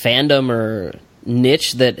like fandom or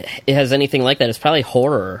niche that has anything like that is probably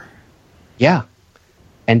horror. Yeah.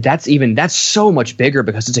 And that's so much bigger,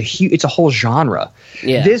 because it's a whole genre.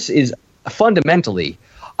 Yeah. This is fundamentally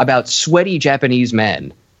about sweaty Japanese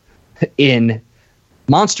men in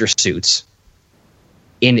monster suits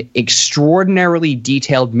in extraordinarily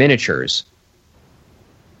detailed miniatures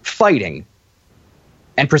fighting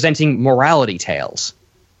and presenting morality tales.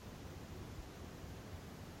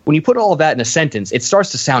 When you put all of that in a sentence, it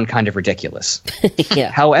starts to sound kind of ridiculous. Yeah.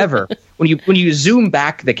 However, when you zoom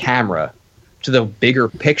back the camera to the bigger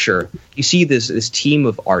picture, you see this team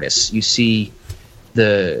of artists. You see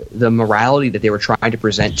the morality that they were trying to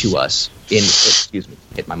present to us excuse me,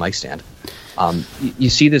 hit my mic stand. You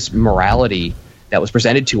see this morality that was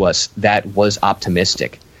presented to us that was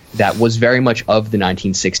optimistic, that was very much of the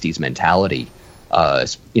 1960s mentality,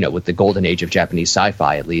 with the golden age of Japanese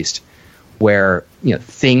sci-fi, at least, where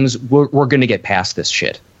things we're going to get past this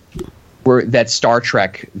shit. We're that Star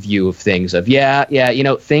Trek view of things of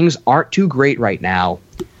things aren't too great right now.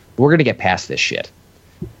 We're going to get past this shit.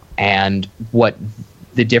 And what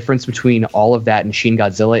the difference between all of that and Shin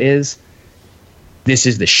Godzilla is, this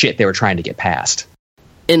is the shit they were trying to get past.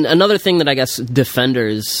 And another thing that I guess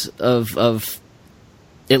defenders of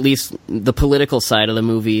at least the political side of the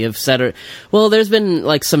movie have said, well, there's been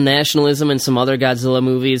like some nationalism in some other Godzilla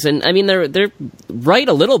movies, and I mean they're right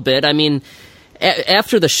a little bit. I mean,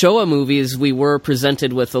 after the Showa movies, we were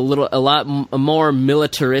presented with a lot more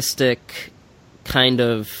militaristic kind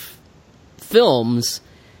of films,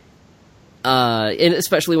 and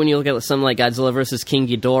especially when you look at something like Godzilla versus King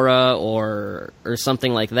Ghidorah or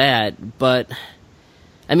something like that. But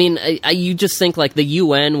I mean, you just think like the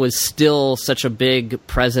UN was still such a big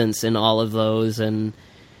presence in all of those, and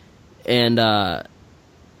even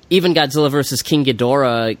Godzilla versus King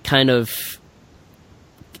Ghidorah kind of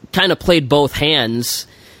played both hands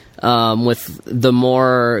with the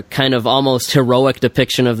more kind of almost heroic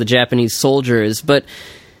depiction of the Japanese soldiers. But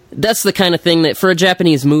that's the kind of thing that for a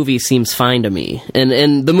Japanese movie seems fine to me.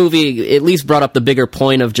 And the movie at least brought up the bigger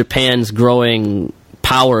point of Japan's growing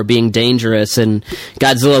power being dangerous, and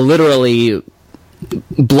Godzilla literally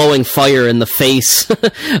blowing fire in the face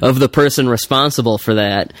of the person responsible for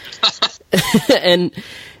that. And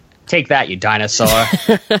take that, you dinosaur.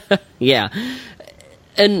 Yeah.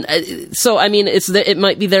 And so, I mean, it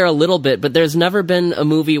might be there a little bit, but there's never been a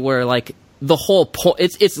movie where like the whole point.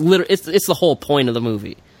 It's the whole point of the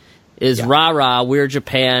movie is rah, we're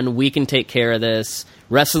Japan, we can take care of this.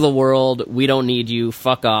 Rest of the world, we don't need you.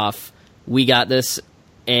 Fuck off. We got this,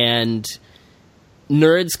 and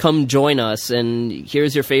nerds, come join us. And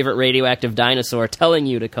here's your favorite radioactive dinosaur telling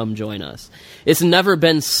you to come join us. It's never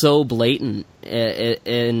been so blatant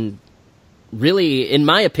and really, in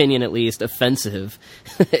my opinion at least, offensive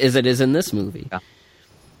as it is in this movie.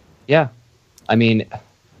 Yeah. I mean,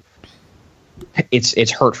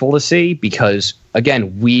 it's hurtful to see because,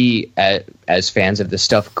 again, we, as fans of this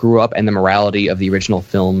stuff, grew up and the morality of the original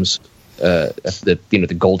films,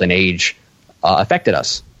 the golden age, affected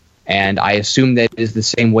us. And I assume that is the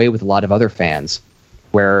same way with a lot of other fans,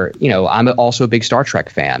 where, I'm also a big Star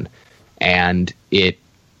Trek fan. And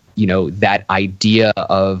that idea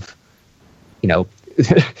of,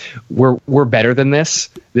 we're better than this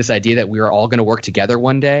idea that we are all going to work together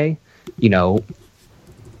one day,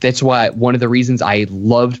 that's why one of the reasons I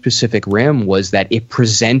loved Pacific Rim was that it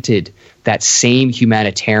presented that same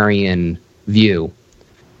humanitarian view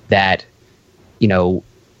that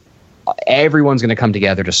everyone's going to come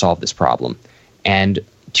together to solve this problem. And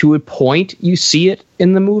to a point, you see it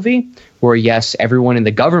in the movie where, yes, everyone in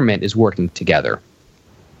the government is working together.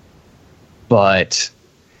 But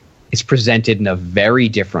it's presented in a very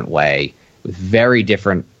different way with very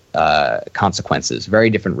different consequences, very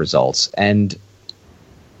different results. And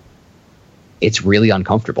it's really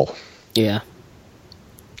uncomfortable. Yeah.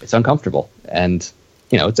 It's uncomfortable. And,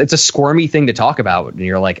 it's a squirmy thing to talk about. And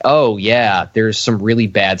you're like, oh, yeah, there's some really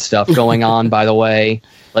bad stuff going on, by the way.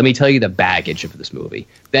 Let me tell you the baggage of this movie.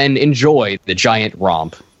 Then enjoy the giant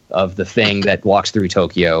romp of the thing that walks through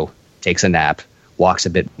Tokyo, takes a nap, walks a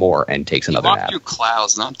bit more, and takes another nap. Walk through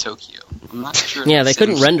clouds, not Tokyo. I'm not sure. Yeah, they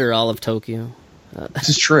couldn't render all of Tokyo. This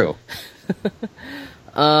is true.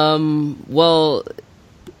 Well,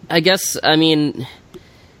 I guess,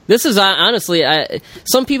 this is honestly,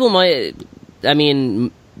 some people might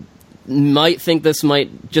think this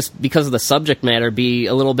might, just because of the subject matter, be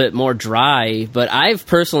a little bit more dry, but I've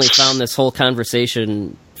personally found this whole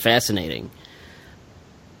conversation fascinating.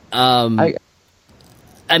 Is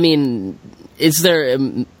there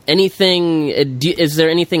anything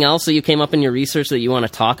else that you came up in your research that you want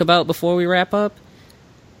to talk about before we wrap up?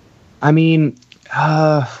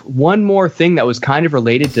 One more thing that was kind of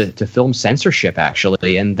related to film censorship,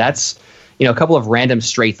 actually, and that's, a couple of random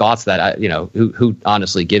stray thoughts that who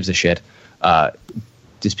honestly gives a shit,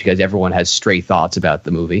 just because everyone has stray thoughts about the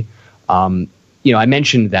movie. I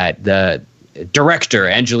mentioned that the director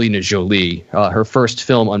Angelina Jolie, her first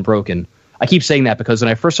film, Unbroken. I keep saying that because when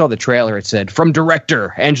I first saw the trailer, it said from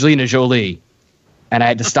director Angelina Jolie, and I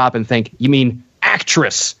had to stop and think, you mean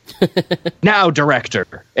actress? Now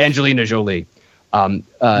director Angelina Jolie.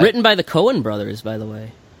 Written by the Coen brothers, by the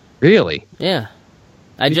way. Really? Yeah.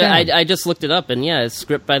 I just looked it up, and yeah, it's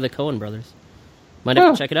script by the Coen brothers. Might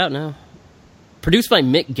have to check it out now. Produced by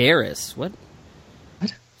Mick Garris. What?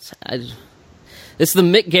 It's the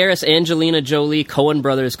Mick Garris, Angelina Jolie, Coen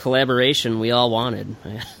brothers collaboration we all wanted.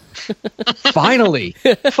 Finally!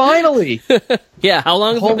 Yeah, how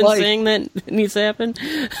long have we been saying that needs to happen?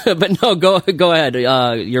 But no, go ahead.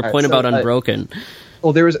 Your point about Unbroken.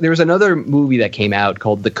 Well, there was another movie that came out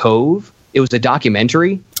called The Cove. It was a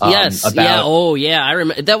documentary. Yes. I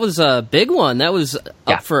remember. That was a big one. That was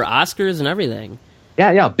up for Oscars and everything.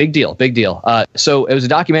 Yeah, big deal. So it was a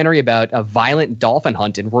documentary about a violent dolphin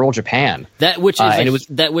hunt in rural Japan. I'm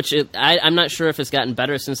not sure if it's gotten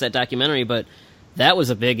better since that documentary, but that was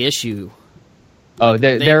a big issue. Oh,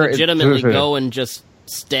 they legitimately go and just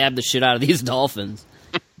stab the shit out of these dolphins.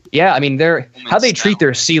 Yeah, how they treat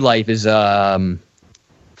their sea life is, I'm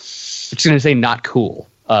just going to say not cool.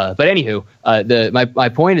 But anywho, my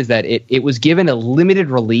point is that it was given a limited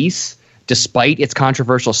release despite its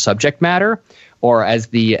controversial subject matter, or as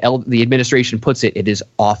the administration puts it, it is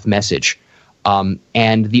off message.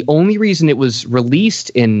 And the only reason it was released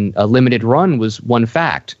in a limited run was one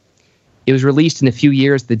fact. It was released in the few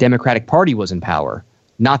years the Democratic Party was in power,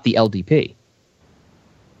 not the LDP.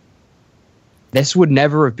 This would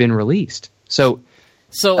never have been released. So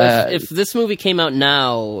if this movie came out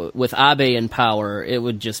now with Abe in power, it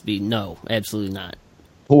would just be no, absolutely not.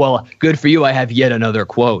 Well, good for you. I have yet another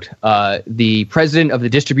quote. The president of the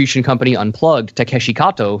distribution company Unplugged, Takeshi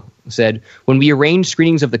Kato, said, "When we arranged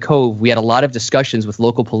screenings of The Cove, we had a lot of discussions with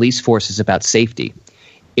local police forces about safety.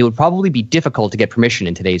 It would probably be difficult to get permission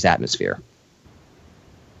in today's atmosphere."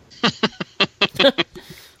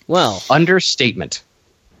 Well, understatement.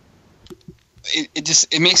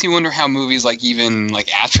 It makes me wonder how movies like even like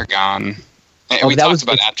Atragon. We talked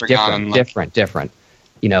about Atragon. Different.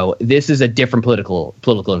 This is a different political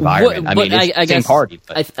environment. It's the same party.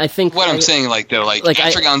 But. I think what I'm saying,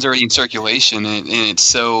 Atragon's already in circulation, and it's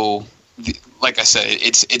so, like I said,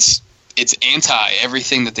 it's anti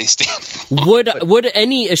everything that they stand for. Would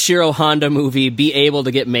any Ishiro Honda movie be able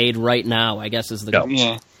to get made right now? I guess is the question.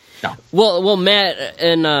 Yeah. No. Well, Matt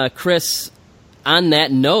and Chris. On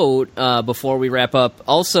that note, before we wrap up,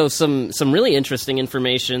 also some really interesting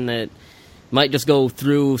information that might just go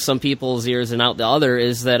through some people's ears and out the other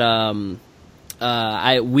is that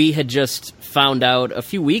we had just found out a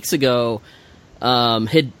few weeks ago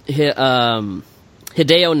Hideo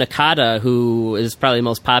Nakata, who is probably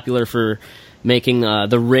most popular for making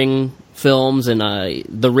the Ring films and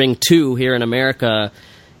the Ring 2 here in America,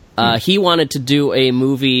 he wanted to do a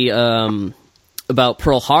movie about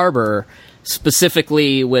Pearl Harbor,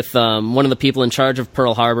 specifically with one of the people in charge of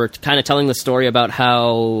Pearl Harbor, kind of telling the story about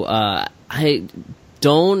how I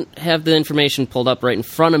don't have the information pulled up right in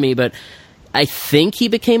front of me, but I think he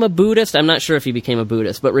became a Buddhist. I'm not sure if he became a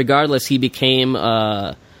Buddhist, but regardless, he became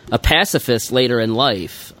a pacifist later in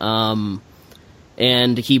life.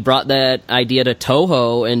 And he brought that idea to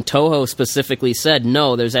Toho, and Toho specifically said,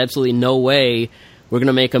 no, there's absolutely no way we're going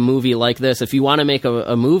to make a movie like this. If you want to make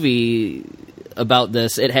a movie about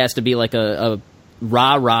this, it has to be like a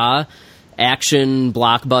rah-rah action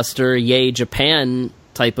blockbuster, yay Japan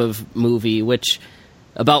type of movie, which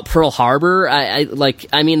about Pearl Harbor,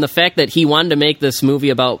 I mean, the fact that he wanted to make this movie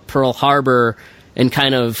about Pearl Harbor and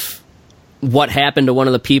kind of what happened to one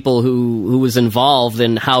of the people who was involved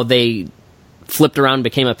and how they flipped around and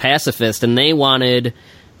became a pacifist, and they wanted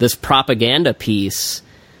this propaganda piece.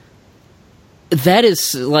 That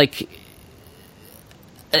is like,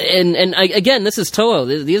 and again, this is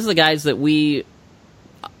Toho. These are the guys that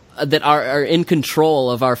are in control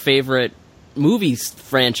of our favorite movies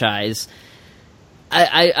franchise.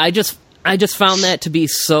 I just found that to be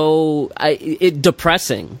so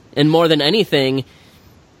depressing, and more than anything,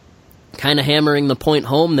 kind of hammering the point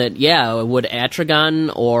home that, yeah, would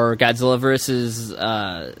Atragon or Godzilla versus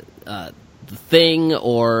The Thing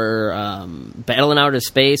or Battle in Outer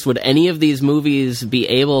Space, would any of these movies be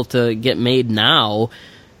able to get made now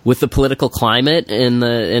with the political climate and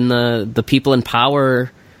the people in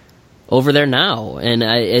power over there now? And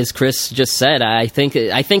as Chris just said, I think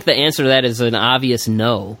the answer to that is an obvious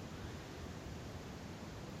no.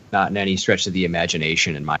 Not in any stretch of the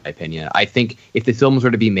imagination, in my opinion. I think if the films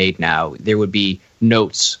were to be made now, there would be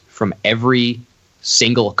notes from every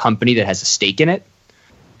single company that has a stake in it.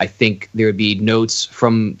 I think there would be notes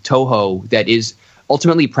from Toho that is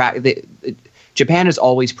ultimately Japan has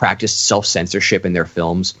always practiced self-censorship in their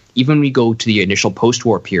films. Even when we go to the initial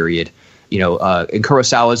post-war period, in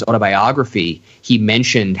Kurosawa's autobiography, he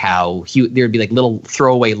mentioned how there'd be like little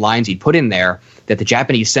throwaway lines he'd put in there that the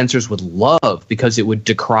Japanese censors would love because it would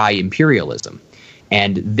decry imperialism.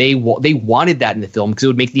 And they wanted that in the film because it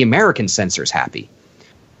would make the American censors happy.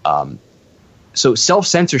 So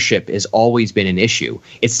self-censorship has always been an issue.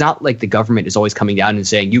 It's not like the government is always coming down and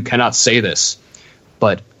saying, you cannot say this.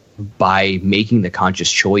 But by making the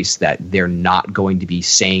conscious choice that they're not going to be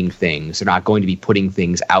saying things, they're not going to be putting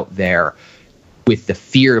things out there with the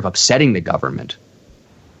fear of upsetting the government,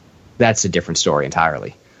 that's a different story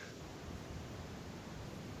entirely.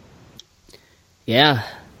 Yeah,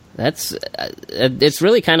 it's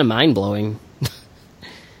really kind of mind-blowing.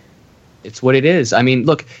 It's what it is. I mean,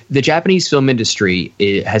 look, the Japanese film industry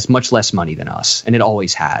has much less money than us, and it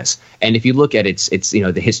always has. And if you look at its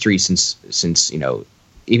the history since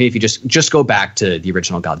even if you just go back to the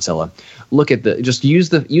original Godzilla, look at use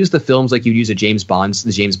the films like you use the James Bond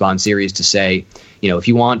series to say, if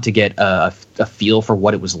you want to get a feel for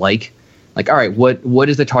what it was like, all right, what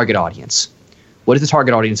is the target audience? What is the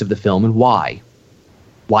target audience of the film, and why?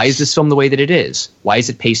 Why is this film the way that it is? Why is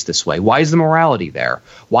it paced this way? Why is the morality there?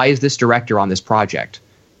 Why is this director on this project?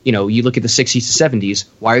 You look at the 60s to 70s,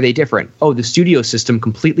 why are they different? Oh, the studio system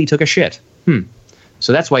completely took a shit.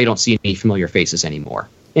 So that's why you don't see any familiar faces anymore.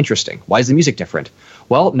 Interesting. Why is the music different?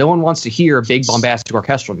 Well, no one wants to hear big bombastic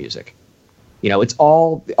orchestral music. It's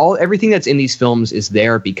all everything that's in these films is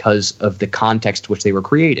there because of the context which they were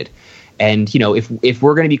created. And, if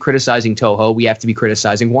we're going to be criticizing Toho, we have to be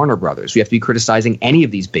criticizing Warner Brothers. We have to be criticizing any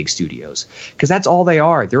of these big studios because that's all they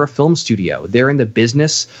are. They're a film studio. They're in the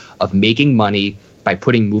business of making money by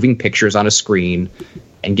putting moving pictures on a screen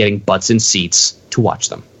and getting butts in seats to watch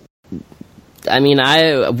them. I mean,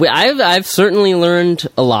 I've certainly learned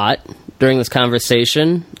a lot during this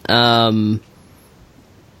conversation. Matt,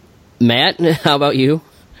 how about you?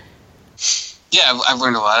 Yeah, I've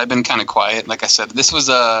learned a lot. I've been kind of quiet. Like I said, this was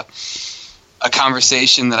a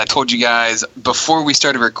conversation that I told you guys before we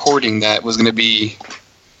started recording that was going to be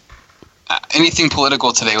anything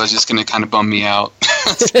political today was just going to kind of bum me out.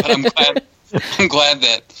 But I'm glad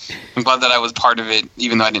that I was part of it,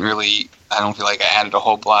 even though I don't feel like I added a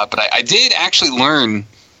whole lot. But I did actually learn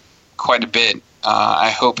quite a bit.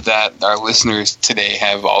 I hope that our listeners today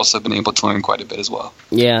have also been able to learn quite a bit as well.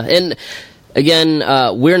 Yeah, and again,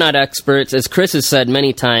 we're not experts. As Chris has said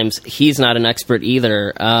many times, he's not an expert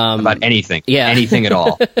either. About anything. Yeah. Anything at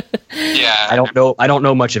all. Yeah. I don't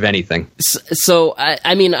know much of anything. So,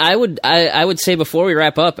 I mean, I would say before we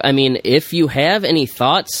wrap up, I mean, if you have any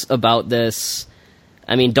thoughts about this,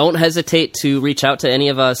 I mean, don't hesitate to reach out to any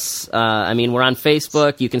of us. I mean, we're on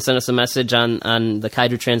Facebook. You can send us a message on the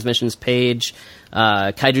Kaiju Transmissions page,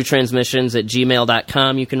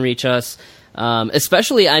 kaijutransmissions@gmail.com. You can reach us.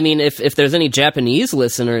 Especially, I mean, if there's any Japanese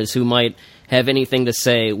listeners who might have anything to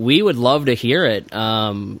say, we would love to hear it.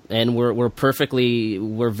 And we're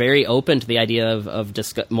very open to the idea of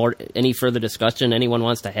any further discussion anyone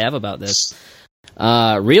wants to have about this.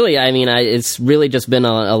 Really, I mean, it's really just been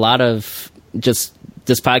a lot of just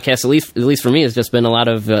this podcast, at least for me, has just been a lot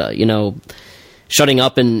of, shutting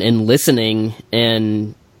up and listening.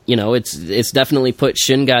 And, you know, it's definitely put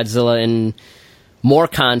Shin Godzilla in more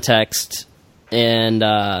context. And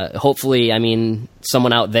hopefully, I mean,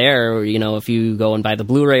 someone out there, you know, if you go and buy the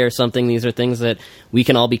Blu-ray or something, these are things that we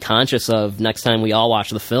can all be conscious of next time we all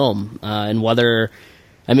watch the film. And whether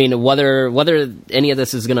any of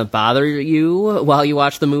this is going to bother you while you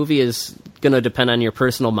watch the movie is going to depend on your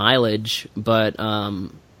personal mileage. But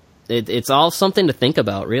it's all something to think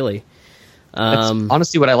about, really. That's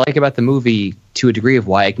honestly what I like about the movie, to a degree of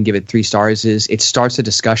why I can give it 3 stars, is it starts a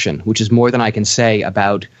discussion, which is more than I can say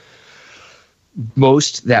about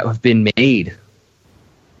most that have been made.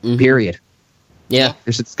 Period. Yeah.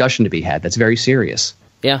 There's a discussion to be had. That's very serious.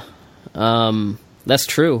 Yeah. That's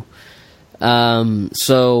true.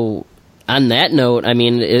 So on that note, I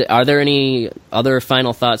mean, are there any other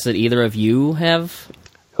final thoughts that either of you have?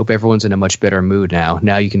 Hope everyone's in a much better mood now.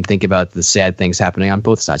 Now you can think about the sad things happening on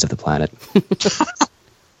both sides of the planet.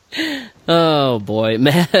 Oh boy,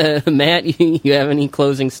 Matt, you have any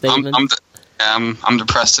closing statements? I'm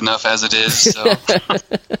depressed enough as it is. So.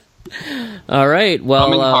 All right. Well,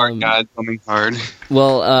 coming hard, guys. Coming hard.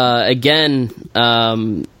 Well, again,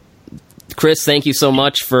 Chris, thank you so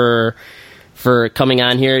much for coming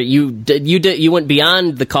on here. You went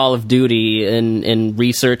beyond the Call of Duty and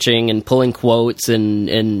researching and pulling quotes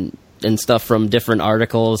and stuff from different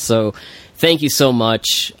articles. So thank you so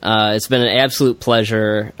much. It's been an absolute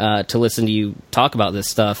pleasure to listen to you talk about this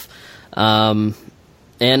stuff.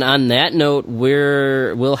 And on that note,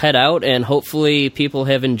 we'll head out, and hopefully people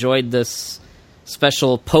have enjoyed this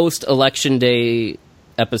special post-Election Day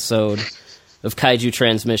episode of Kaiju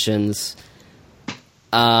Transmissions.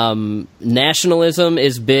 Nationalism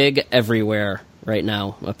is big everywhere right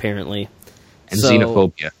now, apparently. And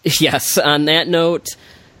xenophobia. Yes, on that note,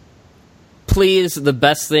 please, the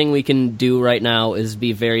best thing we can do right now is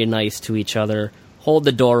be very nice to each other. Hold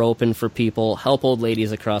the door open for people. Help old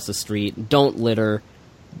ladies across the street. Don't litter.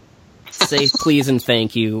 Say please and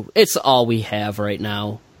thank you. It's all we have right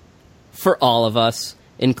now for all of us,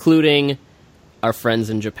 including our friends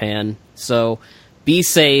in Japan. So be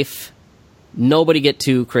safe. Nobody get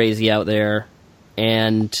too crazy out there.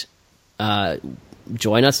 And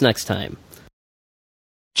join us next time.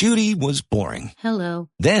 Judy was boring. Hello.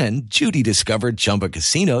 Then Judy discovered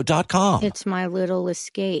ChumbaCasino.com. It's my little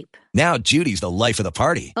escape. Now Judy's the life of the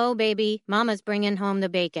party. Oh, baby, mama's bringing home the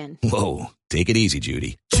bacon. Whoa, take it easy,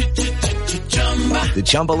 Judy. The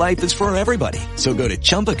Chumba life is for everybody. So go to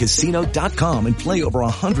ChumbaCasino.com and play over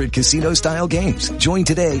 100 casino-style games. Join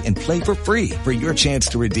today and play for free for your chance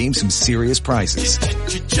to redeem some serious prizes.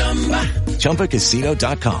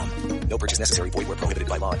 ChumbaCasino.com. No purchase necessary. Void where prohibited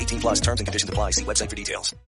by law. 18+ terms and conditions apply. See website for details.